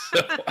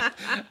 So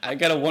I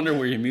got to wonder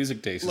where your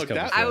music taste is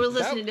coming from. I was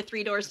listening to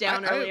Three Doors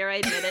Down earlier, I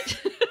admit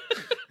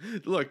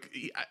it. Look,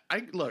 I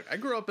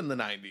grew up in the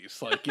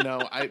 90s.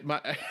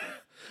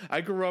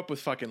 I grew up with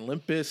fucking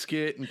Limp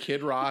Bizkit and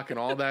Kid Rock and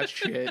all that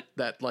shit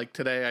that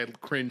today I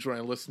cringe when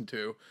I listen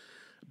to.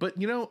 But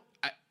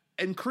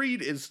and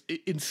Creed is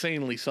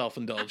insanely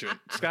self-indulgent.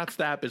 Scott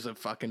Stapp is a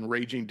fucking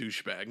raging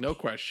douchebag, no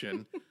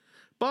question.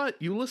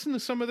 But you listen to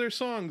some of their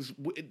songs,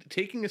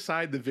 taking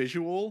aside the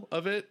visual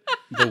of it.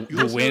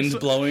 The wind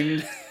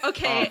blowing.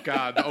 Okay. Oh,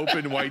 God, the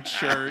open white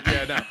shirt.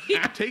 Yeah,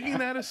 no. Taking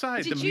that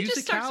aside, Did the musicality. you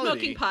just start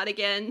smoking pot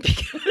again?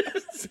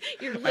 Because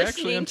you're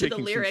listening to the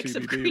lyrics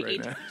of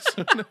Creed. Right now,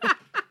 so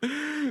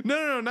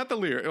no, not the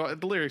lyrics.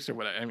 The lyrics are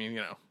what I mean,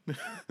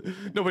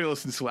 nobody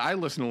listens to it. I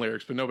listen to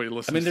lyrics, but nobody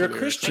listens to they're the a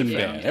Christian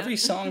band. Every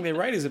song they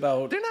write is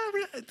about...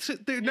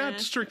 They're not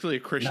strictly a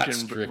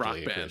Christian rock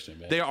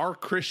band. They are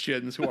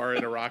Christians who are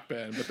in a rock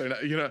band, but they're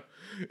not,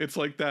 it's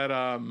like that,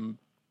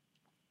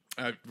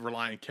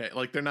 Reliant K.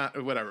 Like they're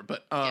not whatever,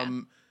 but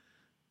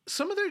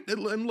some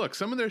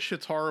of their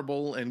shit's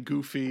horrible and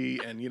goofy,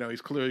 and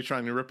he's clearly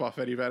trying to rip off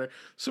Eddie Vedder.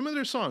 Some of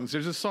their songs,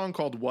 there's a song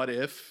called "What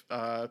If"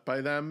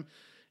 by them.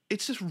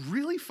 It's just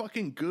really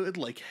fucking good,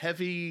 like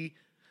heavy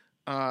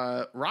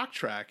rock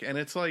track, and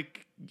it's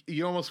like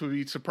you almost would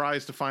be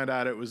surprised to find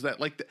out it was that.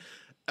 Like,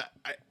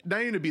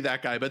 not even to be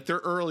that guy, but their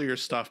earlier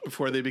stuff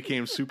before they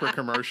became super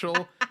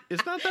commercial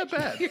is not that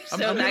bad.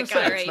 I'm that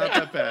guy right it's not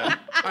that bad.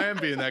 I am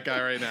being that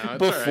guy right now. It's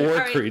Before all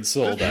right. Creed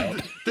sold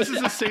out. This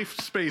is a safe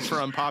space for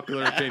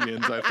unpopular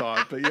opinions, I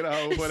thought, but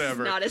whatever. This is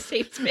not a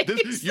safe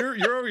space.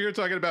 You're over here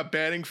talking about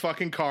banning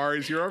fucking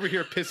cars. You're over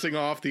here pissing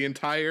off the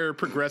entire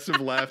progressive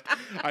left.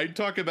 I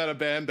talk about a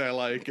band I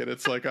like, and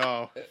it's like,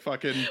 oh,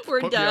 fucking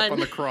We're put done. me up on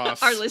the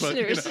cross. Our But,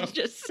 listeners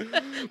just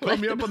put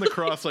me up on the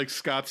cross like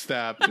Scott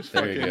Stapp. Just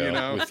There fucking, you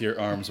go, with your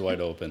arms wide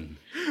open.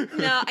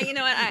 No, you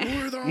know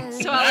what?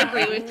 So I'll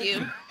agree with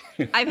you.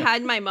 I've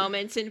had my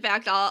moments. In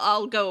fact,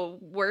 I'll go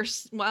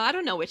worse. Well, I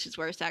don't know which is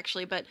worse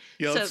actually, but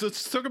yeah.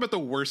 Let's talk about the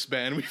worst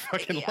band we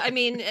fucking like. I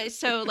mean,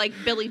 so like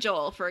Billy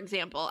Joel, for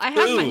example. I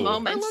have my Ooh.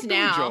 moments I love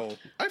now. Billy Joel.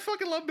 I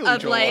fucking love Billy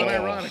Joel, like-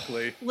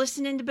 unironically.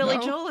 Listening to Billy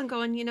No? Joel and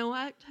going, you know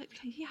what?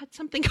 He had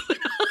something going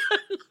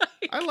on.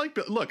 I like.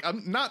 Look,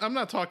 I'm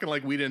not talking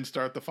like we didn't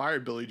start the fire,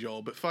 Billy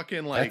Joel, but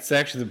fucking like That's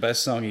actually the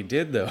best song he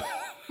did, though.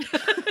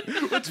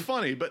 it's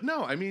funny, but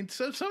no, I mean,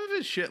 so some of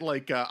his shit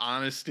like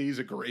 "Honesty" is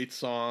a great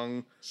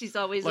song. She's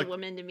always Like, a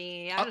woman to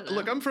me. I don't know.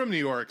 Look, I'm from New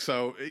York,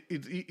 so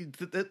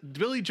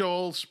Billy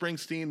Joel,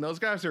 Springsteen, those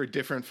guys are a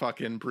different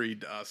fucking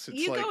breed to us. It's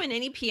You like, go in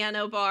any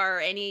piano bar, or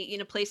any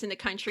place in the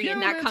country, Yeah, and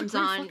man, that it's a comes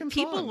great on, fucking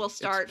people song. will It's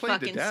start played to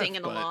fucking death,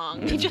 singing but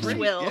along. it's They just great,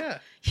 will. yeah.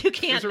 You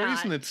can't There's a not.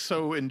 reason it's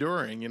so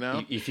enduring,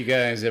 If you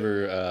guys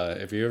ever,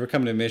 if you ever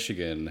come to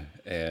Michigan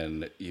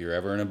and you're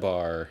ever in a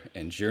bar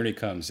and Journey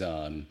comes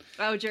on,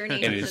 Oh,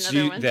 Journey and is it's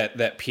another one.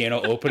 that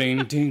piano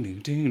opening, ding, ding,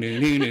 ding,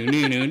 ding, ding, ding,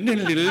 ding,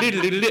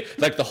 ding, ding, ding,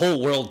 like the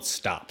whole world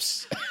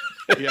stops.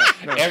 Yeah,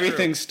 no, it's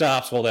Everything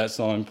stops while that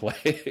song plays.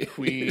 true.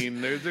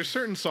 Queen. There's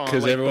certain songs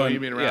 'Cause like everyone-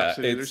 Bohemian yeah,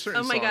 Rhapsody. it's- There's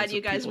certain Oh my songs God, that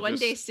you guys, people one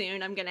just- day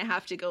soon I'm going to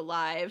have to go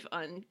live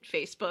on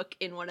Facebook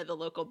in one of the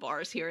local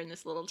bars here in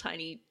this little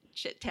tiny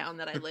shit town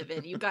that I live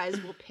in. You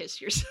guys will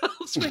piss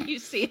yourselves when you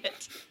see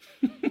it.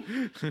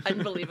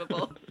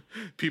 Unbelievable.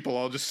 people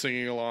all just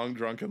singing along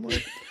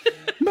drunkenly.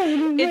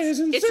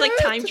 It's like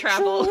time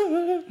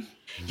travel.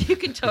 You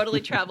can totally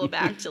travel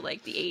back to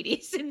like the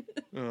 80s. And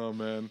Oh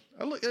man,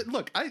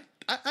 look,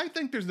 I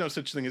think there's no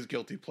such thing as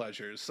guilty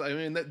pleasures. I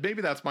mean,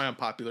 maybe that's my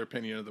unpopular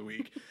opinion of the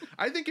week.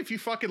 I think if you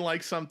fucking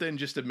like something,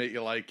 just admit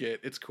you like it.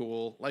 It's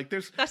cool. Like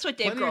that's what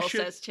Dave plenty of Grohl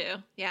shit- says too.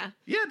 Yeah.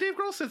 Yeah, Dave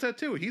Grohl says that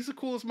too. He's the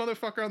coolest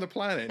motherfucker on the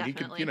planet. And he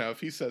could, Definitely. if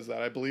he says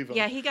that, I believe him.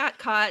 Yeah, he got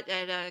caught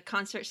at a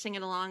concert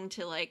singing along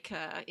to like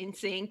In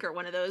Sync or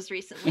one of those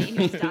recently. He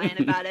was dying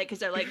about it because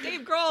they're like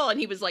Dave Grohl, and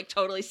he was like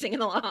totally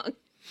singing along.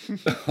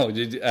 Oh, I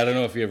don't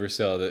know if you ever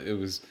saw that. It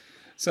was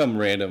some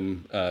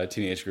random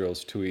teenage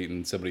girl's tweet,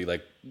 and somebody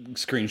like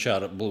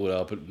screenshot it, blew it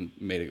up, and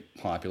made it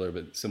popular.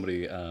 But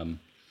somebody,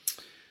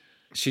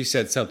 she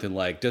said something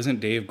like,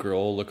 "Doesn't Dave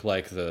Grohl look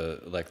like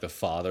the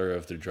father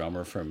of the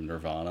drummer from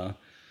Nirvana?"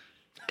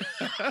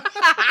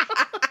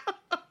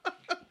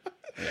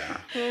 Yeah.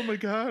 Oh my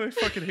god, I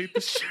fucking hate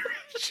this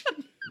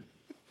generation.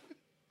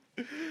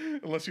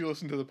 Unless you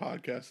listen to the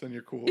podcast, then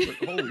you're cool. But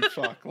holy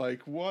fuck,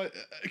 like what?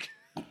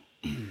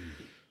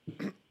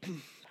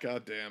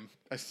 God damn.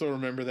 I still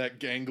remember that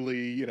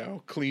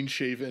gangly,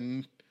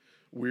 clean-shaven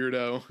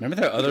weirdo. Remember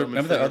that other He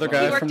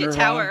guy worked from at Nirvana?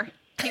 Tower.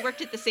 He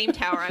worked at the same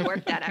tower I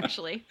worked at,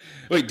 actually.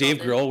 Wait, Dave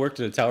Grohl worked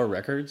at Tower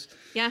Records.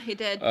 Yeah, he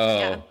did. Oh.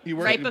 Yeah. He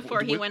worked Right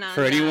before he with- went on.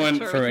 For anyone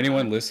tour for with anyone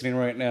Nirvana. listening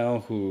right now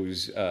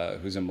who's a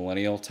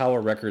millennial,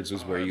 Tower Records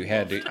was where I you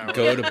had love to Tower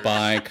go to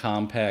buy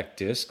compact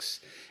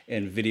discs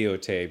and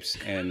videotapes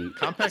and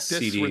Compact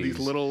discs CDs. were these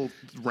little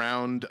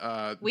round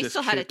We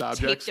still had a disc-shaped tape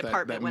objects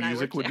department that when I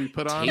music would worked be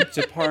there. put on. tape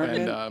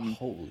department. And,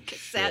 Holy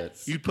shit!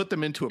 Cassettes. You'd put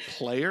them into a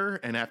player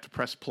and have to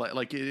press play.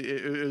 Like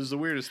it was the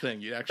weirdest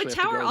thing. You'd actually But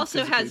have to Tower go and also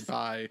physically has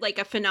buy. like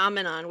a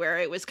phenomenon where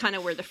it was kind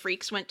of where the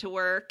freaks went to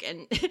work,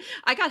 and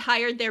I got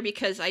hired there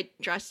because I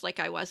dressed like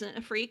I wasn't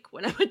a freak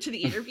when I went to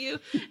the interview,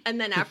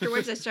 and then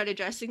afterwards I started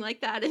dressing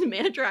like that, and the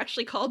manager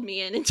actually called me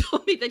in and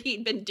told me that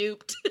he'd been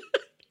duped.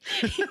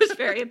 He was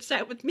very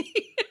upset with me.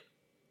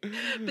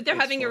 But they're That's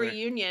having a funny.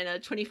 reunion, a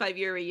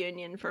 25-year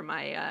reunion for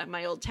my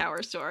my old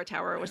Tower store.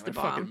 Tower was the I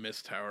fucking bomb.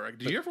 miss Tower.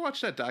 Did you ever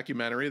watch that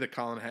documentary that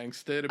Colin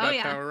Hanks did about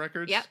yeah. Tower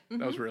Records? Yep.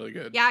 That was really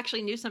good. Yeah, I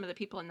actually knew some of the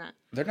people in that.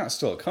 They're not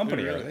still a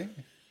company, are they?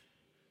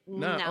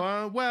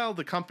 No. Well,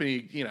 the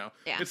company, Yeah.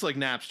 it's like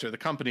Napster. The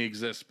company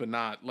exists, but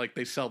not like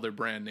they sell their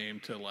brand name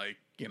to like,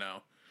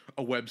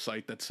 a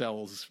website that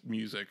sells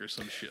music or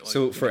some shit. Like,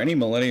 So, for any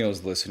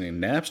millennials listening,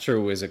 Napster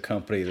was a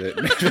company that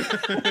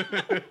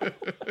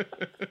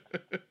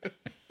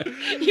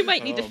You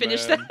might need to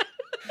finish man. that.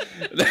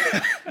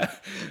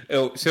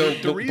 So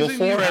The reason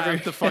before you every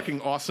have the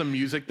fucking awesome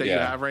music that you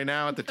Yeah. have right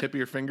now at the tip of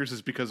your fingers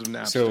is because of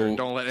Napster. So,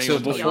 Don't let so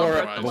anyone tell you before-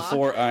 otherwise.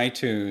 before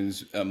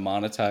iTunes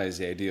monetized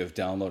the idea of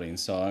downloading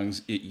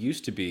songs, it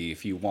used to be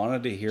if you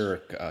wanted to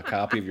hear a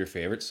copy of your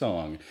favorite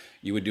song,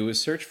 you would do a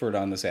search for it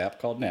on this app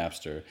called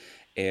Napster,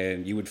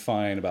 and you would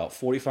find about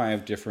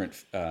 45 different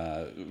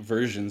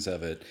versions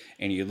of it,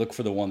 and you look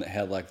for the one that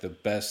had like the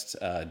best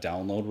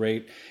download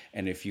rate,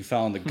 and if you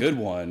found the good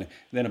one,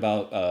 then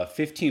about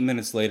 15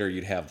 minutes later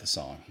you'd have the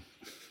song.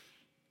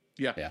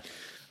 Yeah. Yeah.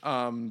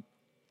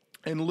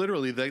 And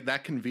literally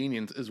that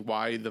convenience is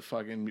why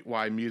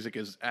why music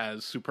is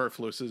as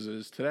superfluous as it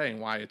is today,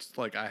 and why it's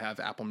like I have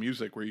Apple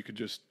Music where you could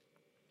just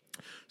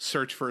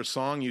search for a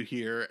song you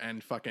hear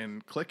and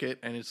fucking click it,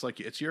 and it's like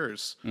it's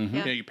yours. Yeah.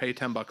 You know, you pay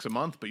 $10 a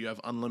month, but you have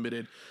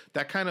unlimited.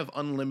 That kind of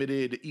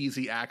unlimited,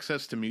 easy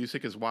access to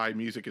music is why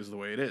music is the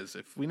way it is.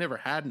 If we never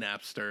had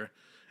Napster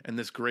and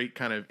this great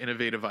kind of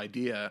innovative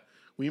idea,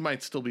 we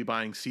might still be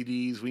buying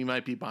CDs. We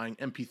might be buying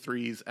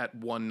MP3s at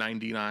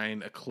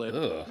 $1.99 a clip.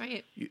 Ugh.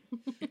 Right.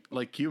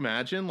 Like, can you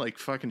imagine? Like,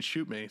 fucking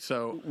shoot me.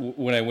 So,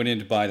 When I went in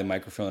to buy the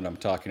microphone I'm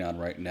talking on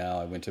right now,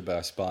 I went to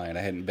Best Buy, and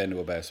I hadn't been to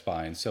a Best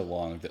Buy in so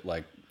long that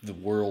like the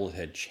world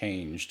had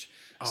changed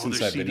since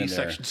their I've been CD in there.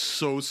 section's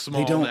so small.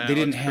 They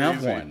didn't It's have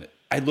crazy. one.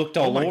 I looked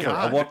all my over.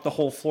 I God. walked the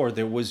whole floor.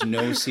 There was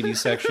no CD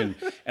section,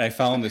 and I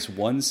found this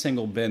one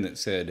single bin that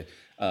said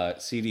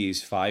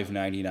CDs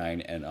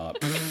 $5.99 and up.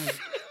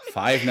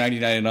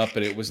 $5.99 and up,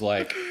 and it was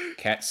like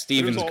Cat It was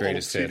Stevens' all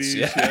greatest old hits.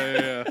 CDs.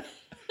 Yeah, Yeah.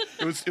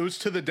 It was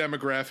to the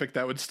demographic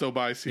that would still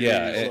buy CDs.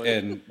 yeah, like,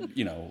 and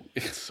you know,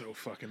 it's so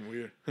fucking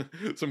weird.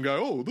 Some guy,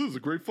 oh, this is a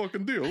great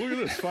fucking deal. Look at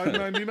this,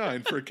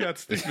 $5.99 for a Cat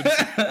Stevens.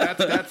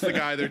 That's the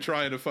guy they're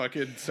trying to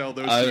fucking sell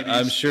those CDs.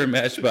 I'm sure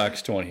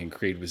Matchbox 20 and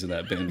Creed was in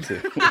that bin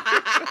too.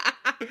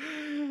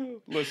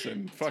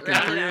 Listen, fucking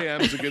right. 3 a.m.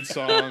 is a good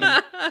song.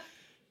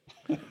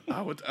 Oh,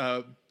 oh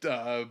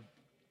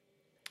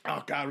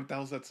God, what the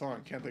hell's that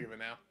song? Can't think of it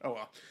now. Oh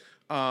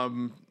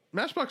well.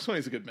 Matchbox 20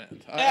 is a good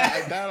band.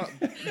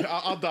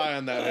 I'll die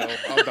on that hill.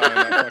 I'll die on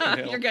that fucking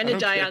hill. You're going to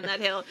die on that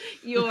hill.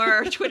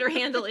 Your Twitter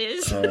handle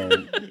is.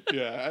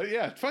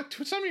 Yeah. Fuck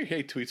some of your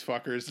hate tweets,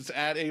 fuckers. It's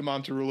at A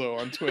Monterulo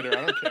on Twitter.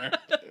 I don't care.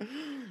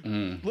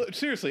 Look,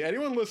 seriously,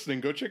 anyone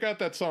listening, go check out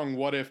that song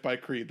 "What If" by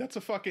Creed. It's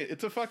a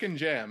fucking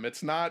jam.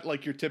 It's not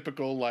like your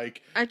typical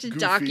like. I have to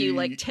dock you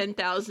like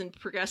 10,000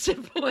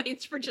 progressive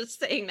points for just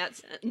saying that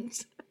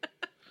sentence.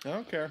 I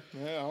don't care.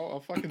 Yeah,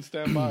 I'll fucking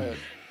stand by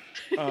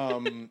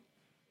it.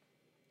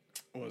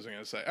 What was I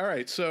going to say? All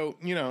right, so,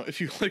 you know,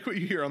 if you like what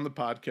you hear on the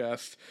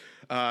podcast,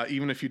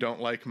 even if you don't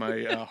like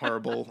my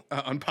horrible,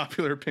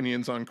 unpopular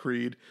opinions on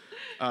Creed,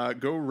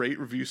 go rate,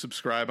 review,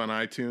 subscribe on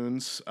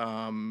iTunes.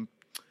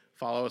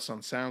 Follow us on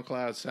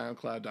SoundCloud,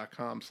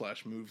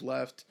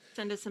 soundcloud.com/moveleft.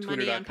 Send us some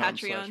money on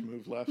Patreon.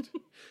 /moveleft.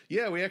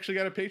 Yeah, we actually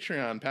got a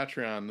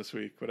Patreon this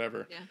week,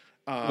 whatever.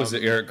 Yeah. Was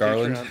it Eric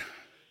Garland? Patreon.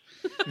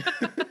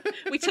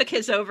 We took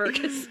his over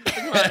because there's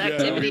a lot of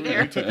activity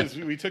there.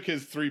 We took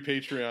his 3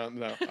 Patreon.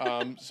 No,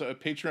 so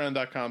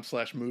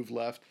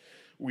patreon.com/moveleft.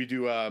 We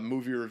do a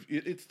movie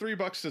review. It's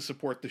 $3 to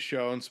support the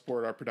show and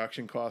support our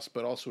production costs,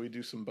 but also we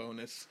do some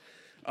bonus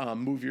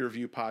movie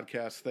review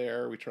podcasts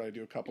there. We try to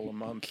do a couple a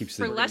month.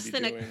 For less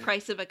than a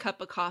price of a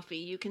cup of coffee,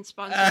 you can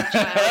sponsor a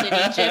child in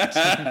Egypt,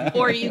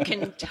 or you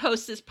can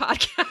host this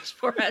podcast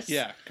for us.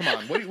 Yeah, come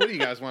on. What do you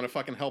guys want to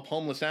fucking help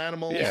homeless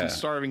animals and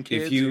starving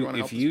kids?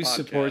 If you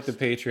support the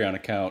Patreon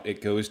account,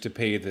 it goes to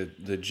pay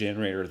the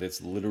generator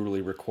that's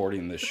literally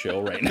recording this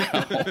show right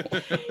now.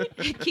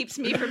 It keeps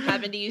me from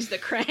having to use the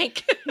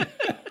crank.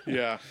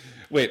 Yeah.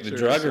 Wait, the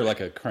drug or like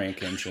a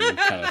crank engine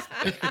kind of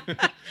thing?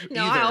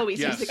 No, I always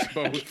use the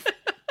crank. Both.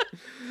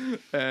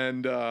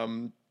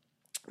 And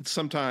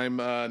sometime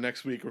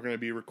next week, we're going to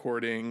be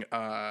recording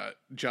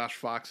Josh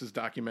Fox's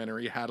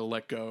documentary, How to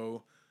Let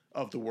Go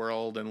of the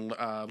World and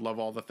Love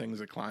All the Things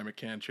That Climate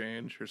Can't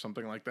Change, or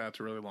something like that.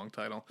 It's a really long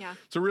title. Yeah.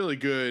 It's a really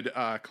good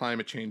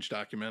climate change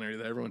documentary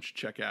that everyone should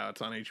check out.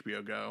 It's on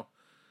HBO Go.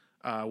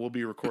 We'll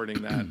be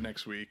recording that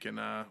next week, and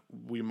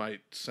we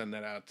might send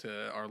that out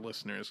to our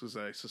listeners because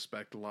I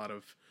suspect a lot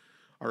of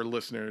our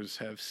listeners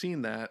have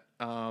seen that.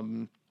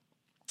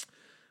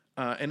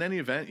 In any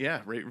event,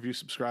 yeah, rate, review,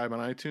 subscribe on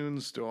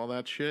iTunes, do all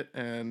that shit,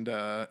 and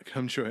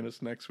come join us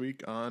next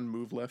week on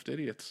Move Left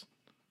Idiots.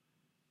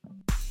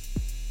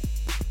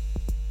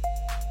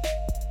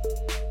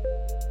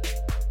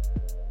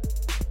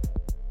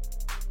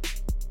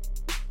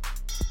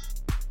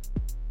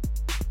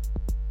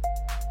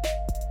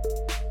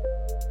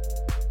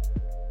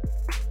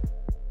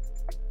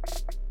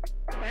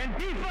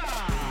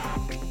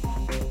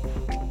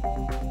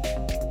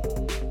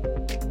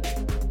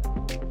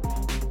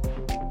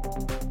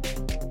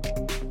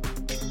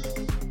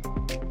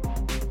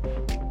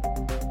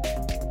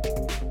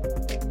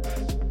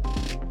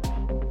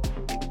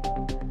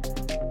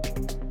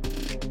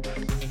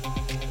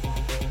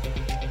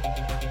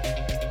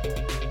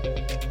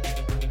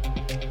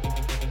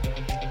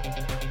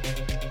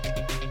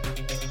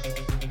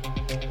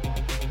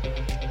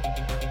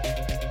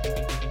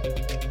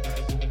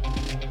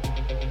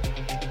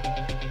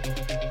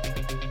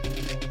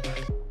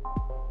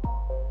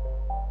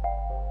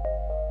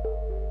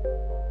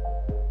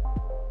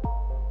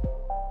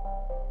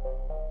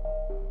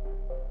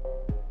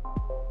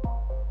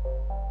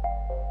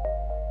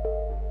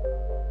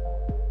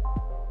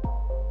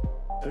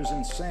 There's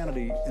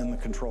insanity in the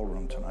control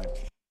room tonight.